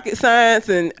and rocket science,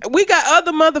 and we got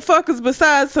other motherfuckers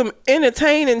besides some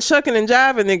entertaining, shucking and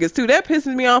jiving niggas too. That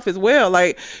pisses me off as well.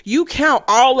 Like, you count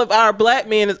all of our black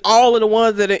men as all of the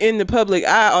ones that are in the public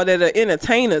eye or that are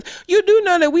entertainers. You do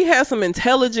know that we have some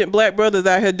intelligent black brothers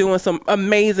out here doing some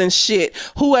amazing shit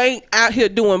who ain't out here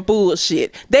doing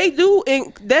bullshit. They do,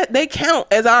 that they count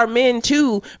as our men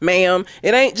too, ma'am.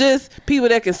 It ain't just people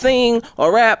that can sing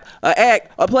or rap or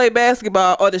act or play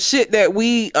basketball or the shit that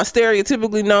we are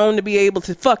stereotypically known to be able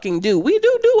to fucking do. We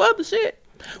do other shit.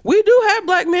 We do have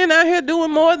black men out here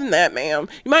doing more than that, ma'am.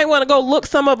 You might want to go look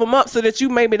some of them up so that you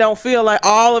maybe don't feel like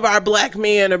all of our black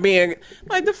men are being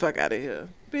like, the fuck out of here,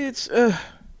 bitch.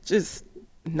 Just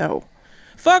no.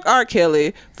 Fuck R.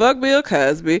 Kelly. Fuck Bill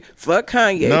Cosby. Fuck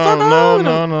Kanye. Fuck all of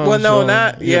them. No. Well, no, So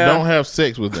not. you Yeah. don't have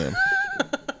sex with them.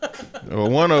 Well,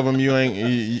 one of them you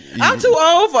ain't. I'm too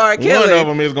old for R. Kelly. One of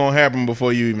them is gonna happen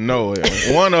before you even know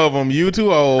it. One of them you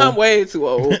too old. I'm way too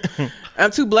old. I'm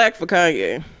too black for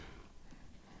Kanye.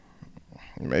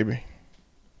 Maybe.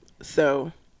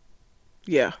 So,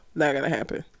 yeah, not gonna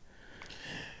happen.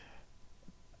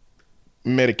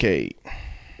 Medicaid.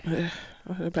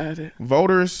 What about it?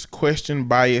 Voters question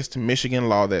biased Michigan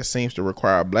law that seems to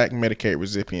require black Medicaid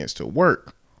recipients to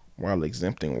work while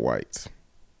exempting whites.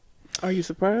 Are you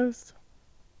surprised?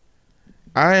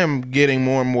 I am getting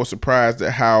more and more surprised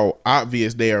at how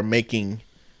obvious they are making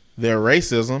their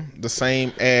racism, the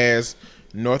same as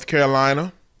North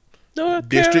Carolina.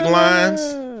 District lines.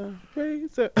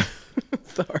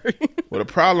 Sorry. Well, the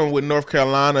problem with North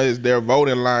Carolina is their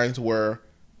voting lines were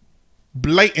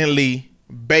blatantly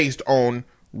based on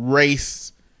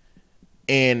race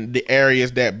and the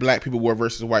areas that black people were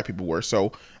versus white people were.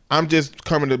 So I'm just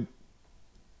coming to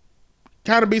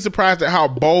kind of be surprised at how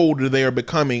bold they are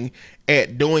becoming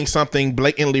at doing something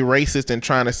blatantly racist and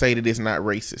trying to say that it's not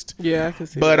racist. Yeah, I can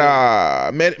see but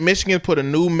that. Michigan put a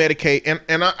new Medicaid,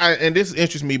 and this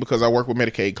interests me because I work with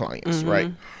Medicaid clients,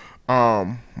 right?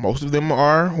 Most of them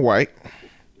are white,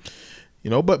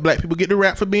 but black people get the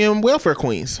rap for being welfare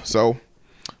queens. So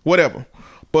whatever.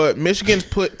 But Michigan's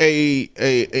put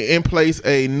in place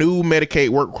a new Medicaid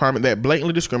work requirement that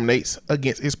blatantly discriminates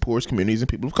against its poorest communities and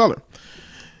people of color.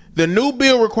 The new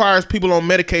bill requires people on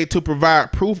Medicaid to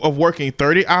provide proof of working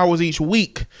 30 hours each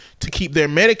week to keep their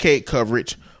Medicaid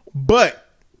coverage. But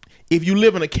if you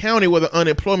live in a county where the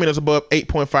unemployment is above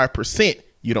 8.5%,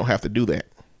 you don't have to do that.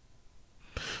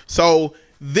 So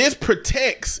this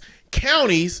protects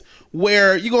counties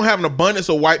where you're going to have an abundance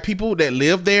of white people that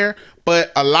live there,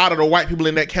 but a lot of the white people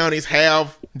in that counties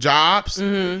have jobs.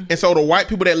 And so the white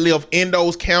people that live in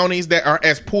those counties that are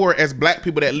as poor as black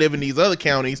people that live in these other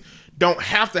counties don't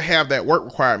have to have that work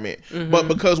requirement. But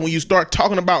because when you start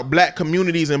talking about black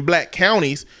communities and black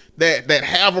counties that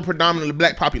have a predominantly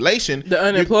black population, the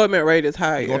unemployment rate is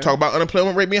higher. You're going to talk about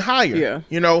unemployment rate being higher. Yeah.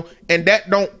 And that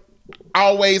don't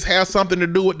always have something to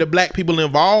do with the black people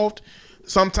involved.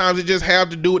 Sometimes it just have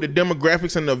to do with the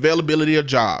demographics and the availability of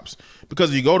jobs. Because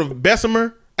if you go to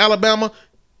Bessemer, Alabama,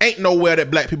 ain't nowhere that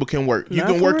black people can work. You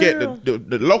can work at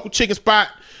the local chicken spot.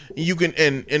 You can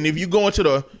and if you go into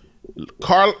the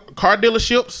car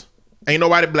dealerships, ain't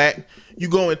nobody black. You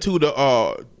go into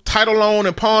the title loan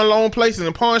and pawn loan places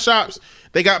and pawn shops,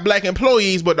 they got black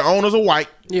employees, but the owners are white.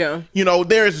 Yeah.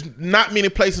 There's not many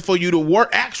places for you to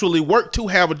actually work to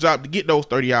have a job to get those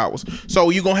 30 hours. So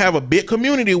you're going to have a big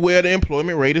community where the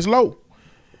employment rate is low.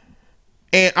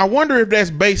 And I wonder if that's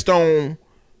based on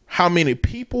how many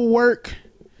people work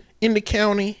in the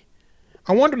county.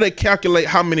 I wonder if they calculate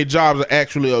how many jobs are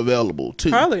actually available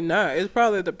too. Probably not. It's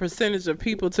probably the percentage of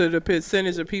people to the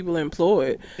percentage of people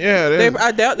employed. Yeah,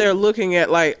 I doubt they're looking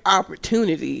at like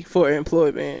opportunity for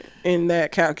employment in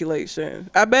that calculation.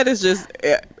 I bet it's just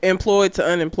employed to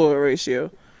unemployed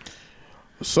ratio.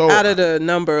 So out of the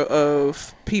number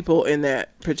of people in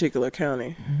that particular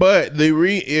county. But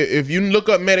if you look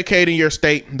up Medicaid in your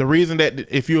state, the reason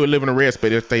that if you live in a red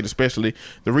state especially,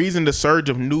 the reason the surge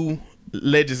of new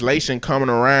legislation coming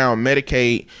around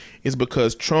Medicaid is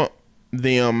because Trump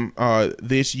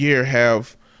this year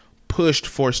have pushed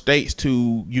for states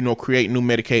to create new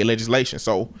Medicaid legislation.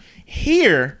 So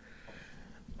here,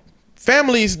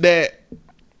 families that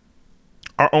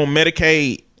are on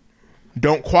Medicaid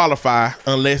don't qualify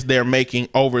unless they're making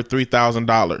over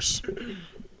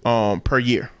 $3,000 per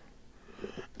year.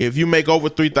 If you make over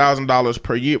 $3,000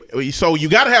 per year, so you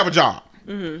got to have a job.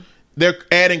 They're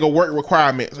adding a work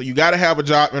requirement, so you got to have a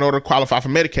job in order to qualify for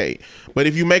Medicaid. But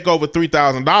if you make over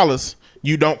 $3,000,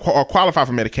 you don't qualify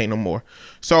for Medicaid no more.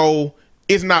 So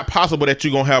it's not possible that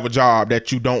you're gonna have a job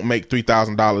that you don't make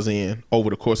 $3,000 in over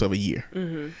the course of a year.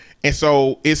 And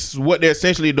so it's what they're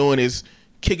essentially doing is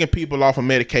kicking people off of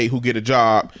Medicaid who get a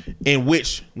job, in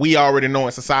which we already know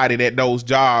in society that those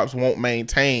jobs won't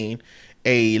maintain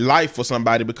a life for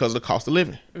somebody because of the cost of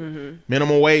living.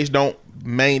 Minimum wage don't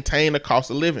maintain the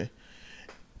cost of living.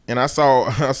 And I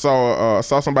saw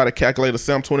somebody calculate a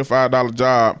 $725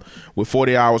 job with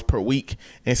 40 hours per week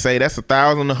and say that's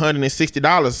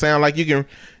 $1,160. Sound like you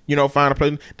can, find a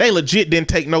place. They legit didn't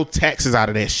take no taxes out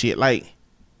of that shit. Like,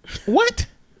 what?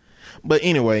 But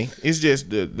anyway, it's just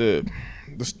the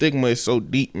stigma is so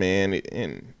deep, man,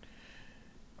 and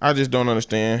I just don't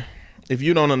understand. If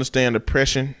you don't understand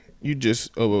oppression, you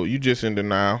just in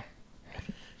denial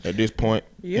at this point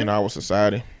in our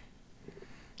society.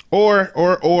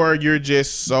 Or you're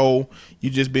just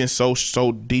been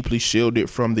so deeply shielded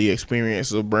from the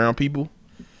experience of brown people,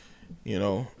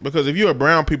 because if you're a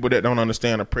brown people that don't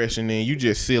understand oppression, then you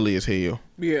just silly as hell.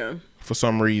 Yeah. For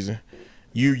some reason,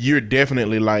 you're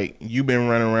definitely like you've been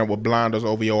running around with blinders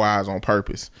over your eyes on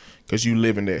purpose because you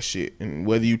live in that shit. And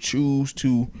whether you choose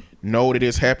to know that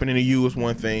it's happening to you is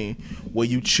one thing.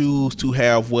 Whether you choose to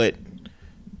have what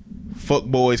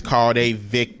fuckboys call a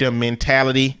victim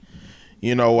mentality.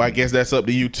 you know, I guess that's up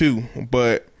to you too.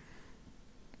 But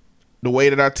the way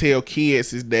that I tell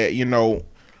kids is that, you know,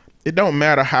 it don't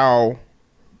matter how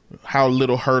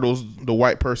little hurdles the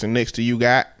white person next to you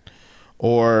got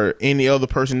or any other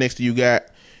person next to you got.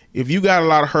 If you got a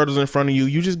lot of hurdles in front of you,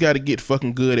 you just got to get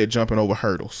fucking good at jumping over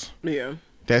hurdles. Yeah.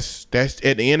 That's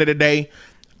at the end of the day,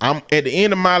 I'm at the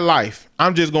end of my life,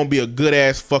 I'm just going to be a good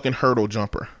ass fucking hurdle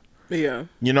jumper. Yeah.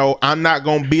 You know, I'm not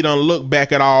going to be done look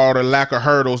back at all the lack of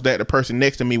hurdles that the person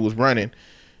next to me was running.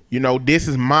 You know, this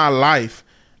is my life.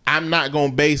 I'm not going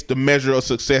to base the measure of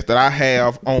success that I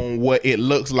have on what it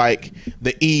looks like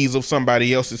the ease of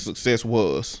somebody else's success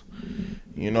was.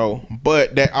 You know,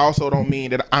 but that also don't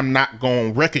mean that I'm not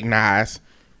going to recognize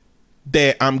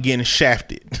that I'm getting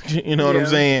shafted. You know what I'm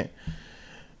saying?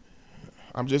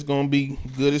 I'm just going to be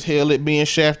good as hell at being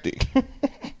shafted.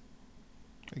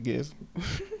 I guess.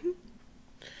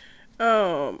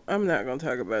 I'm not going to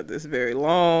talk about this very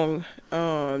long.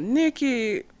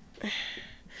 Nikki...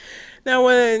 Now,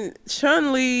 when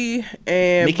Chun-Li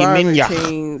and Nicki Barbie Minaj.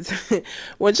 Teens,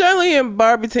 when Chun-Li and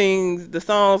Barbie Teens, the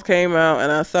songs came out,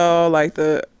 and I saw like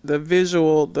the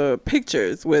visual, the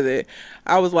pictures with it,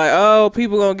 I was like, oh,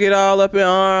 people gonna get all up in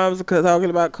arms because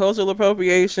talking about cultural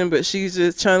appropriation, but she's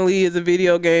just Chun-Li is a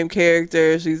video game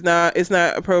character. It's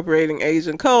not appropriating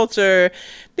Asian culture.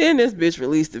 Then this bitch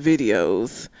released the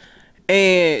videos,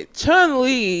 and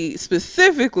Chun-Li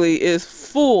specifically is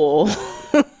full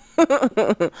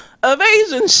of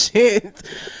Asian shit. And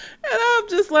I'm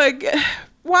just like,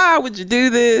 why would you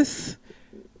do this?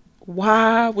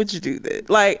 Why would you do that?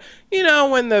 Like, you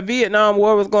know, when the Vietnam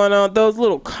War was going on, those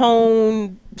little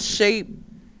cone shaped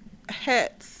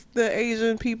hats the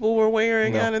Asian people were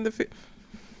wearing out in the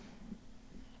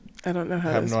I don't know how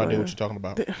I have no idea what you're talking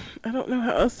about. I don't know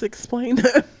how else to explain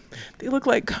that. They look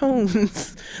like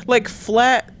cones. Like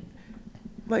flat,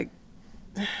 like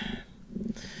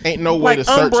ain't no way like to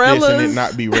search umbrellas. this and it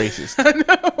not be racist. I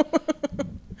know.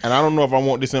 And I don't know if I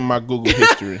want this in my Google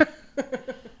history.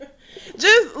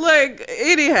 Just like,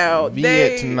 anyhow,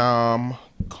 Vietnam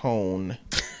cone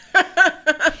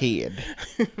head.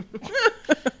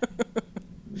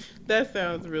 That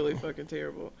sounds really fucking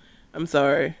terrible. I'm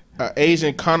sorry.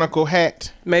 Asian conical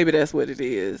hat, Maybe that's what it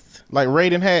is. like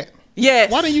Raiden hat.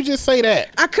 Yes. Why didn't you just say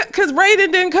that? Because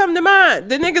Raiden didn't come to mind.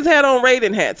 The niggas had on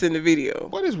Raiden hats in the video.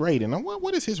 What is Raiden?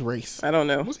 What is his race? I don't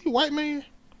know. Was he a white man?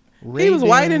 He was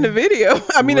white in the video.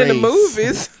 I mean, in the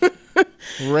movies.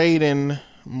 Raiden,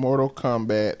 Mortal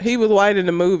Kombat. He was white in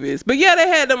the movies. But yeah, they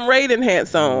had them Raiden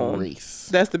hats on. Race.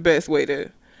 That's the best way to...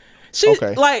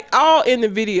 Okay. Like, all in the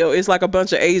video is like a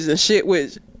bunch of Asian shit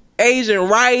with Asian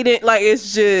writing. Like,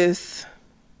 it's just...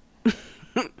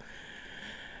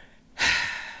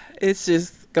 it's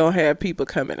just gonna have people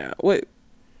coming out. What?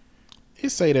 It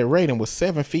say that Raiden was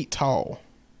 7 feet tall.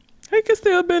 He could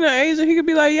still been an Asian. He could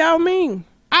be like Yao Ming.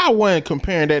 I wasn't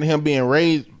comparing that to him being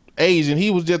raised Asian.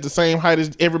 He was just the same height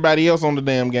as everybody else on the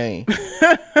damn game.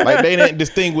 Like, they didn't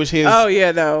distinguish his... Oh,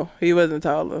 yeah, no. He wasn't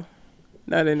taller.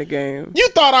 Not in the game. You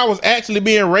thought I was actually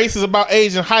being racist about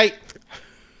Asian height?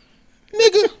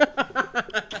 Nigga.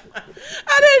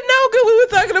 I didn't know because we were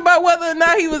talking about whether or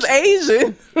not he was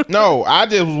Asian. No, I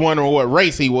just was wondering what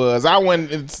race he was. I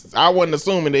wasn't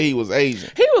assuming that he was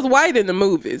Asian. He was white in the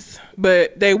movies,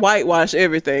 but they whitewash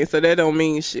everything, so that don't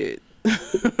mean shit.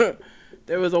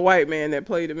 There was a white man that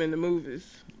played him in the movies.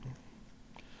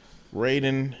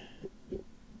 Raiden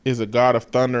is a god of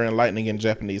thunder and lightning in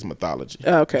Japanese mythology.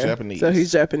 Okay. Japanese. So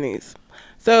he's Japanese.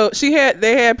 So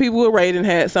they had people with Raiden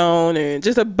hats on and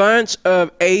just a bunch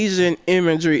of Asian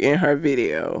imagery in her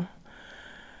video.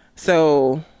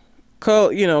 So,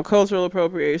 cultural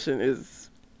appropriation is,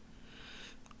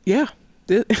 yeah.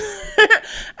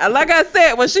 Like I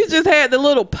said, when she just had the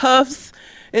little puffs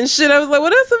and shit, I was like,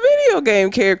 well, that's a video game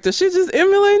character. She just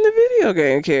emulating the video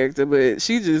game character, but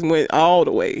she just went all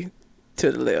the way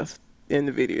to the left in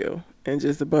the video and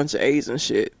just a bunch of Asian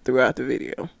shit throughout the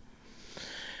video.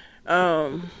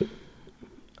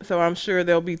 So I'm sure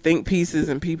there'll be think pieces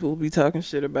and people will be talking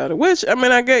shit about it, which, I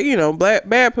mean, I get,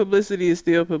 bad publicity is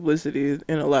still publicity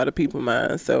in a lot of people's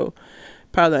minds, so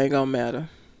probably ain't gonna matter.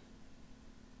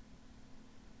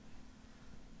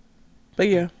 But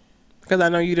yeah, because I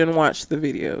know you didn't watch the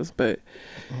videos, but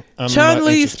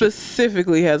Chun-Li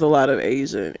specifically has a lot of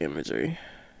Asian imagery.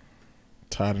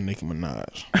 Tired of Nicki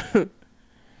Minaj.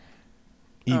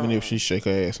 Even if she shake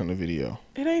her ass in the video.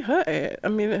 It ain't her ad. I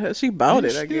mean, she bought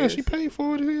it, I guess. Yeah, she paid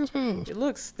for it. It is hers. It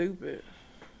looks stupid.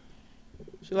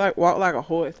 She walk like a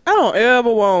horse. I don't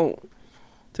ever want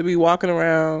to be walking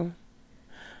around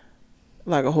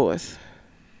like a horse.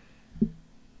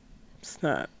 It's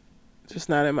just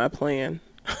not in my plan.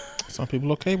 Some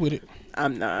people okay with it.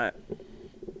 I'm not.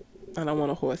 I don't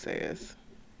want a horse ass.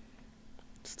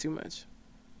 It's too much.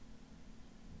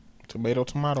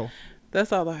 Tomato.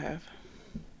 That's all I have.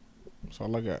 That's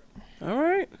all I got. All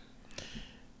right.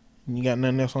 You got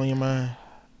nothing else on your mind?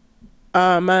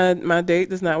 My date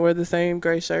does not wear the same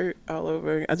gray shirt all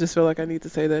over. I just feel like I need to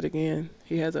say that again.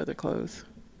 He has other clothes.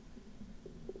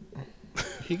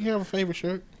 He can have a favorite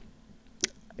shirt.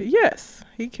 Yes,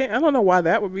 he can. I don't know why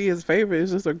that would be his favorite.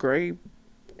 It's just a gray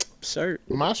shirt.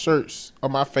 My shirts are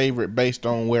my favorite based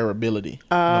on wearability.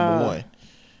 Number one.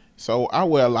 So I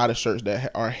wear a lot of shirts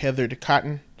that are heathered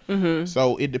cotton. Mm-hmm.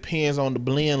 So it depends on the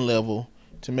blend level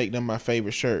to make them my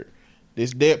favorite shirt.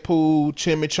 This Deadpool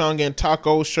chimichanga and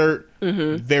taco shirt,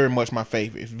 very much my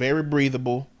favorite. It's very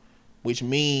breathable, which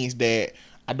means that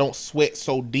I don't sweat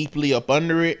so deeply up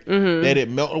under it that it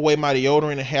melt away my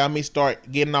deodorant and have me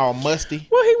start getting all musty.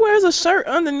 Well, he wears a shirt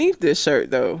underneath this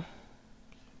shirt, though.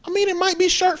 I mean, it might be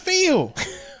shirt feel.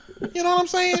 You know what I'm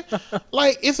saying?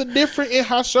 Like, it's a different in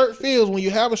how shirt feels when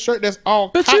you have a shirt that's all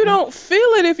But cotton. you don't feel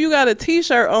it if you got a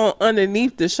t-shirt on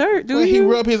underneath the shirt, do Well, you? he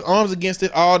rub his arms against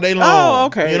it all day long. Oh,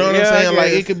 okay. You know what Yeah, I'm saying? I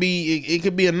Like, guess. it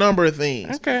could be a number of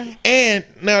things. Okay. And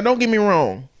now, don't get me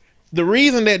wrong. The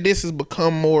reason that this has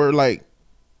become more like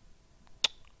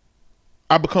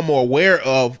I become more aware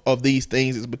of these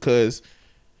things is because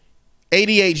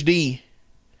ADHD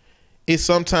is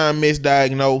sometimes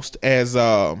misdiagnosed as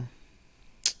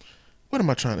what am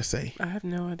I trying to say? I have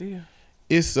no idea.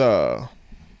 It's as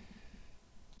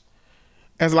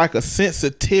like a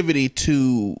sensitivity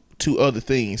to other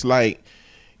things, like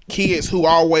kids who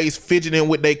always fidgeting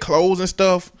with their clothes and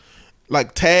stuff,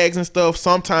 like tags and stuff.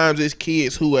 Sometimes it's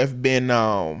kids who have been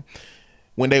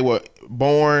when they were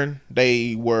born,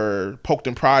 they were poked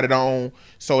and prodded on,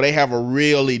 so they have a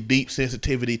really deep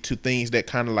sensitivity to things that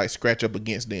kind of like scratch up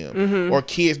against them. Or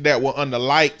kids that were under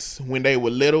lights when they were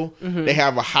little, they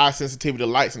have a high sensitivity to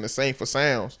lights, and the same for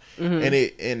sounds.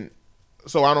 And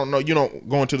so I don't know, you don't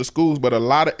go into the schools, but a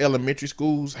lot of elementary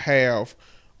schools have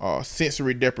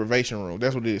sensory deprivation rooms.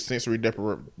 That's what it is, sensory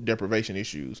deprivation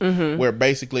issues, where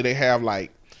basically they have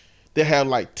like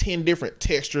 10 different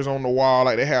textures on the wall.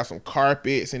 Like, they have some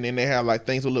carpets, and then they have like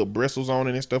things with little bristles on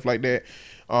it and stuff like that.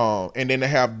 And then they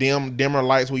have dimmer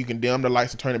lights where you can dim the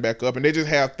lights and turn it back up. And they just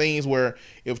have things where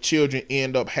if children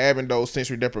end up having those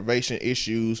sensory deprivation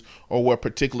issues, or where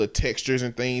particular textures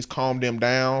and things calm them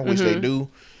down, which they do,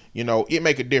 you know, it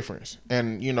make a difference.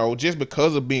 And, you know, just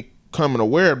because of becoming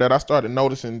aware of that, I started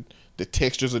noticing the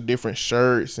textures of different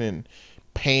shirts and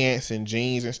pants and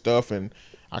jeans and stuff. And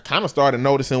I kind of started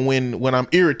noticing when I'm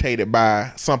irritated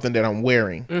by something that I'm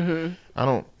wearing.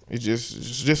 It's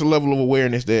just a level of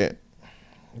awareness that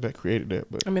created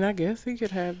that. But I mean, I guess he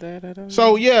could have that. I don't know.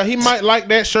 so yeah, he might like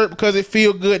that shirt because it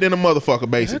feel good than a motherfucker,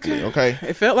 basically. Okay.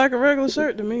 It felt like a regular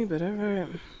shirt to me, but all right.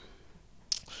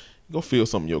 Go feel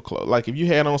some of your clothes. Like, if you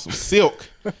had on some silk,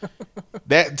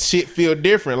 that shit feel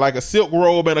different. Like, a silk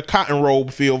robe and a cotton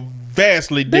robe feel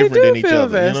vastly different than each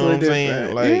other. You know what I'm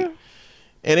saying? Like, yeah.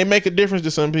 and it make a difference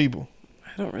to some people.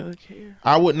 I don't really care.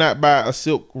 I would not buy a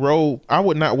silk robe. I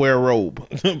would not wear a robe,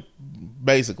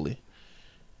 basically.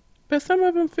 But some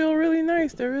of them feel really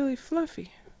nice. They're really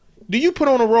fluffy. Do you put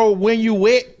on a robe when you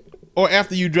wet or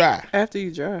after you dry? After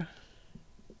you dry.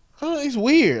 Oh, it's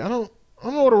weird. I don't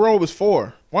know what a robe is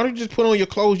for. Why don't you just put on your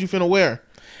clothes you finna wear,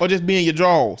 or just be in your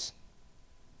drawers?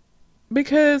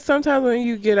 Because sometimes when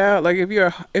you get out, like if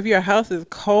your house is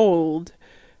cold,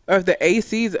 or if the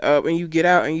AC's up and you get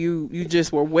out and you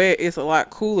just were wet, it's a lot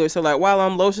cooler. So like while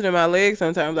I'm lotioning my legs,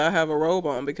 sometimes I have a robe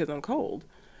on because I'm cold.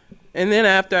 And then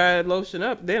after I lotion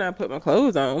up, then I put my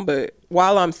clothes on. But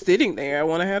while I'm sitting there, I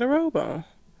want to have a robe on.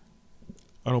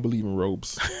 I don't believe in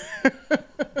robes.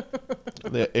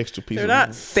 That extra piece. They're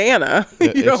not Santa.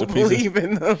 You don't believe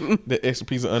in them. That extra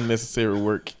piece of unnecessary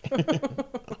work. I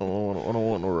don't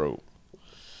want no robe.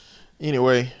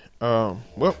 Anyway,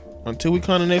 well, until we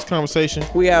come to the next conversation,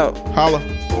 We out. holla.